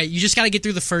 all right, you just got to get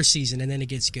through the first season, and then it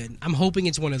gets good. I'm hoping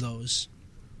it's one of those.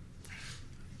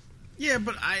 Yeah,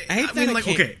 but I hate I that mean, I like,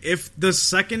 can't- okay, if the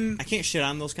second... I can't shit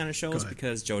on those kind of shows ahead.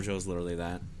 because JoJo's literally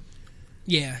that.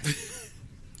 Yeah.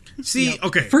 See,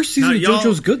 okay. First season now of y'all-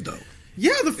 JoJo's good though.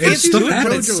 Yeah, the It's first stuff season of happens.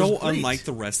 But JoJo's it's so great. unlike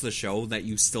the rest of the show that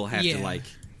you still have Yeah. to like.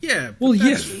 Yeah. Well,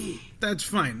 That's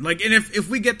fine. Like, and if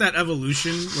we get that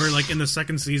evolution where, like, in the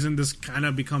second season, this kind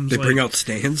of becomes They like, bring out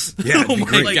stands. Yeah, Oh it'd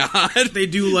be my great. god! they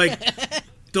do like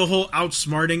the whole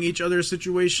outsmarting each other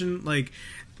situation. Like,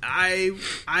 I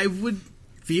would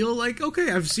feel like,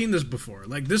 okay, I've seen this before.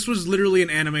 Like, this was literally an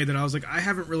anime that I was like, I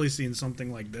haven't really seen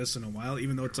something like this in a while,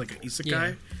 even though it's like an isekai.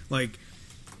 Yeah. Like,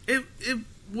 it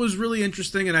was really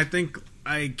interesting, and I think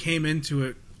I came into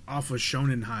it off of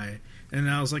Shonen High, and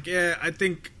I was like, yeah, I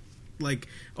think, like,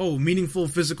 oh, meaningful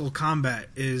physical combat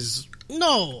is...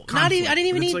 No, Conflict. not even. I didn't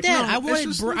even But it's need like, that. no, I it's wanted.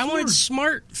 just I wanted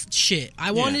smart shit.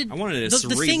 I wanted. I wanted a the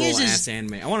cerebral thing is ass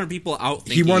anime. I wanted people out.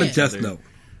 He wanted each Death other. Note.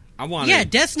 I wanted. Yeah,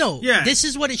 Death Note. Yeah. This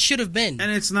is what it should have been.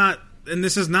 And it's not... And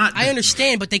this is not... I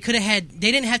understand, but they could have had.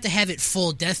 They didn't have to have it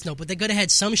full Death Note, but they could have had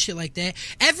some shit like that.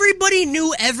 Everybody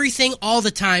knew everything all the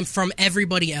time from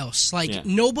everybody else. Like Yeah.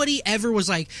 nobody ever was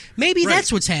like, maybe Right.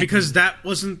 that's what's happening. Because that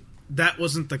wasn't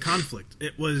the conflict.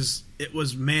 It was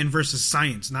man versus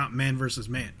science, not man versus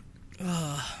man.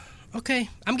 Okay,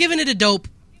 I'm giving it a dope.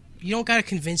 You don't gotta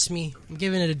convince me. I'm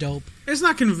giving it a dope. It's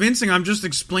not convincing. I'm just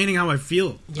explaining how I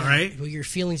feel. Yeah, All right. well, your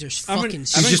feelings are I've fucking been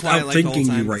He's just quiet, like, the whole outthinking you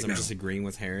time 'cause right I'm now. just agreeing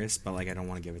with Harris, but like I don't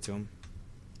want to give it to him.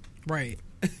 right.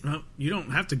 No, you don't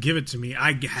have to give it to me.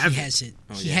 I have He it. has it.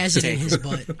 He yeah. has it in Take his it.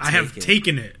 butt. I have Take it.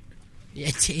 taken it.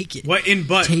 Yeah, take it. What in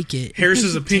butt? Take it.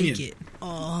 Harris's opinion. Take it.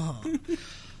 Oh.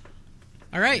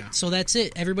 All right, so that's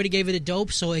it. Everybody gave it a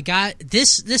dope. So it got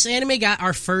this anime got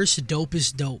our first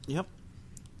dopest dope. Yep.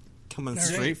 Coming right.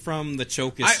 straight from the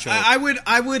chokest choke.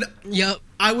 Yep.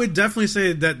 I would definitely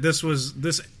say that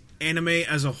this anime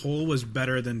as a whole was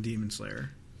better than Demon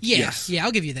Slayer. Yeah. Yes. Yeah,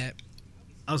 I'll give you that.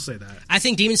 I'll say that. I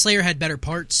think Demon Slayer had better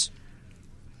parts.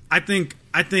 I think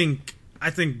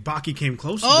Baki came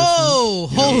close to Oh,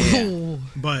 this one,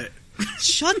 but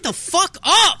shut the fuck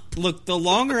up. Look, the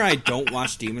longer I don't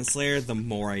watch Demon Slayer, the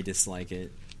more I dislike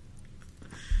it.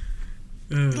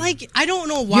 Like, I don't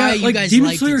know why Yeah, you like guys Demon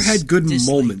liked Slayer it, had good disliked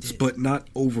moments, it. but not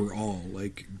overall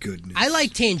like goodness. I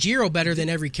like Tanjiro better than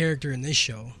every character in this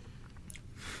show.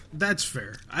 that's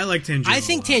fair. I like Tanjiro. I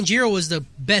think a lot. Tanjiro was the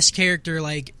best character,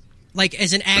 like, like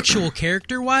as an actual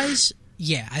character wise,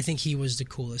 yeah, I think he was the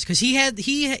coolest because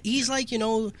he's like, you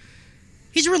know,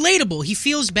 he's relatable. He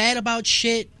feels bad about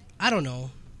shit. I don't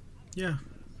know. Yeah.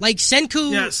 Like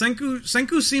Senku. Yeah,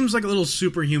 Senku seems like a little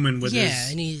superhuman with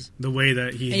and he's the way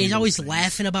that he. And he's always things.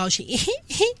 laughing about shit.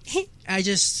 I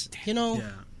just, you know.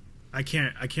 Yeah. I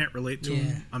can't relate to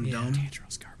him. I'm dumb.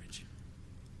 Tanjiro's garbage.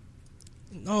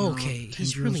 Okay,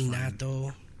 he's Tanjiro's really fine. not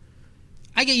though.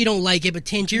 I get you don't like it, but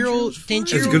Tanjiro,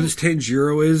 As good as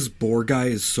Tanjiro is, Boar Guy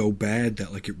is so bad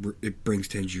that like it brings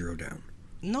Tanjiro down.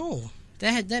 No,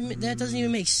 that doesn't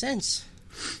even make sense.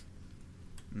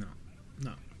 No.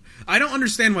 I don't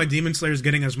understand why Demon Slayer is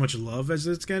getting as much love as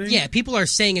it's getting. Yeah, people are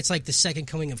saying it's like the second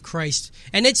coming of Christ,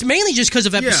 and it's mainly just because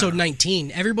of episode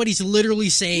 19. Everybody's literally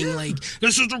saying like,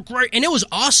 "This is the great," and it was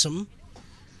awesome.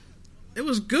 It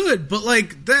was good, but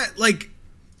like that, like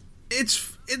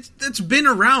it's been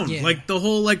around. Yeah. Like the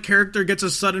whole like character gets a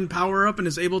sudden power up and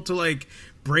is able to like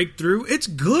break through. It's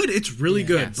good. It's really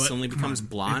good. Yeah, But suddenly come becomes on,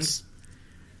 blonde. it's-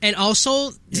 And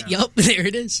also, yep, there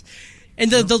it is. And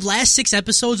the last 6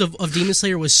 episodes of Demon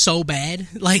Slayer was so bad,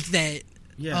 like that.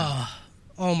 Yeah.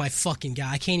 Oh my fucking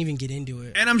god, I can't even get into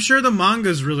it. And I'm sure the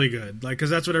manga's really good. Like, because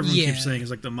that's what everyone Yeah. keeps saying is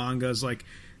like the manga is like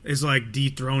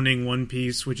dethroning One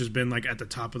Piece, which has been like at the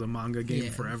top of the manga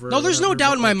game forever. No, or there's no whatever, doubt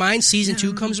but, in my like, mind. Season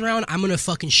 2 comes around, I'm gonna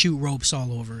fucking shoot ropes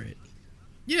all over it.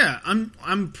 Yeah,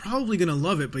 I'm probably gonna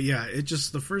love it, but yeah, it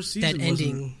just the first season. That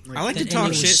ending. wasn't, like, I like to That talk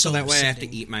ending shit was so so that way I have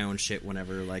upsetting. to eat my own shit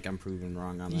whenever like I'm proven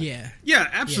wrong on that. Yeah. Yeah,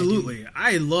 absolutely.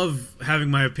 I love having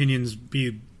my opinions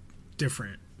be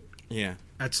different Yeah.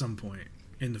 at some point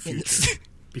in the future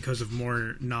because of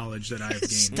more knowledge that I have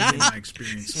gained Stop. in my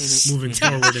experience moving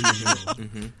forward in the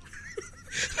world.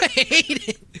 I hate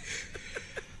it.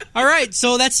 All right,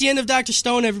 so that's the end of Dr.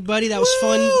 Stone, everybody. That was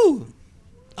fun.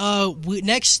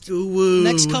 Next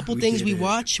couple things did we it.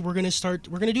 watch, we're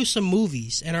gonna do some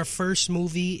movies, and our first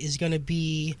movie is gonna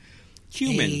be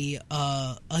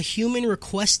a human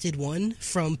requested one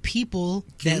from people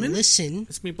that Cumin? listen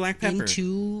It's me, black pepper.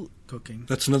 into. Cooking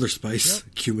That's another spice,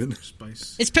 cumin.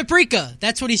 spice, It's paprika.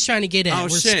 That's what he's trying to get at. Oh,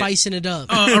 We're shit. spicing it up.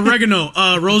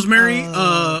 oregano, rosemary,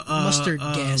 Mustard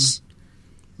gas,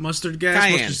 mustard gas,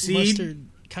 Cayenne. mustard seed, mustard,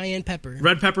 cayenne pepper.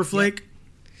 red pepper flake.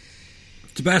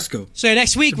 Tabasco. So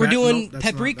next week we're doing Nope, that's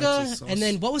not- paprika, that's a sauce. and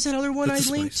then what was that other one That's I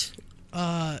a linked?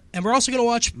 spice. And we're also gonna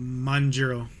watch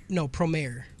Manjiro.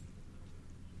 Promare.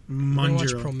 We're gonna watch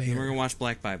Manjiro. And we're Promare, gonna watch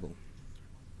Black Bible.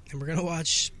 and we're gonna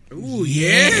watch. Ooh,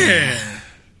 yeah.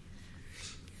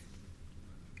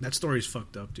 That story's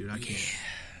fucked up, dude. I can't.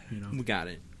 You know. We got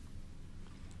it.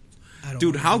 I don't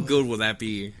Dude, wanna how do it. good will that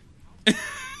be?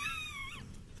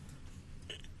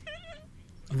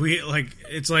 We like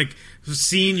it's like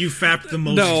seeing you fap the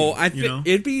most. No, I you think know?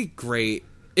 it'd be great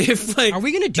if like. Are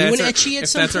we gonna do that's an our- ecchi at if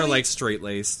some that's our point? like straight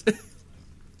laced.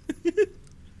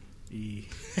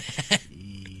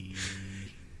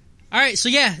 All right, so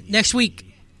yeah, next week,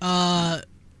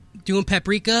 doing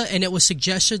paprika, and it was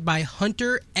suggested by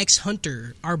Hunter X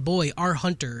Hunter, our boy, our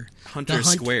Hunter, Hunter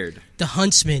squared. the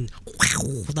huntsman,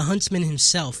 the huntsman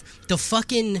himself, the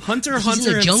fucking Hunter he's in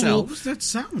Hunter the jungle. himself. What's that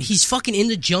sound? He's fucking in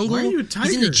the jungle. Why are you a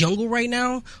He's in the tiger? jungle right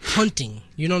now, hunting.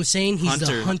 You know what I'm saying? He's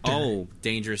the hunter, Oh,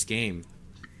 dangerous game.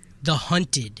 the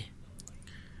hunted,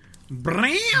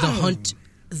 Bram. the hunt.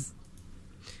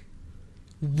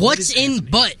 What's in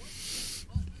butt?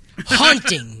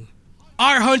 Hunting.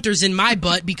 Our hunter's in my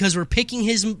butt because we're picking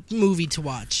his movie to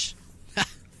watch.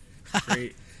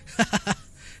 Great. I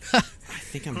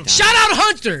think I'm down. Shout out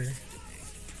Hunter.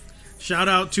 Shout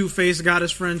out Two Face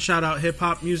Goddess Friend. Shout out Hip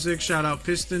Hop Music. Shout out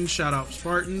Pistons. Shout out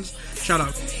Spartans. Shout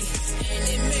out.